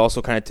people, but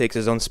also kind of takes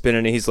his own spin.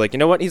 And he's like, you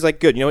know what? He's like,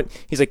 good. You know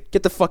what? He's like,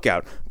 get the fuck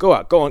out. Go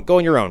out. Go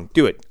on your own.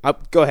 Do it.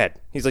 Go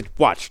ahead. He's like,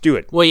 watch. Do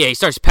it. Well, yeah, he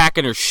starts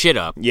packing her shit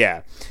up.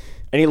 Yeah.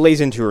 And he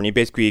lays into her, and he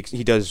basically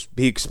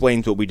he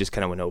explains what we just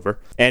kind of went over,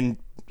 and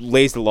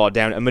lays the law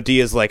down. And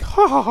Medea's like,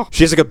 ha ha ha.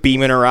 She has like a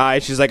beam in her eye.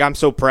 She's like, I'm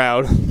so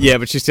proud. Yeah,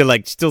 but she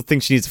still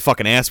thinks she needs a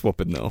fucking ass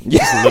whooping though. Yeah,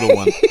 just a little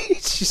one.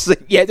 She's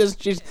like, yeah.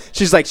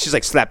 She's like,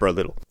 slap her a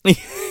little.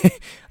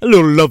 A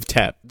little love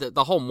tap.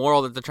 The whole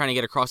moral that they're trying to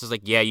get across is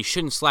like, yeah, you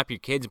shouldn't slap your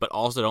kids, but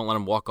also don't let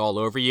them walk all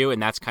over you.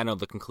 And that's kind of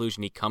the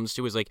conclusion he comes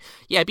to, is like,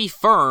 yeah, be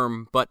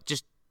firm, but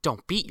just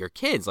don't beat your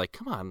kids. Like,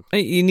 come on.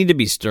 You need to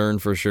be stern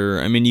for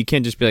sure. I mean, you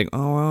can't just be like,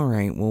 oh, all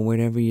right, well,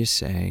 whatever you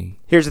say.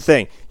 Here's the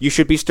thing. You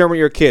should be stern with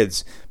your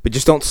kids, but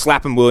just don't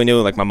slap them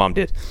willy-nilly like my mom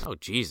did. Oh,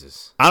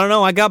 Jesus. I don't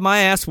know. I got my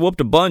ass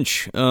whooped a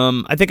bunch.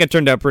 I think I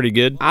turned out pretty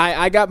good.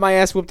 I got my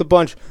ass whooped a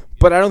bunch,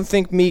 but I don't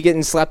think me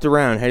getting slapped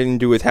around had anything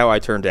to do with how I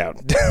turned out.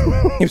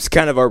 It was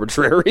kind of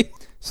arbitrary.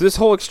 So this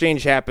whole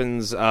exchange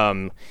happens,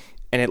 and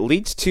it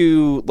leads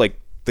to, like,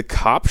 the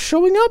cops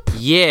showing up?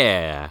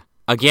 Yeah.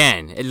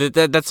 Again,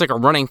 that's like a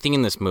running thing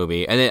in this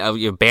movie. And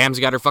then Bam's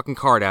got her fucking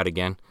card out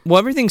again. Well,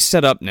 everything's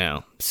set up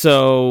now.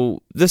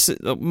 So this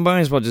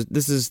might as well just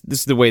this is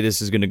the way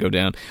this is going to go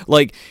down.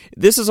 Like,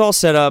 this is all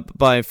set up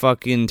by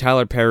fucking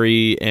Tyler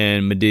Perry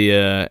and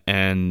Medea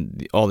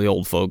and all the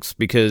old folks,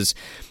 because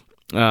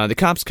the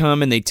cops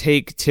come and they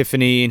take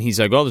Tiffany, and he's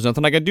like, "Oh, there's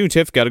nothing I can do,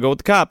 Tiff. Got to go with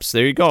the cops.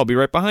 There you go. I'll be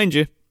right behind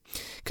you."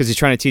 Because he's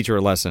trying to teach her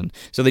a lesson.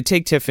 So they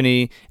take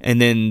Tiffany,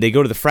 and then they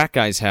go to the frat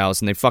guy's house,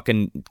 and they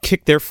fucking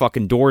kick their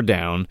fucking door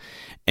down.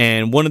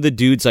 And one of the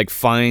dudes, like,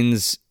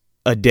 finds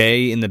a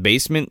day in the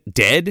basement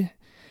dead,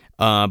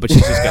 but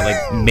she's just got,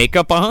 like,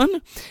 makeup on.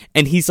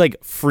 And he's,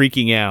 like,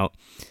 freaking out.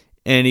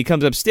 And he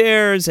comes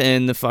upstairs,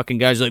 and the fucking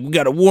guy's like, we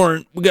got a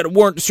warrant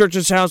to search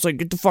this house. Like,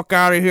 get the fuck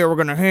out of here. We're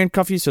going to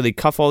handcuff you. So they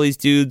cuff all these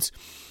dudes,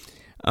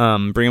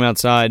 bring them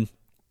outside.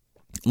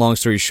 Long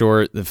story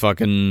short, the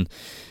fucking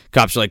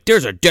cops are like,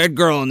 there's a dead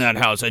girl in that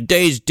house. A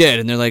day's dead.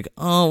 And they're like,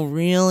 oh,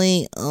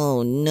 really?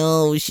 Oh,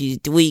 no,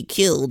 we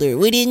killed her.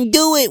 We didn't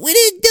do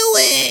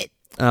it.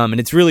 And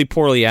it's really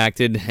poorly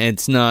acted.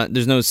 There's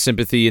no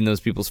sympathy in those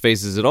people's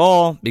faces at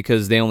all,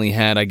 because they only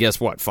had, I guess,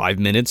 5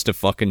 minutes to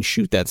fucking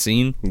shoot that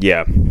scene?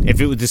 Yeah.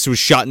 This was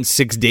shot in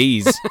 6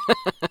 days.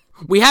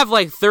 We have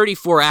like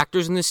 34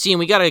 actors in this scene.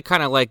 We got to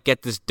kind of like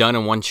get this done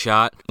in one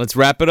shot. Let's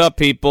wrap it up,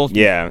 people.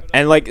 Yeah.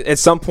 And like at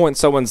some point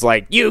someone's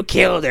like, you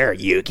killed her.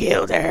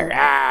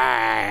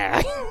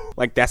 Ah.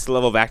 Like, that's the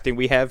level of acting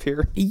we have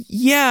here.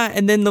 Yeah,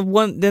 and then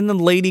the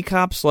lady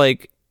cop's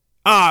like,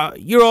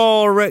 you're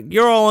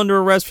all under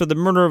arrest for the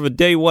murder of a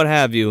day, what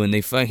have you, and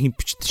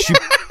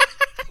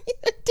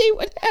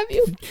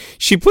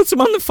she puts him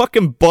on the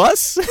fucking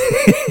bus.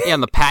 Yeah,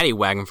 on the paddy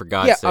wagon, for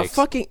God's sake.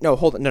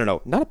 Hold on,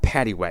 no, not a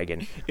paddy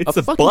wagon. It's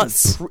a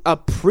bus. A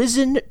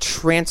prison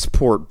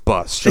transport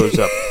bus shows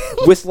up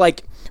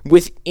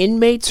with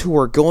inmates who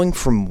are going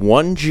from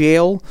one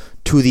jail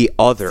to the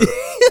other.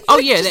 Oh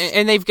yeah,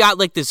 and they've got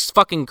like this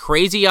fucking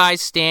Crazy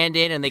Eyes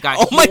stand-in, and they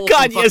got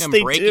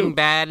Breaking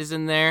Bad is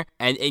in there,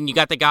 and you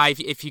got the guy,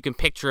 if you can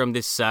picture him,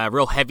 this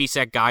real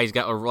heavy-set guy. He's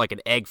got like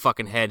an egg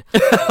fucking head.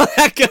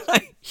 That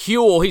guy.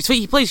 Huel,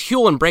 he plays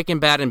Huel in Breaking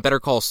Bad and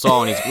Better Call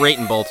Saul, and he's great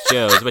in both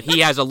shows. But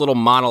he has a little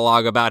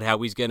monologue about how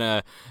he's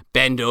gonna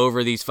bend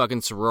over these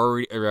fucking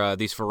sorority,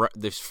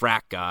 these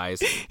frat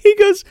guys. He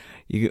goes,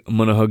 I'm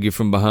gonna hug you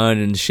from behind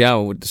in the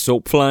shower with the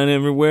soap flying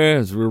everywhere.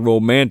 It's real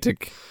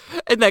romantic.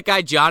 And that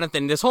guy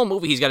Jonathan, this whole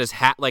movie, he's got his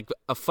hat like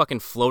a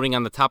fucking floating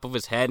on the top of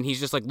his head, and he's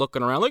just like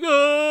looking around like,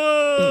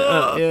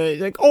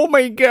 like, oh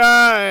my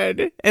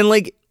god. And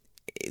like,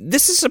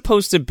 this is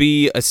supposed to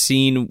be a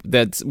scene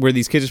that's where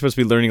these kids are supposed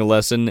to be learning a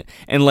lesson,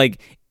 and like,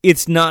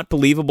 it's not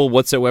believable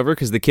whatsoever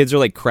because the kids are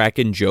like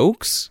cracking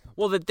jokes.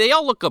 Well, they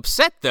all look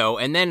upset though,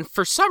 and then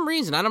for some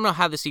reason, I don't know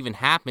how this even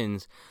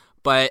happens,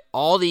 but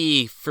all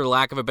the, for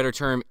lack of a better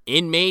term,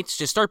 inmates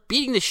just start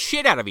beating the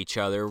shit out of each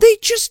other. They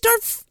just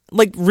start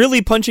like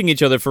really punching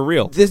each other for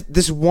real.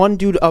 This one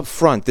dude up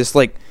front, this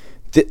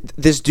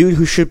dude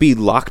who should be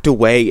locked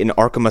away in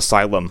Arkham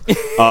Asylum,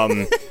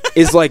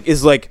 is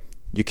like,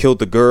 you killed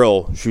the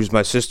girl. She was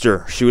my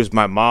sister. She was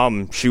my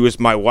mom. She was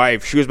my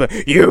wife.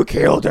 You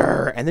killed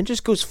her. And then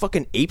just goes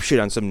fucking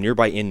apeshit on some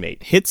nearby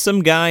inmate. Hits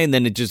some guy, and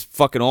then it just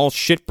fucking all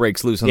shit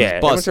breaks loose on this bus.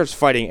 Everyone starts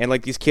fighting, and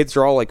like these kids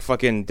are all like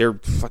they're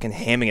fucking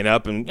hamming it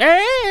up, and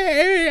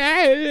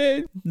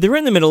they're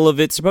in the middle of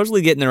it,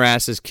 supposedly getting their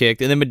asses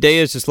kicked, and then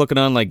Medea's just looking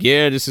on like,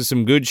 yeah, this is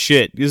some good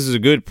shit. This is a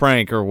good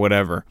prank or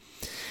whatever.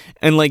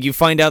 And like, you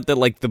find out that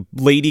like the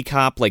lady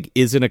cop like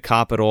isn't a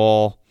cop at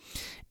all.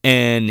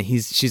 And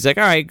she's like,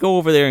 all right, go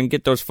over there and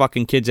get those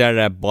fucking kids out of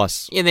that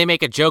bus. And they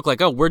make a joke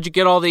like, oh, where'd you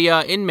get all the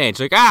inmates?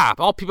 Like,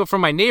 all people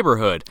from my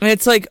neighborhood. And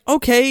it's like,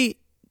 okay,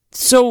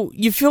 so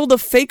you filled a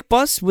fake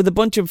bus with a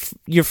bunch of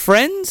your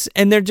friends,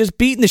 and they're just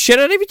beating the shit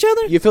out of each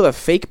other? You fill a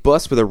fake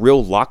bus with a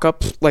real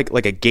lockup, like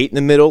a gate in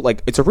the middle.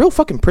 Like, it's a real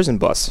fucking prison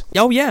bus.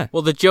 Oh, yeah.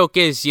 Well, the joke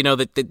is,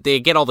 that they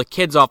get all the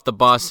kids off the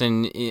bus,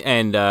 and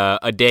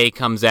a day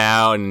comes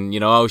out, and,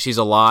 oh, she's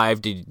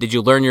alive. Did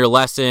you learn your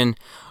lesson?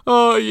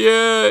 Oh,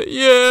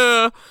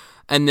 yeah.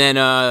 And then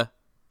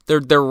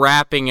they're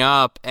wrapping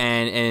up,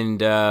 and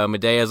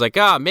Medea's like,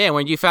 oh, man,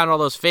 when you found all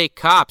those fake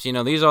cops, these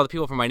are all the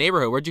people from my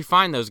neighborhood. Where'd you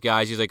find those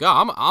guys? He's like,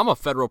 oh, I'm a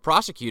federal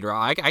prosecutor.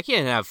 I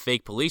can't have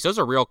fake police. Those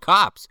are real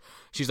cops.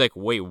 She's like,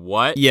 wait,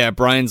 what? Yeah,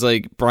 Brian's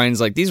like,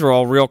 these are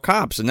all real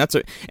cops, and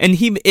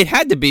it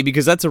had to be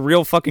because that's a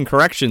real fucking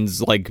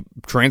corrections like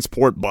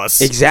transport bus.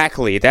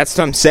 Exactly, that's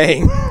what I'm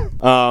saying.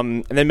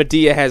 And then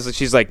Medea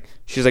she's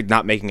like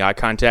not making eye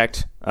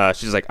contact.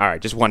 She's like, all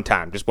right, just one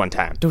time.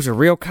 Those are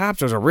real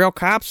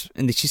cops.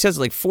 And she says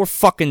it like 4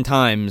 fucking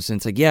times, and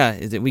it's like,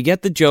 yeah, we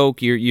get the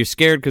joke. You're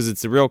scared because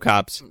it's the real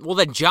cops. Well,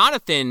 then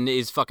Jonathan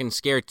is fucking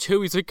scared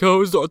too. He's like,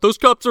 oh, those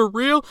cops are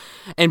real?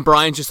 And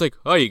Brian's just like,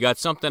 oh, you got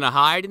something to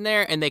hide in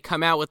there? And they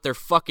come out with their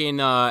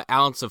fucking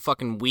ounce of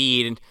fucking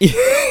weed, and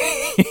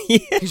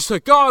he's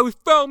like, oh, we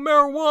found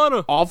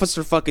marijuana.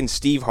 Officer fucking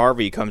Steve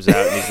Harvey comes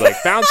out, and he's like,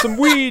 found some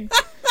weed.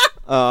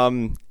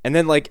 And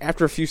then like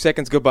after a few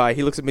seconds go by,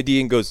 he looks at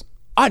Medea and goes,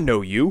 I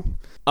know you.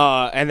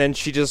 And then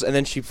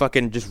she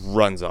fucking just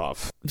runs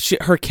off.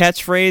 Her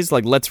catchphrase,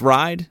 like, let's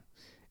ride,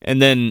 and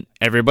then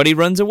everybody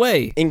runs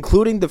away,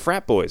 including the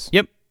frat boys.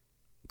 Yep.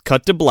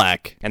 Cut to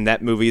black. And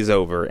that movie is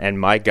over, and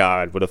my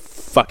God, what a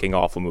fucking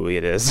awful movie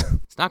it is.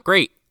 It's not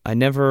great. I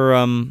never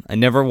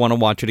want to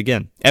watch it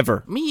again.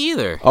 Ever. Me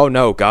either. Oh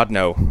no, God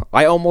no.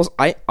 I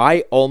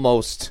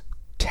almost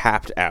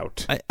tapped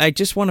out. I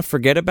just want to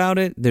forget about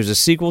it. There's a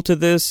sequel to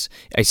this.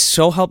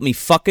 So help me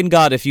fucking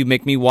God if you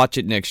make me watch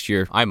it next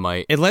year. I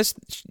might. Unless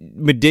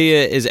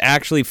Medea is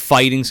actually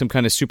fighting some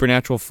kind of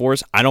supernatural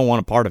force, I don't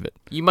want a part of it.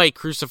 You might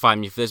crucify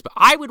me for this, but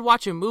I would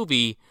watch a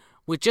movie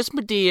with just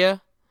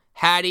Medea,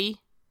 Hattie,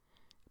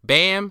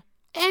 Bam,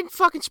 and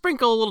fucking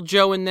sprinkle a little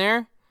Joe in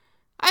there.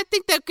 I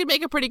think that could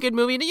make a pretty good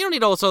movie. You don't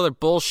need all this other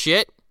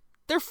bullshit.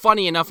 They're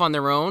funny enough on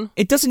their own.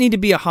 It doesn't need to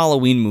be a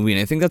Halloween movie,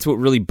 and I think that's what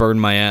really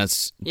burned my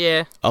ass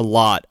a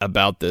lot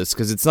about this,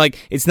 because it's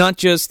not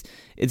just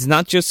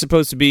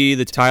supposed to be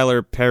the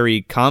Tyler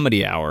Perry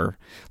comedy hour.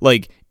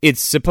 Like,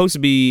 it's supposed to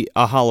be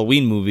a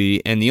Halloween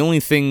movie, and the only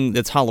thing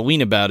that's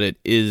Halloween about it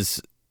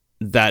is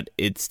that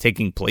it's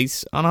taking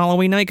place on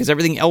Halloween night, because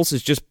everything else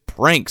is just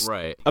pranks.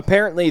 Right.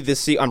 Apparently,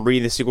 I'm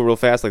reading the sequel real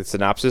fast, like the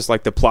synopsis.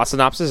 Like, the plot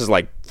synopsis is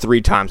like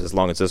 3 times as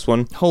long as this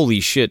one. Holy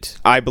shit.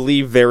 I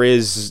believe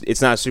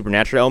it's not a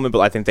supernatural element, but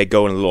I think they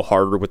go in a little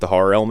harder with the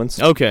horror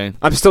elements. Okay.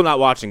 I'm still not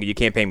watching it. You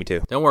can't pay me to.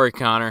 Don't worry,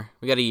 Connor.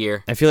 We got a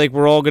year. I feel like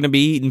we're all going to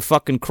be eating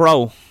fucking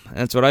crow.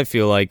 That's what I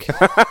feel like.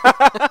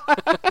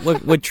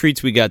 What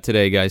treats we got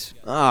today, guys?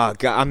 Oh,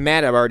 God. I'm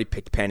mad I've already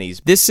picked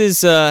pennies.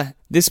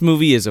 This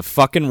movie is a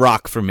fucking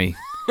rock for me.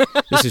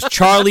 This is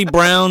Charlie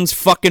Brown's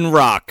fucking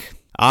rock.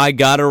 I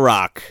got a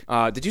rock.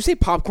 Did you say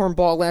popcorn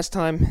ball last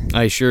time?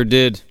 I sure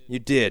did. You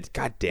did.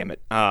 God damn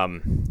it.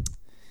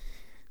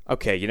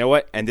 Okay, you know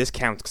what? And this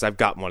counts because I've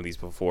gotten one of these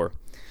before.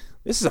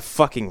 This is a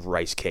fucking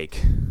rice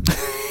cake.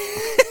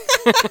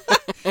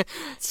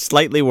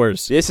 Slightly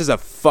worse. This is a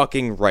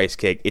fucking rice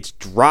cake. It's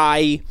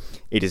dry.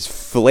 It is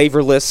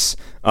flavorless.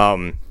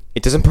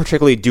 It doesn't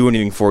particularly do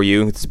anything for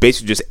you. It's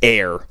basically just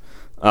air.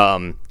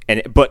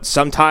 But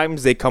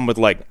sometimes they come with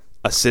like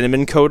a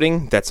cinnamon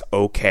coating. That's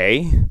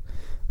okay.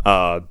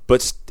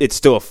 But it's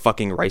still a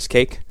fucking rice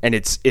cake, and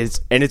it's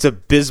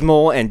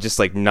abysmal and just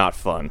like not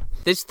fun.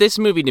 This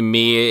movie to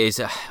me is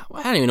I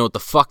don't even know what the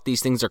fuck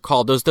these things are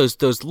called.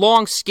 Those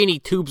long skinny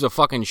tubes of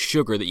fucking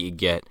sugar that you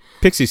get.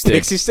 Pixie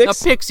sticks. Pixie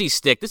sticks? A pixie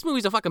stick. This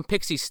movie's a fucking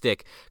pixie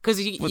stick because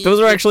Those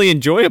are actually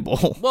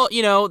enjoyable. Well,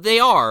 they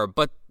are,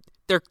 but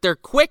they're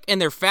quick and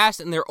they're fast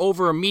and they're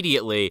over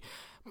immediately.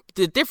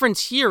 The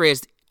difference here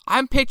is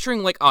I'm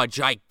picturing like a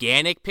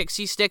gigantic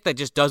pixie stick that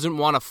just doesn't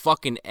want to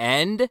fucking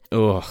end.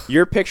 Ugh.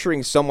 You're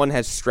picturing someone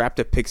has strapped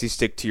a pixie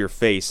stick to your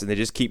face and they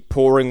just keep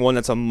pouring one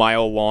that's a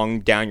mile long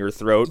down your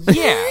throat.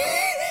 Yeah.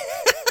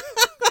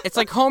 It's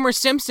like Homer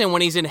Simpson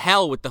when he's in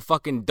hell with the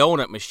fucking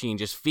donut machine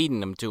just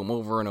feeding them to him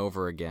over and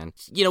over again.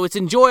 It's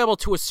enjoyable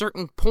to a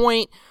certain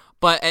point,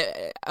 but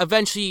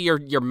eventually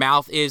your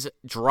mouth is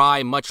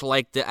dry, much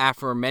like the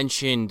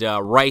aforementioned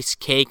rice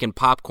cake and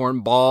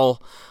popcorn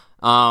ball.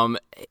 And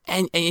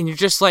you're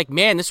just like,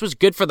 man, this was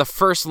good for the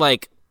first,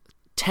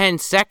 10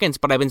 seconds,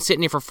 but I've been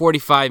sitting here for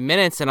 45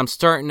 minutes, and I'm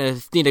starting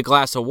to need a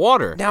glass of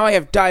water. Now I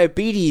have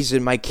diabetes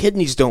and my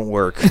kidneys don't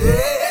work.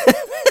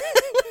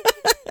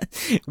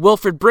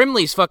 Wilfred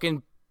Brimley's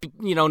fucking,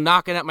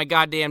 knocking at my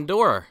goddamn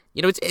door.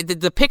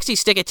 The pixie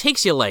stick, it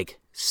takes you,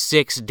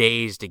 6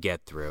 days to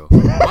get through.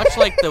 Much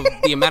like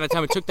the amount of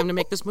time it took them to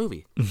make this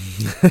movie.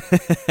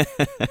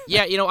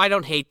 Yeah, I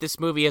don't hate this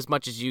movie as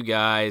much as you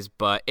guys,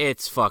 but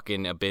it's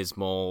fucking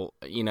abysmal.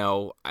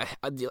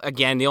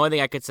 Again, the only thing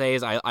I could say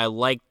is I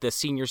like the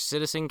senior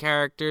citizen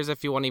characters,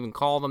 if you want to even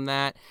call them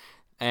that,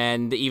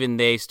 and even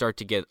they start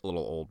to get a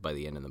little old by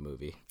the end of the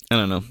movie. I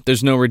don't know.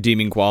 There's no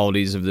redeeming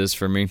qualities of this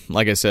for me.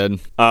 Like I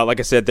said,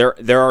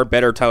 there are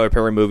better Tyler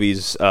Perry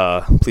movies.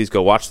 Please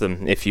go watch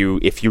them if you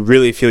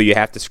really feel you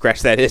have to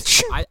scratch that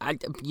itch.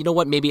 You know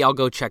what? Maybe I'll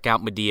go check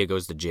out Madea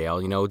Goes to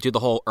Jail. Do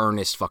the whole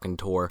Ernest fucking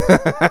tour.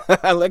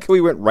 I like how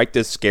we went right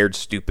to Scared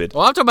Stupid.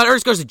 Well, I'm talking about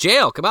Ernest Goes to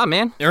Jail. Come on,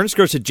 man. Ernest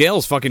Goes to Jail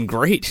is fucking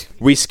great.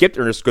 We skipped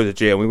Ernest Goes to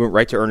Jail. We went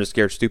right to Ernest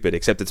Scared Stupid.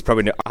 Except it's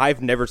probably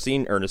I've never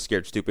seen Ernest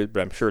Scared Stupid,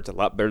 but I'm sure it's a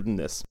lot better than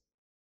this.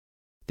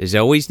 There's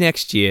always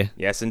next year.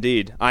 Yes,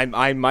 indeed.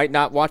 I might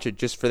not watch it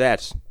just for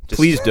that.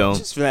 Please don't.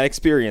 Just for that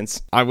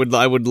experience. I would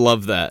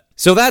love that.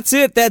 So that's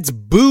it. That's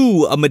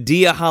Boo, a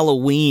Madea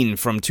Halloween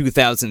from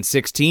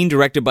 2016,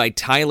 directed by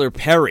Tyler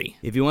Perry.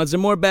 If you want some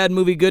more bad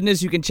movie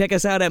goodness, you can check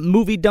us out at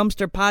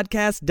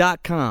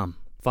MovieDumpsterPodcast.com.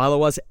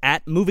 Follow us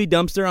at Movie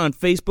Dumpster on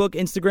Facebook,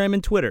 Instagram,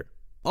 and Twitter.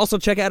 Also,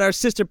 check out our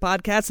sister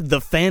podcast, The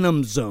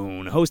Phantom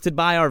Zone, hosted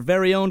by our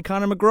very own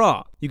Connor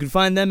McGraw. You can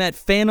find them at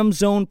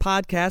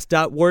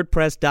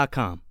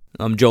phantomzonepodcast.wordpress.com.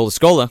 I'm Joel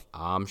Escola.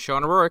 I'm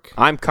Sean O'Rourke.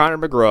 I'm Connor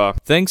McGraw.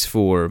 Thanks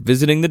for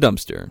visiting the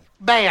dumpster.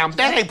 Bam,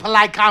 that ain't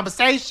polite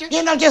conversation.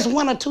 Just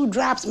 1 or 2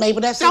 drops, maybe.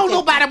 That's Don't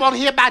nobody want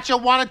to hear about your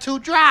 1 or 2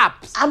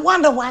 drops. I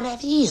wonder why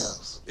that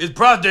is. It's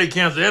prostate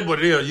cancer. That's what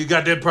it is. You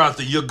got that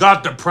prostate. You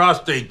got the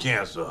prostate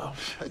cancer.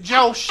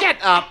 Joe, shut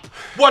up.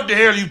 What the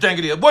hell you think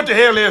it is? What the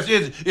hell else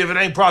is it if it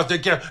ain't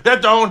prostate cancer?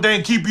 That's the only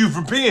thing keep you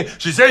from peeing.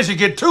 She says she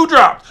get 2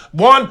 drops.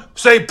 One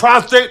say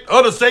prostate,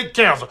 other say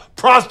cancer.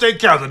 Prostate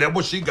cancer. That's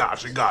what she got.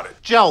 She got it.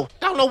 Joe,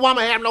 don't no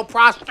woman have no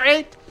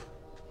prostate.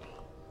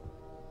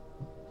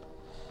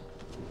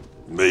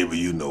 Maybe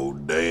you know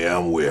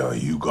damn well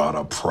you got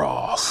a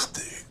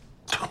prostate.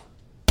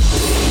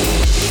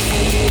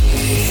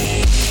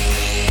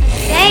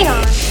 Hang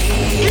on.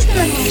 Isn't it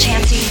a little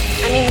chancy?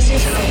 This is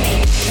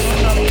Halloween. So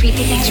with all the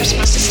creepy things we're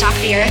supposed to stalk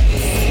the earth?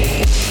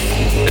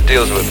 It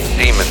deals with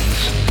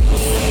demons,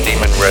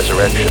 demon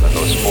resurrection, and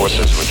those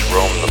forces which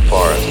roam the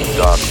forest and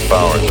dark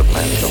bowers of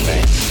man's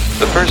domain.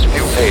 The first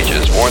few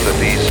pages warn that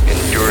these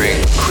enduring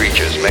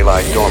creatures may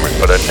lie dormant,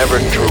 but are never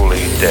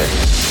truly dead.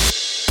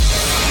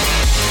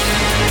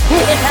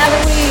 It's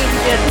Halloween,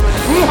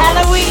 gentlemen.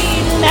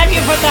 Halloween, have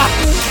you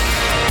forgotten?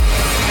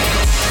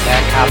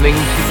 They're coming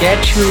to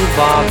get you,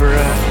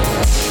 Barbara.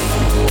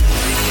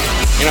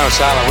 It's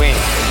Halloween.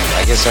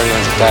 I guess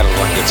everyone's entitled to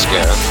one good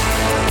scare.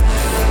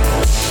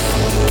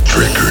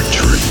 Trick or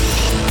treat.